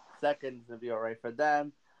second will be all right for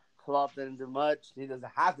them. Klopp didn't do much. He doesn't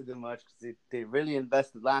have to do much because they really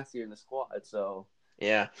invested last year in the squad. So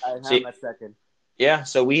yeah, I have my second. Yeah,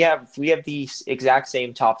 so we have the exact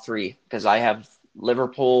same top 3 because I have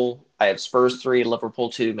Liverpool, I have Spurs 3, Liverpool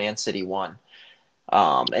 2, Man City 1.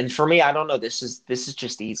 And for me, I don't know. This is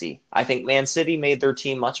just easy. I think Man City made their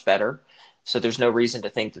team much better, so there's no reason to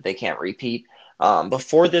think that they can't repeat.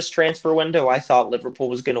 Before this transfer window, I thought Liverpool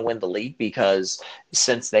was going to win the league because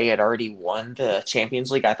since they had already won the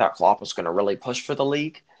Champions League, I thought Klopp was going to really push for the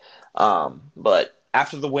league. But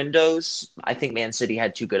after the windows, I think Man City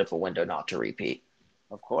had too good of a window not to repeat.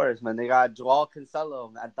 Of course, man. They got Joao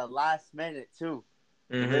Cancelo at the last minute, too.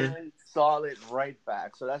 Really solid right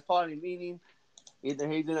back. So that's probably meaning either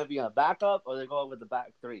he's going to be a backup or they're going with the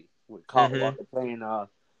back 3 with Kyle Walker playing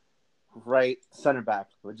right center back,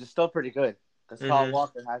 which is still pretty good. Because Kyle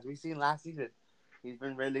Walker, as we seen last season, he's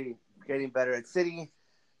been really getting better at City.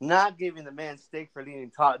 Not giving the man stick for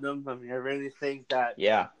leading Tottenham. I mean, I really think that.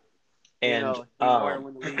 Yeah. And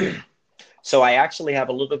so I actually have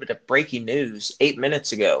a little bit of breaking news. 8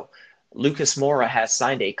 minutes ago, Lucas Moura has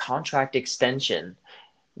signed a contract extension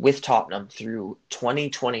with Tottenham through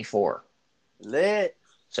 2024. Lit.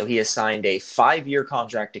 So he has signed a 5-year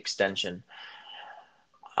contract extension.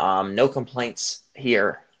 No complaints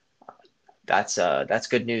here. That's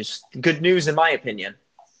good news. Good news in my opinion.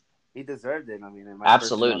 He deserved it. I mean, in my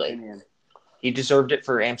absolutely, opinion. He deserved it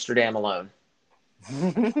for Amsterdam alone.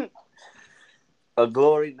 A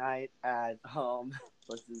glory night at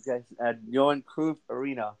at Johan Cruyff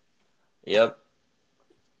Arena. Yep.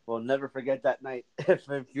 We'll never forget that night if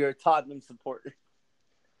you're a Tottenham supporter.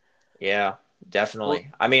 Yeah.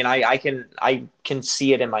 definitely. I mean, I can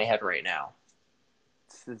see it in my head right now.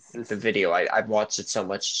 The video, I've watched it so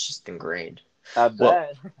much, it's just ingrained. I Well,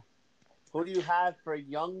 bet. Who do you have for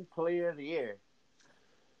Young Player of the Year?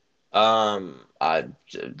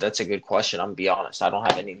 that's a good question. I'm gonna be honest. I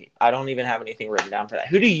don't even have anything written down for that.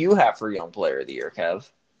 Who do you have for Young Player of the Year, Kev?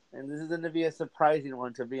 And this is going to be a surprising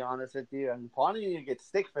one, to be honest with you. I'm probably going to get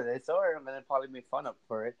stick for this, or I'm going to probably make fun of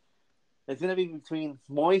for it. It's going to be between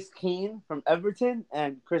Moise Kean from Everton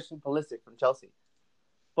and Christian Pulisic from Chelsea.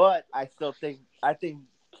 But I think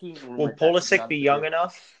Kean will Will win that, to be Pulisic honest be with young you.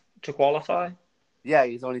 enough to qualify? Yeah,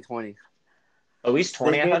 he's only 20. Oh, he's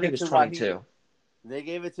 20. I thought he was 22. They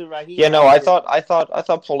gave it to Raheem. Yeah, no, I last year.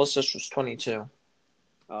 thought Pulisic was 22.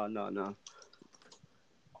 Oh, no.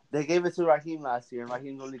 They gave it to Raheem last year, and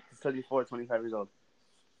Raheem's only 24, 25 years old.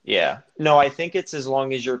 Yeah. No, I think it's as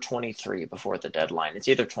long as you're 23 before the deadline. It's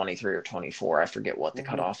either 23 or 24. I forget what the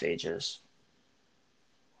cutoff age is.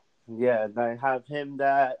 Yeah, and I have him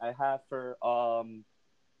that I have for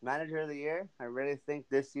Manager of the Year. I really think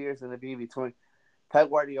this year is going to be between Pep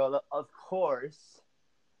Guardiola, of course,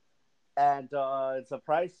 and it's a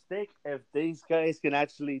price stick if these guys can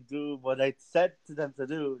actually do what I said to them to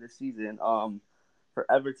do this season. For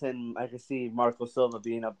Everton, I can see Marco Silva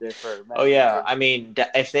being up there for. Oh yeah, I mean,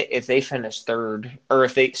 if they finish third, or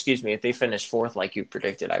if they finish fourth like you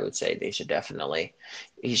predicted, I would say he should definitely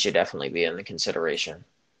be in the consideration.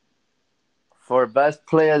 For Best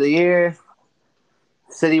Player of the Year,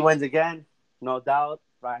 City wins again, no doubt.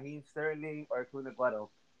 Raheem Sterling or Kun Aguero.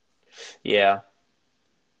 Yeah,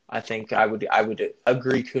 I think I would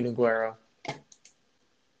agree Kun Aguero.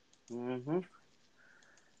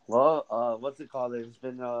 Well, what's it called? It's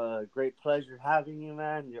been a great pleasure having you,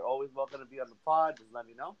 man. You're always welcome to be on the pod. Just let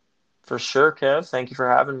me know. For sure, Kev. Thank you for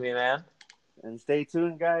having me, man. And stay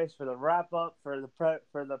tuned, guys, for the wrap up for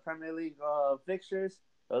the Premier League fixtures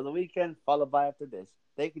of the weekend, followed by after this.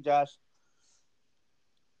 Thank you, Josh.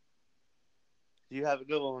 You have a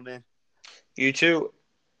good one, man. You too.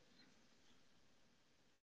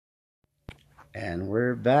 And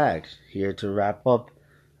we're back here to wrap up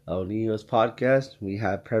El Nino's podcast. We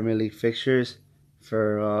have Premier League fixtures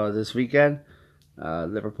for this weekend.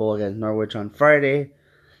 Liverpool against Norwich on Friday.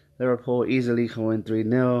 Liverpool easily can win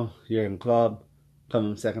 3-0. Jurgen Klopp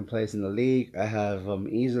coming second place in the league. I have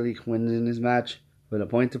easily winning this match with a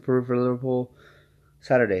point to prove for Liverpool.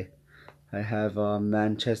 Saturday, I have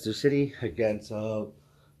Manchester City against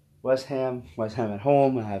West Ham. West Ham at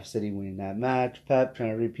home. I have City winning that match. Pep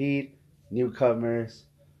trying to repeat. Newcomers.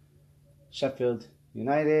 Sheffield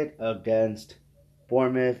United against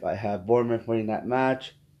Bournemouth. I have Bournemouth winning that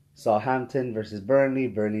match. Southampton versus Burnley.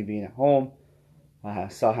 Burnley being at home. I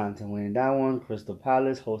have Southampton winning that one. Crystal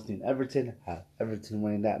Palace hosting Everton. I have Everton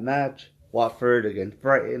winning that match. Watford against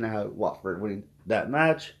Brighton. I have Watford winning that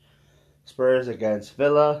match. Spurs against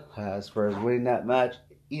Villa. I have Spurs winning that match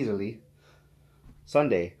easily.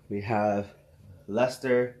 Sunday, we have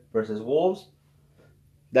Leicester versus Wolves.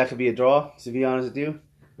 That could be a draw, to be honest with you.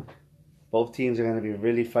 Both teams are going to be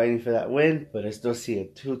really fighting for that win, but I still see a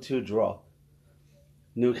 2-2 draw.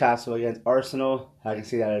 Newcastle against Arsenal. I can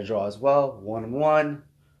see that a draw as well. 1-1.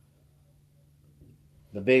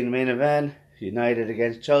 The big main event. United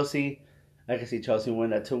against Chelsea. I can see Chelsea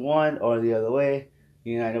win that 2-1 or the other way.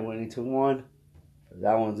 United winning 2-1.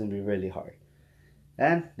 That one's going to be really hard.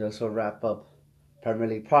 And this will wrap up Premier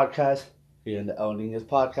League podcast here in the El Nino's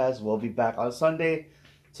podcast. We'll be back on Sunday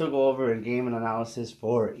to go over a game and analysis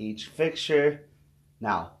for each fixture.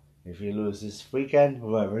 Now, if you lose this weekend,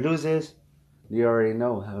 whoever loses, you already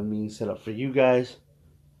know I have a meeting set up for you guys.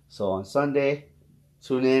 So on Sunday,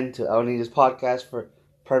 tune in to El Nino's podcast for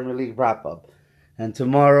Premier League wrap-up. And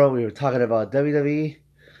tomorrow, we were talking about WWE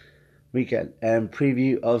weekend and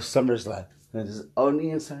preview of SummerSlam. And this is El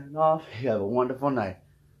Nino signing off. You have a wonderful night.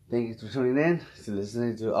 Thank you for tuning in to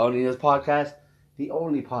listening to El Nino's podcast, the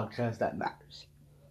only podcast that matters.